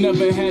watch, and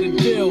never had a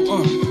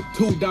deal.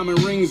 2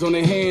 diamond rings on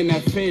the hand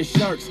that fed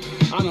sharks.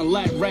 I done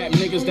lack rap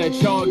niggas that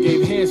y'all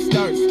gave head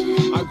starts.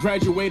 I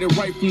graduated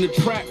right from the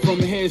trap from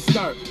Head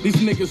Start. These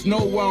niggas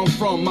know where I'm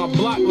from, my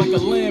block like a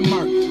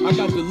landmark. I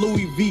got the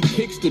Louis V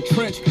kicks, the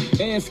trench,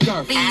 and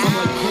scarf. I'm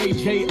like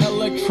KJ,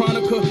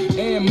 Electronica,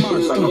 and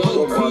Mars. The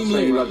whole team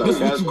lit. This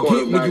what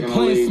you get when you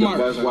playing smart.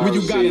 When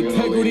you got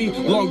integrity,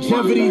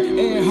 longevity,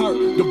 and heart.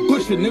 The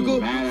butcher,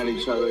 nigga. Mad at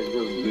each other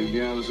because,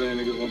 you know what I'm saying,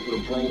 niggas went to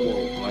the Pro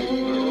Bowl. Like,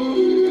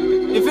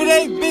 if it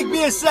ain't Big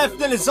BSF,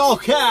 then it's all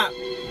cap.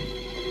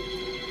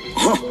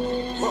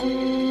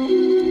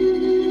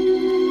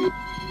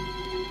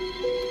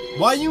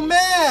 Why you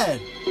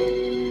mad?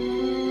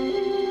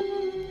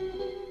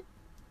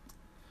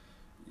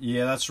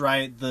 Yeah, that's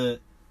right. The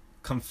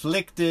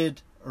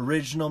conflicted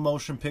original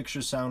motion picture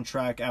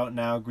soundtrack out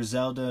now.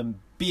 Griselda and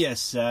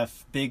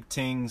BSF, big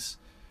things.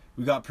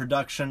 We got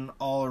production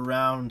all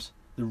around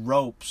the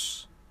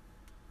ropes.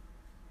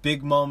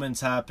 Big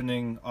moments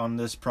happening on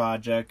this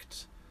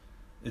project.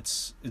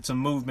 It's a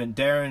movement.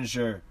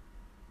 Derringer,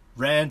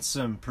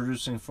 Ransom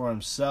producing for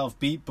himself,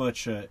 Beat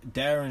Butcher,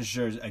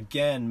 Derringer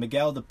again,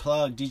 Miguel the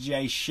Plug,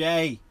 DJ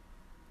Shay.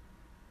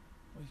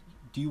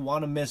 Do you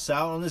want to miss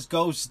out on this?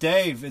 Ghost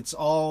Dave. It's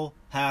all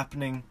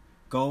happening.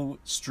 Go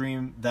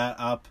stream that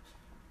up.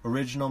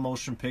 Original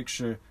motion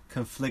picture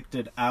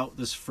conflicted out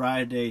this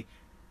Friday.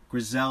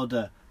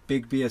 Griselda,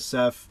 Big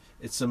BSF.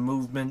 It's a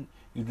movement.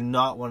 You do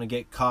not want to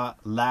get caught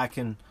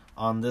lacking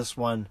on this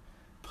one.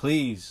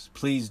 Please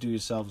do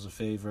yourselves a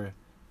favor.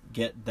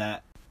 Get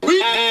that.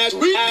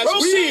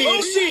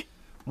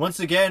 Once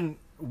again,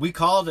 we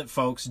called it,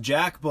 folks.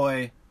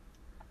 Jackboy,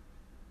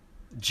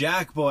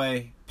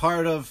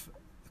 part of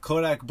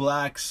Kodak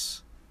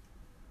Black's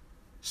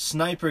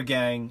Sniper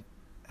Gang,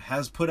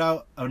 has put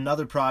out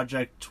another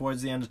project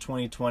towards the end of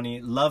 2020.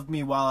 Love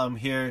Me While I'm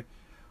Here.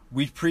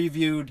 We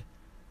previewed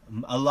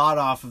a lot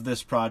off of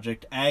this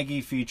project.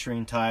 Aggie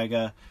featuring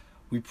Tyga.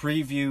 We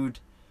previewed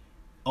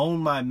Own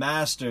My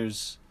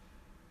Masters.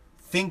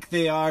 Think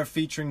They Are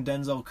featuring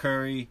Denzel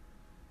Curry.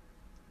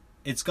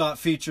 It's got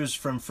features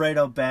from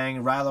Fredo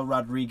Bang, Rilo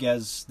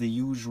Rodriguez, The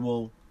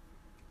Usual,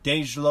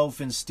 Dej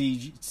Loaf, and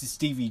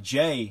Stevie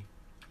J.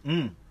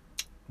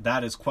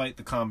 That is quite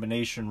the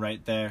combination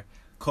right there.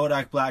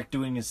 Kodak Black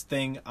doing his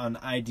thing on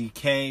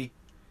IDK,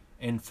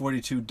 and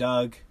 42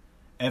 Doug,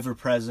 Ever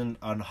Present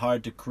on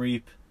Hard to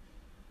Creep.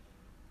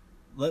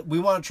 We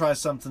want to try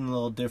something a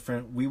little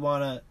different. We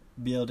want to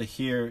be able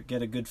to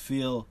get a good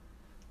feel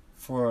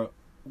for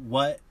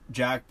what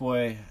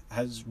Jackboy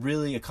has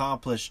really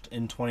accomplished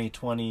in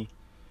 2020,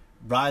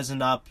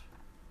 rising up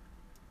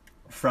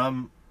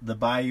from the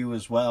Bayou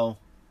as well,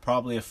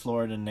 probably a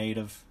Florida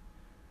native.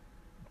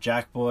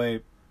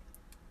 Jackboy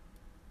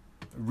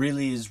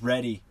really is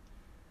ready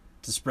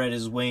to spread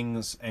his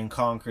wings and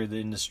conquer the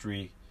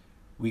industry.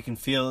 We can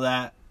feel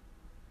that.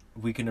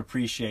 We can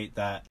appreciate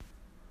that.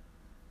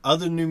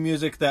 Other new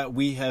music that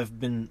we have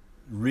been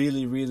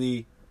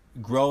really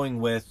growing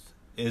with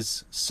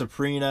is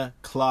Sabrina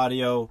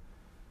Claudio.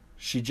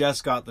 She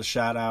just got the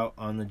shout out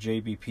on the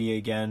JBP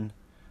again.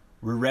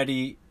 We're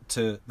ready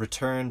to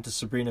return to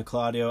Sabrina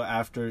Claudio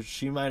after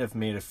she might have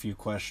made a few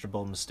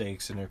questionable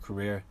mistakes in her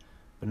career.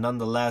 But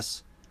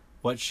nonetheless,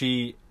 what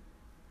she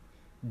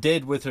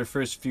did with her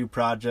first few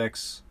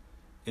projects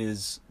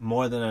is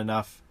more than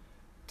enough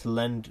to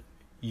lend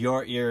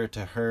your ear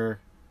to her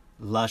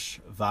lush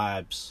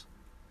vibes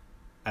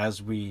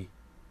as we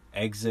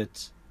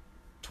exit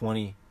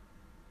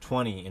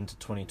 2020 into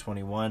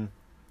 2021.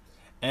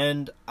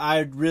 And I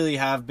really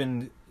have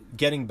been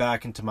getting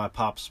back into my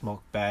Pop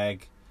Smoke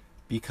bag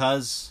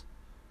because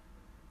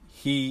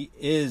he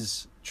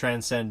is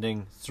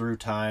transcending through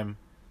time.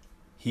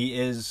 He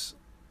is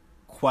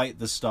quite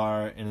the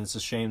star, and it's a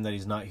shame that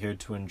he's not here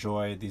to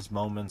enjoy these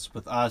moments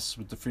with us,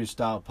 with the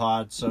Freestyle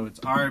Pod. So it's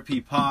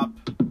RP Pop.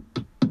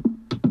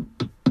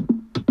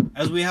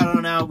 As we head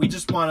on out, we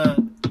just want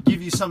to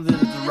give you something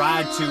to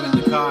ride to in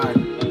the car.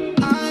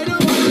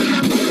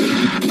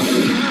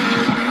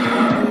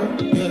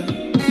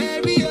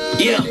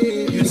 Yeah.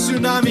 It's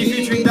Tsunami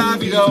featuring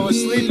Davido, a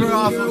sleeper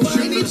off of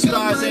Shoot for the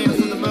Stars, Aim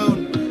for the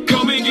Moon.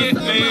 Come and get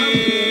me.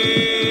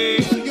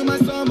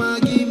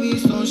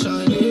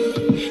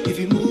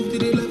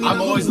 I'm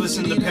always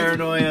listening to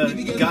Paranoia,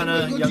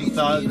 Gunna, Young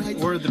Thug,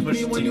 or the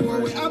Pusha T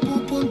version.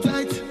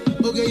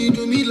 Okay, you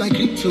do me like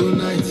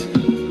kryptonite.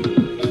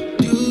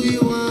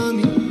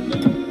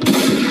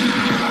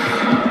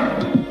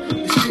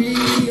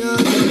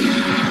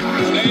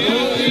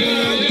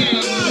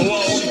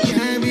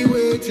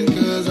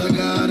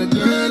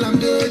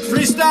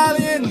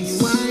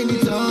 Freestylians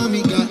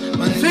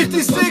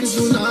 56.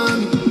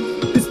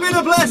 It's been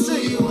a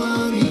blessing.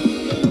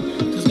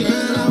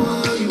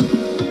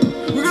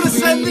 We're gonna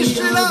set this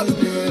shit up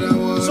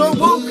so it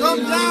won't come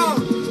down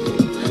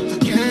to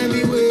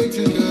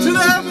the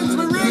heavens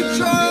with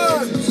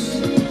recharge.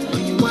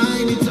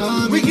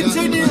 We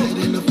continue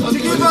to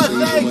give our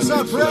thanks,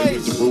 our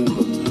praise.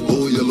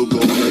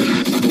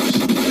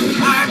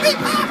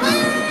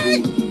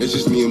 It's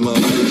just me and my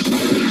bitch.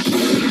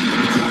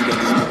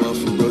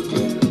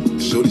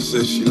 Shorty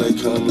says she like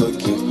how I'm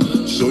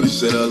looking. Shorty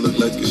said I look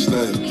like a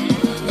snack.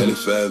 And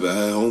if I ever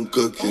had home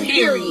cooking,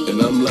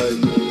 and I'm like,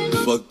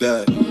 fuck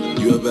that.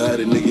 You ever had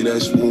a nigga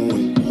that's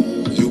wooing?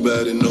 You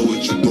better know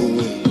what you're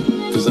doing.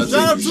 Cause I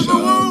take you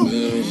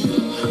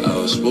shopping.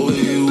 I'll spoil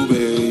you,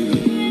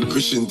 baby.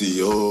 Christian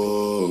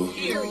Dior,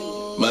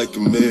 Mike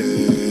and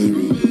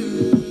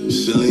Mary,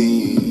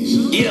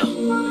 Celine. Yeah.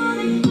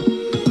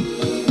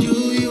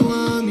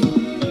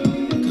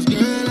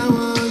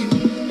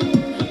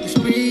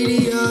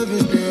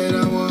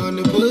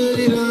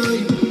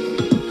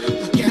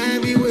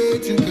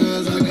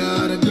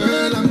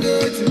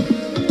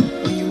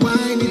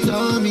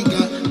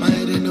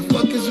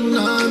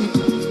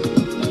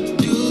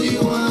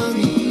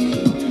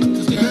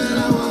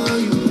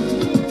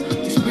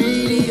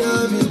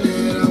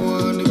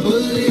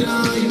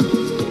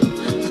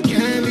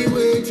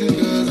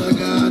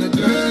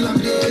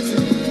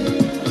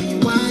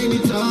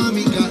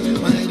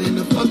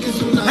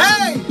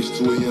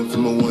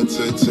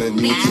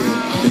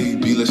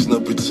 Baby, let's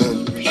not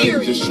pretend. I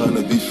ain't just trying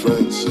to be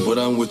friends, but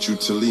I'm with you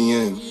till the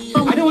end.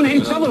 I don't want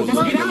any trouble.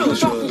 Let's get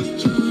out.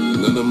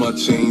 None of my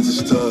chains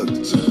is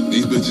tucked.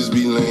 These bitches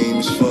be lame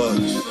as fuck.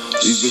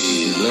 These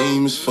bitches be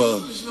lame as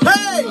fuck.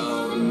 Hey!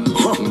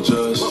 I'm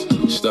just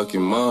stuck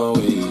in my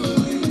ways.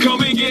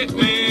 Come and get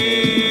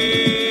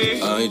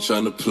me. I ain't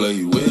trying to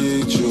play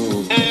with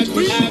you.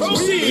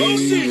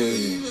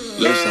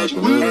 Let's have a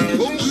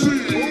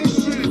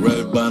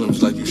red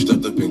bottoms like you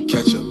stepped up in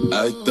ketchup.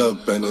 Act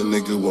up and a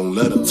nigga won't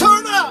let up.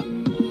 Turn up!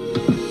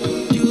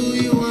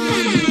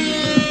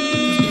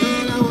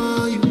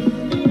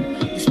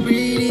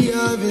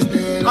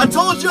 I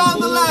told you on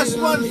the last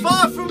one,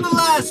 far from the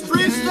last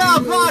freestyle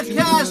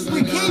podcast,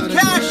 we keep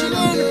cashing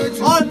in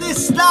on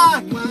this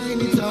stock.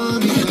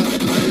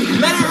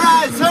 Let it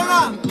ride, turn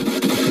up.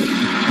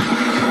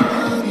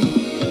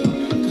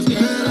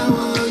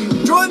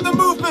 Join the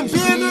movement, be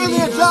an early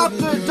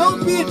adopter,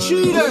 don't be a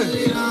cheater.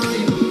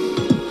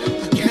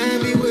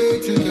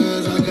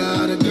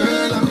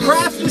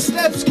 Craft your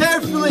steps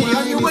carefully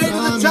on your way to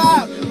the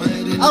top.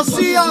 I'll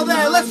see y'all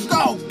there, let's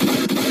go.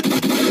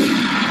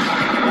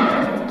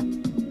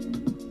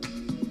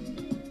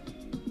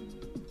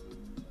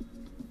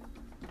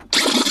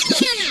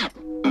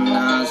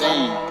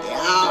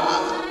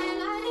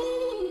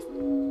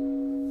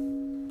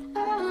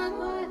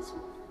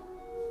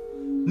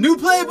 New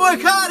Playboy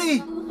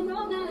Carti.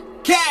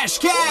 Cash,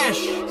 cash.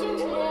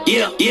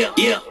 Yeah.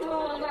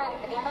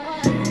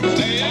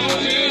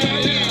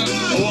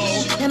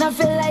 And I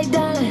feel like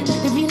dying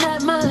if you're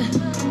not mine.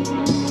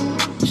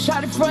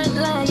 Shot the front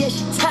line, yeah,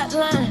 she top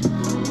line.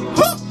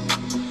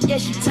 Yeah,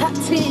 she top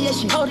 10, yeah,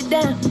 she hold it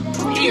down.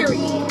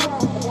 Period.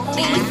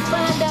 We can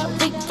find out,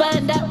 we can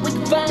find out, we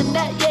can find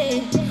out,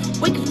 yeah.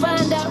 We can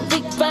find out,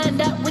 we can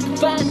find out, we can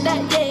find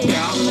out, yeah.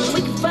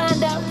 We can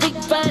find out, we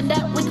can find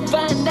out, we can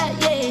find out,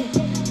 yeah.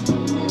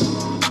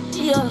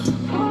 Yeah.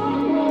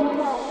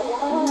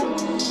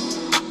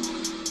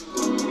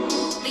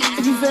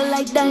 If you feel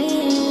like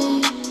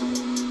dying,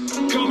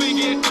 come and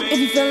get me. If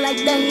you feel like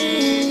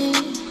dying,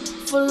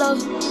 for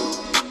love.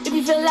 If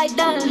you feel like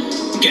dying,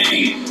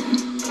 Gang.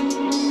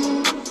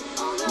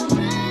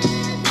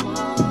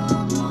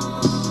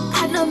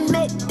 I done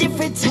met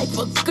different type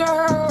of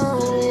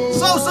girls.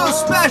 So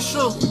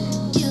special.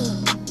 Yeah.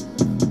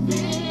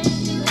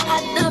 I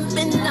done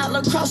been all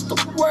across the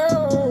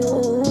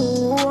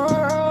world.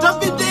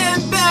 Dump your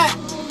damn back.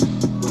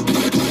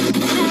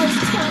 Now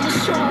it's time to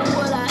show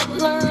what I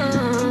learned.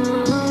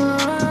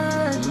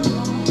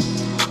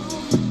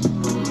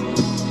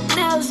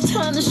 Now it's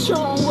time to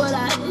show what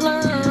I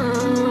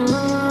learned.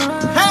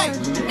 Hey!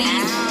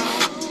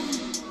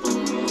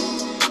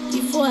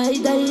 Before I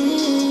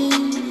die,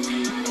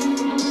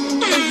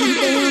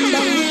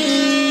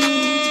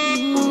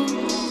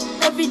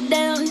 every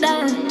day I'm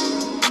dying.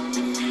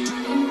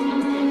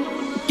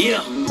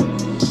 Yeah.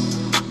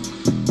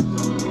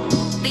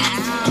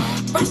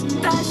 Bust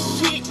that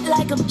shit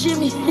like I'm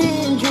Jimi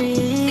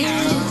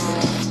Hendrix.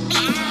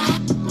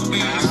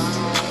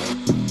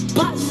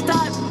 Pop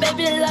star,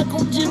 baby, like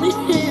I'm Jimi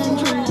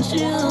Hendrix.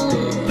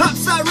 Yeah. Pop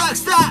star, rock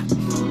star.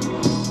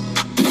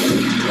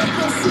 Like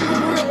a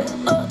cigarette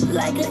up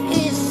like an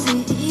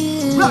insect.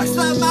 Yeah. Rock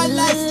star, my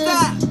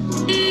lifestyle.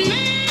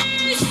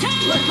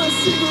 Like a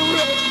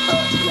cigarette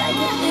up like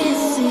an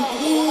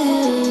insect.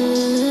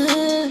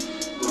 Yeah.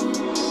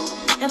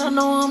 And I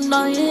know I'm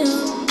dying.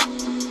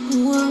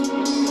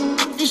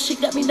 This shit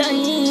got me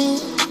dying.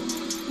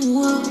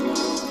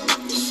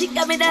 This shit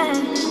got me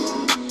dying.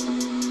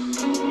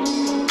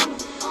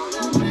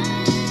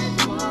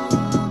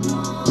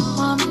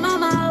 My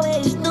mama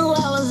always knew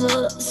I was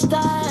a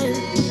star.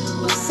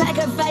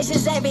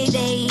 Sacrifices every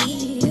day.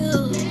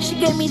 She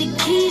gave me the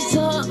keys to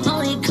her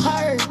only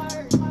car.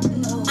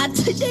 I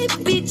took that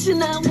bitch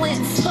and I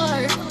went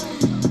far.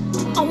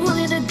 I'm one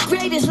of the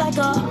greatest, like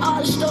a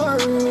all-star.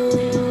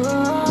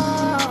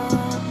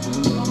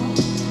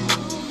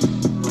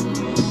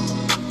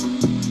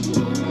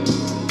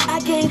 I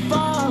can't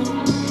fall.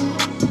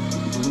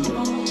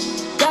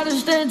 Gotta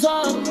stand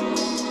tall.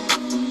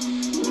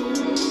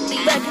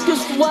 Back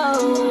against the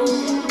wall.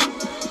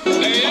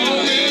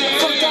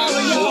 Fuck all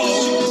of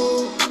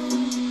y'all.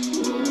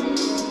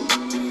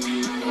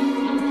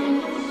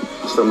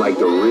 From like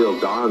the real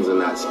dons in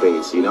that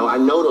space, you know? I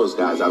know those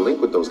guys. I link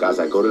with those guys.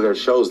 I go to their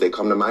shows. They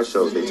come to my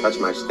shows. They touch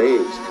my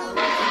stage.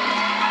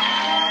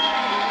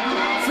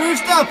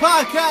 Freestyle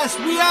Podcast,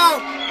 we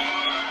out.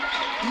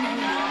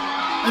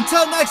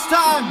 Until next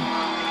time,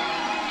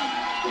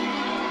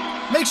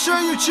 make sure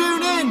you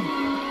tune in.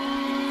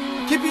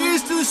 Keep your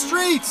ears to the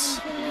streets.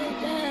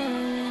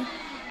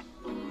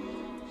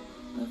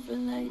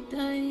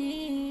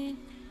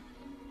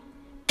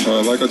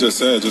 Like I just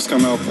said, just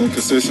come out, play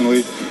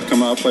consistently,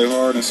 come out, play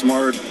hard and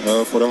smart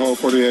for the whole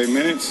 48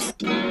 minutes.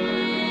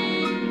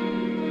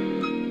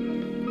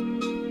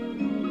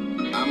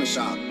 I'm in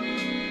shock.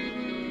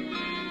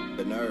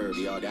 The nerve,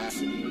 the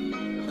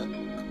audacity.